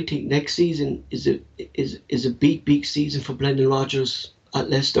 Mark, and I think next season is a big season for Brendan Rodgers at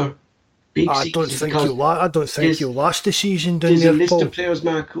Leicester. I don't think he'll last the season down there. There's a list Paul. Of players,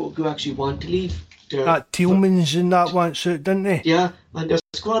 Mark, who actually want to leave. That Tillmans and that wants out, didn't they? Yeah, and their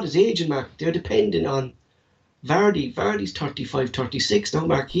squad is aging, Mark. They're dependent on Vardy. Vardy's 35, 36 now,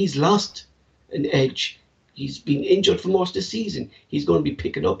 Mark. He's lost an edge. He's been injured for most of the season. He's going to be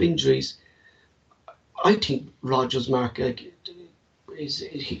picking up injuries. I think Rodgers, Mark,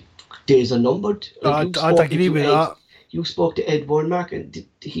 days are numbered. I'd agree with that. You spoke to Ed Warren, Mark, and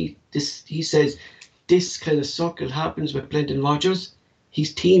he says this kind of circle happens with Brendan Rodgers.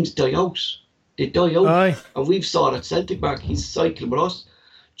 His teams die out. They die out. Aye. And we've saw that Celtic, Mark. He's cycling with us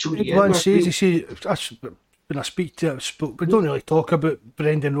through the end. When I speak to him, we don't really talk about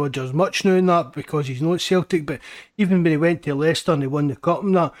Brendan Rodgers much now in that because he's not Celtic, but even when he went to Leicester and he won the cup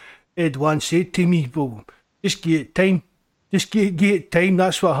and that, Ed Wan said to me, well, just give it time. Just give it time,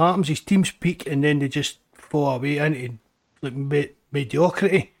 that's what happens. His teams peak and then they just fall away into like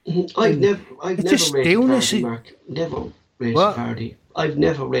mediocrity. I've never rated Vardy, Mark. Never rated Vardy. I've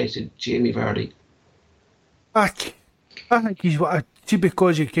never rated Jamie Vardy. I think he's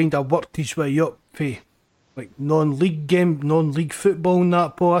because he kind of worked his way up for like non-league football and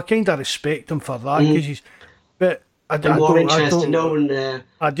that, Paul. I kind of respect him for that because I'm more interested now in...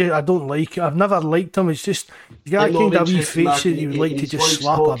 I don't like it. I've never liked him. It's just, the guy kind of wee face that you would like to just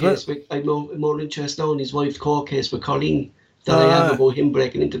slap a bit. I'm more interested now in his wife's court case with Colleen than I am about him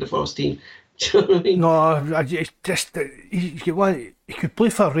breaking into the first team. Do you know what I mean? No, it's just, he could play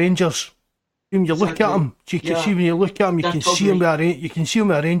for Rangers. When you look at him, you can see when you look at him, you can see him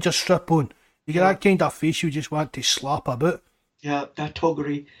with a Rangers strip on. You get that kind of face you just want to slap a bit. Yeah, that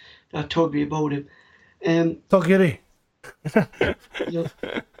tuggery about him. Tuggery.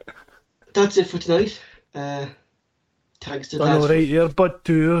 That's it for tonight. Thanks to Done all right there, bud.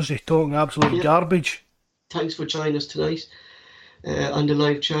 2 hours of talking absolute garbage. Thanks for joining us tonight on the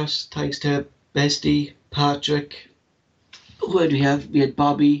live chat. Thanks to Bestie, Patrick. Who do we have? We had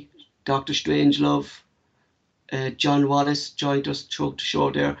Bobby, Dr. Strangelove, John Wallace joined us throughout the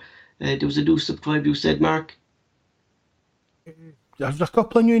show there. There was a new subscriber who said, Mark. There's a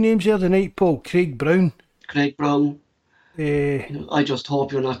couple of new names there tonight, Paul. Craig Brown. I just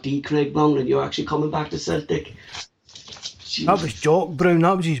hope you're not the Craig Brown and you're actually coming back to Celtic. Jeez. That was Jock Brown,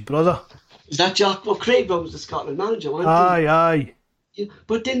 that was his brother. Is that Jock? Well, Craig Brown was the Scotland manager, wasn't he? Aye. Yeah,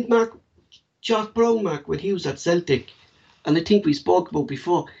 but didn't Jock Brown, when he was at Celtic, and I think we spoke about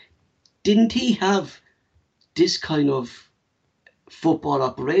before, didn't he have this kind of football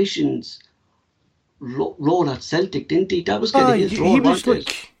operations role at Celtic, didn't he? That was kind of his role,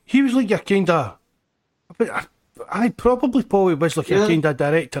 he was like a kind of... I probably was like a kind of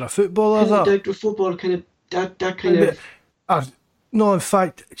director of football. Director of football, that kind of... No, in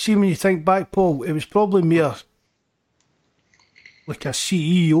fact, see, when you think back, Paul, it was probably more like a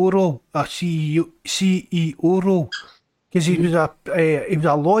CEO role, because he was a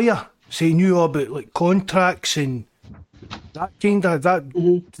lawyer, so he knew all about like contracts and that kind of that.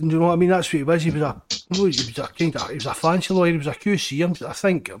 You know what I mean? That's what he was. He was a fancy lawyer. He was a QC. I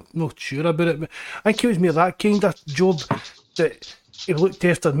think I'm not sure about it, but I think it was more that kind of job that he looked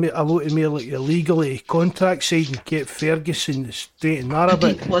after a lot of more like the legally contract side and kept Ferguson straight and narrow.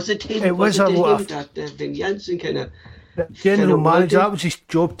 But was it him? It was a lot of that Vin Janssen kind of general manager. That was his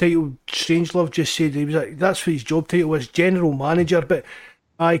job title. Strangelove just said that's what his job title was, general manager. But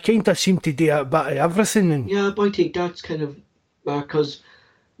I kind of seemed to do a bit of everything. And yeah, but I think that's kind of because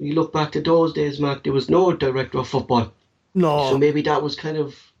when you look back to those days, Mark, there was no director of football. No. So maybe that was kind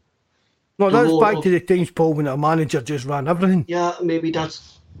of... No, that's back to the times, Paul, when a manager just ran everything. Yeah, maybe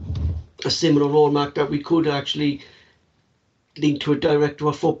that's a similar role, Mark, that we could actually link to a director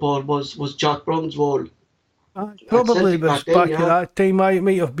of football was Jock Brown's role. Probably was back at that time. It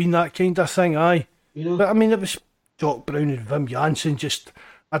might have been that kind of thing, aye. You know? But I mean, it was Jock Brown and Vim Janssen. Just,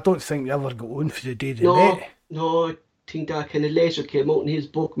 I don't think they ever got on for the day they met. No, I think that kind of later came out in his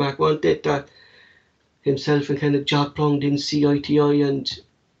book, Mark, wasn't it? That himself and kind of Jock Brown didn't see eye to eye, and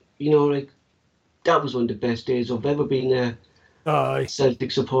like that was one of the best days I've ever been a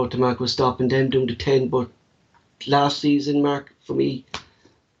Celtic supporter, Mark, was stopping them down to 10. But last season, Mark, for me,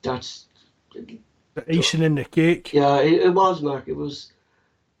 that's the icing in the cake. Yeah, it was, Mark. It was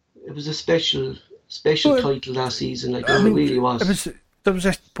a special title last season. Like, it really was. There was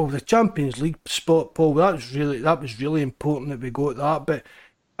the Champions League spot, Paul. That was really important that we got that. But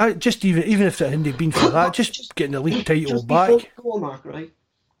just even if it hadn't been for that, just getting the league title back. Before we go, Mark, right?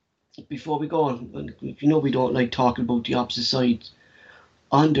 Before we go on, and we don't like talking about the opposite sides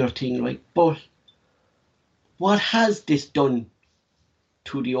on their thing, right? But what has this done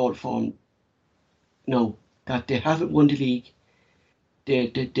to the old firm now that they haven't won the league?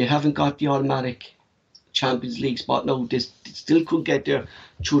 They haven't got the automatic Champions League spot now. They still could get there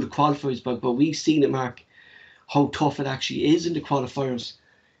through the qualifiers, but we've seen it, Mark, how tough it actually is in the qualifiers.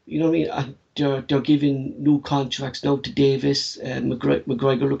 You know what I mean? And they're giving new contracts now to Davis.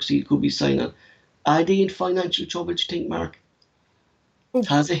 McGregor looks like he could be signing. Are they in financial trouble, do you think, Mark? Well,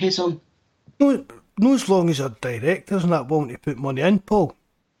 has it hit them? No, as long as they're directors and that willing to put money in, Paul.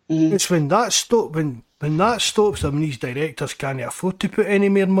 It's when that stops them and these directors can't afford to put any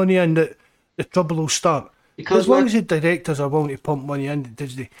more money in that the trouble will start. Because as long as the directors are willing to pump money in,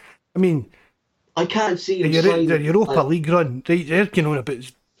 I can't see the Europa League run, right, they're going on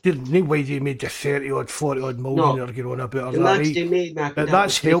about... There's no way they made the 30 odd, 40 odd million they're going on about. The max they made, Mark, but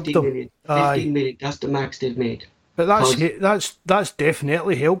that's helped them. 15 million, that's the max they've made. But that's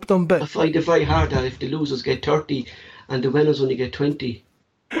definitely helped them. But I find it very hard that if the losers get 30 and the winners only get 20. Do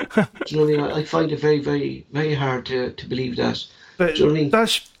you know what I mean? I find it very, very, very hard to believe that. But do you know what I mean?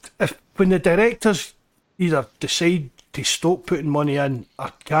 That's when the directors either decide to stop putting money in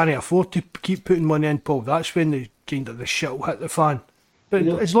or can't afford to keep putting money in, Paul, that's when the shit will hit the fan. But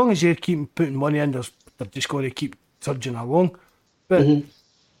as long as they're keeping putting money in, they're just going to keep surging along. But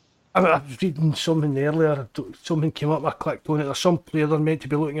I was reading something earlier, something came up, I clicked on it, there's some player they're meant to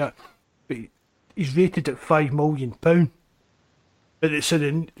be looking at, but he's rated at £5 million. But it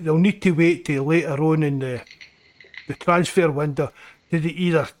said they'll need to wait till later on in the transfer window to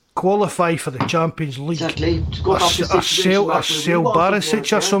either qualify for the Champions League or sell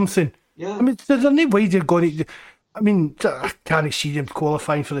Barisic or something. Yeah. I mean, there's no way they're going to. I mean, I can't see them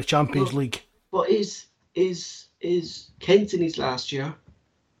qualifying for the Champions League. But is Kent's in his last year?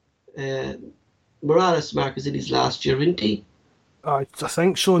 Morales, Mark, is in his last year, isn't he? I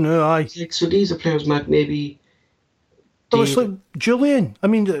think so now, aye. So these are players, Mark, maybe... Well, it's like Julian. I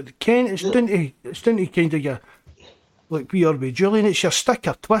mean, Kent, it's down to kind of your... Like we are with Julian, it's your stick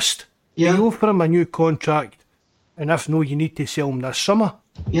or twist. Yeah. You offer him a new contract, and if no, you need to sell him this summer.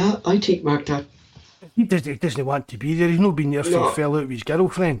 Yeah, I think, Mark, that... He doesn't want to be there. He's not been there for he fell out with his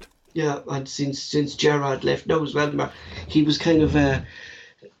girlfriend. Yeah, and since Gerrard left now as well, Mark, he was kind of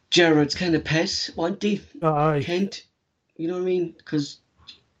Gerrard's kind of pet, wasn't he? Aye. Kent, you know what I mean? Because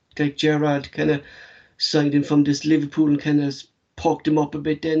like Gerrard kind of signed him from this Liverpool and kind of poked him up a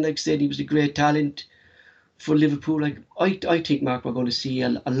bit. Then, like I said, he was a great talent for Liverpool. Like I think, Mark, we're going to see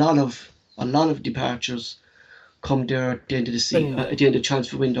a lot of departures come there at the end of the season, at the end of the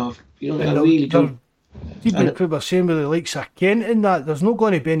transfer window. You know, I really do. People were saying with the likes of Kent and that, there's not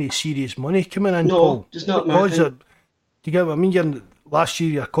going to be any serious money coming in. No, Paul. there's not. Because do you get what I mean? Last year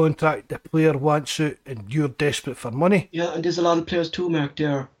your contract, the player wants out, and you're desperate for money. Yeah, and there's a lot of players too, Mark.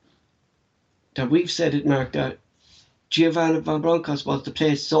 There, that we've said it, Mark. That Giovanni Van Bronckhorst wants to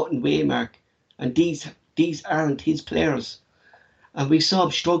play a certain way, Mark, and these aren't his players. And we saw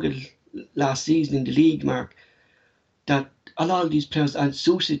him struggle last season in the league, Mark. That a lot of these players aren't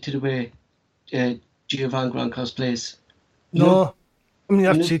suited to the way Giovanni Bronckhorst plays. No, I mean, I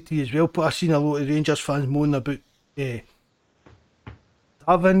have to say to you as well, but I've seen a lot of Rangers fans moaning about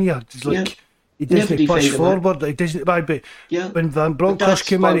having here. It's like he doesn't push forward. He doesn't. But when Van Bronckhorst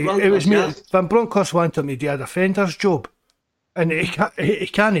came in, it was me. Van Bronckhorst wanted him to do a defender's job, and he can't do that. He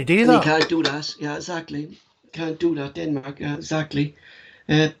can't do that. Yeah, exactly. Can't do that, Denmark. Yeah, exactly.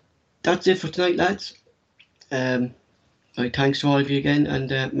 That's it for tonight, lads. Thanks to all of you again,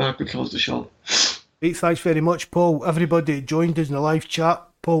 and Mark will close the show. Right, thanks very much, Paul. Everybody that joined us in the live chat.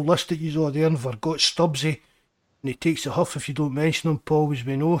 Paul listed you all there and forgot Stubbsy, and he takes the huff if you don't mention him, Paul, as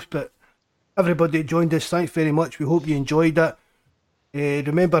we know. But everybody that joined us, thanks very much. We hope you enjoyed it.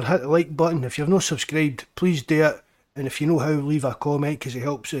 Remember, hit the like button. If you've not subscribed, please do it. And if you know how, leave a comment, because it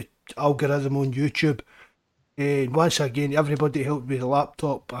helps the algorithm on YouTube. Once again, everybody helped with the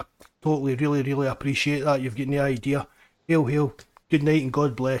laptop. I totally, really, really appreciate that. You've got no idea. Hail, hail. Good night and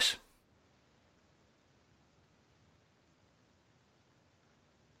God bless.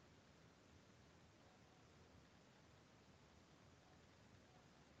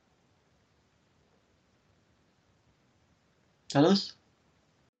 Tell us.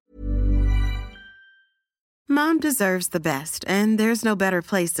 Mom deserves the best, and there's no better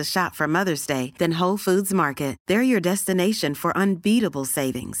place to shop for Mother's Day than Whole Foods Market. They're your destination for unbeatable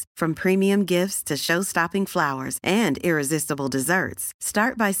savings, from premium gifts to show-stopping flowers and irresistible desserts.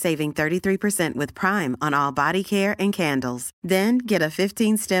 Start by saving 33% with Prime on all body care and candles. Then get a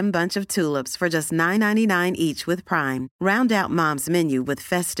 15-stem bunch of tulips for just $9.99 each with Prime. Round out Mom's menu with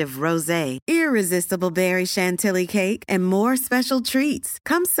festive rosé, irresistible berry chantilly cake, and more special treats.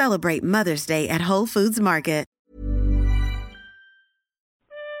 Come celebrate Mother's Day at Whole Foods Market.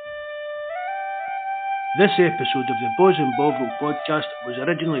 This episode of the Bawz and Bovril podcast was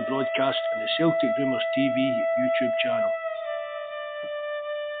originally broadcast on the Celtic Rumours TV YouTube channel.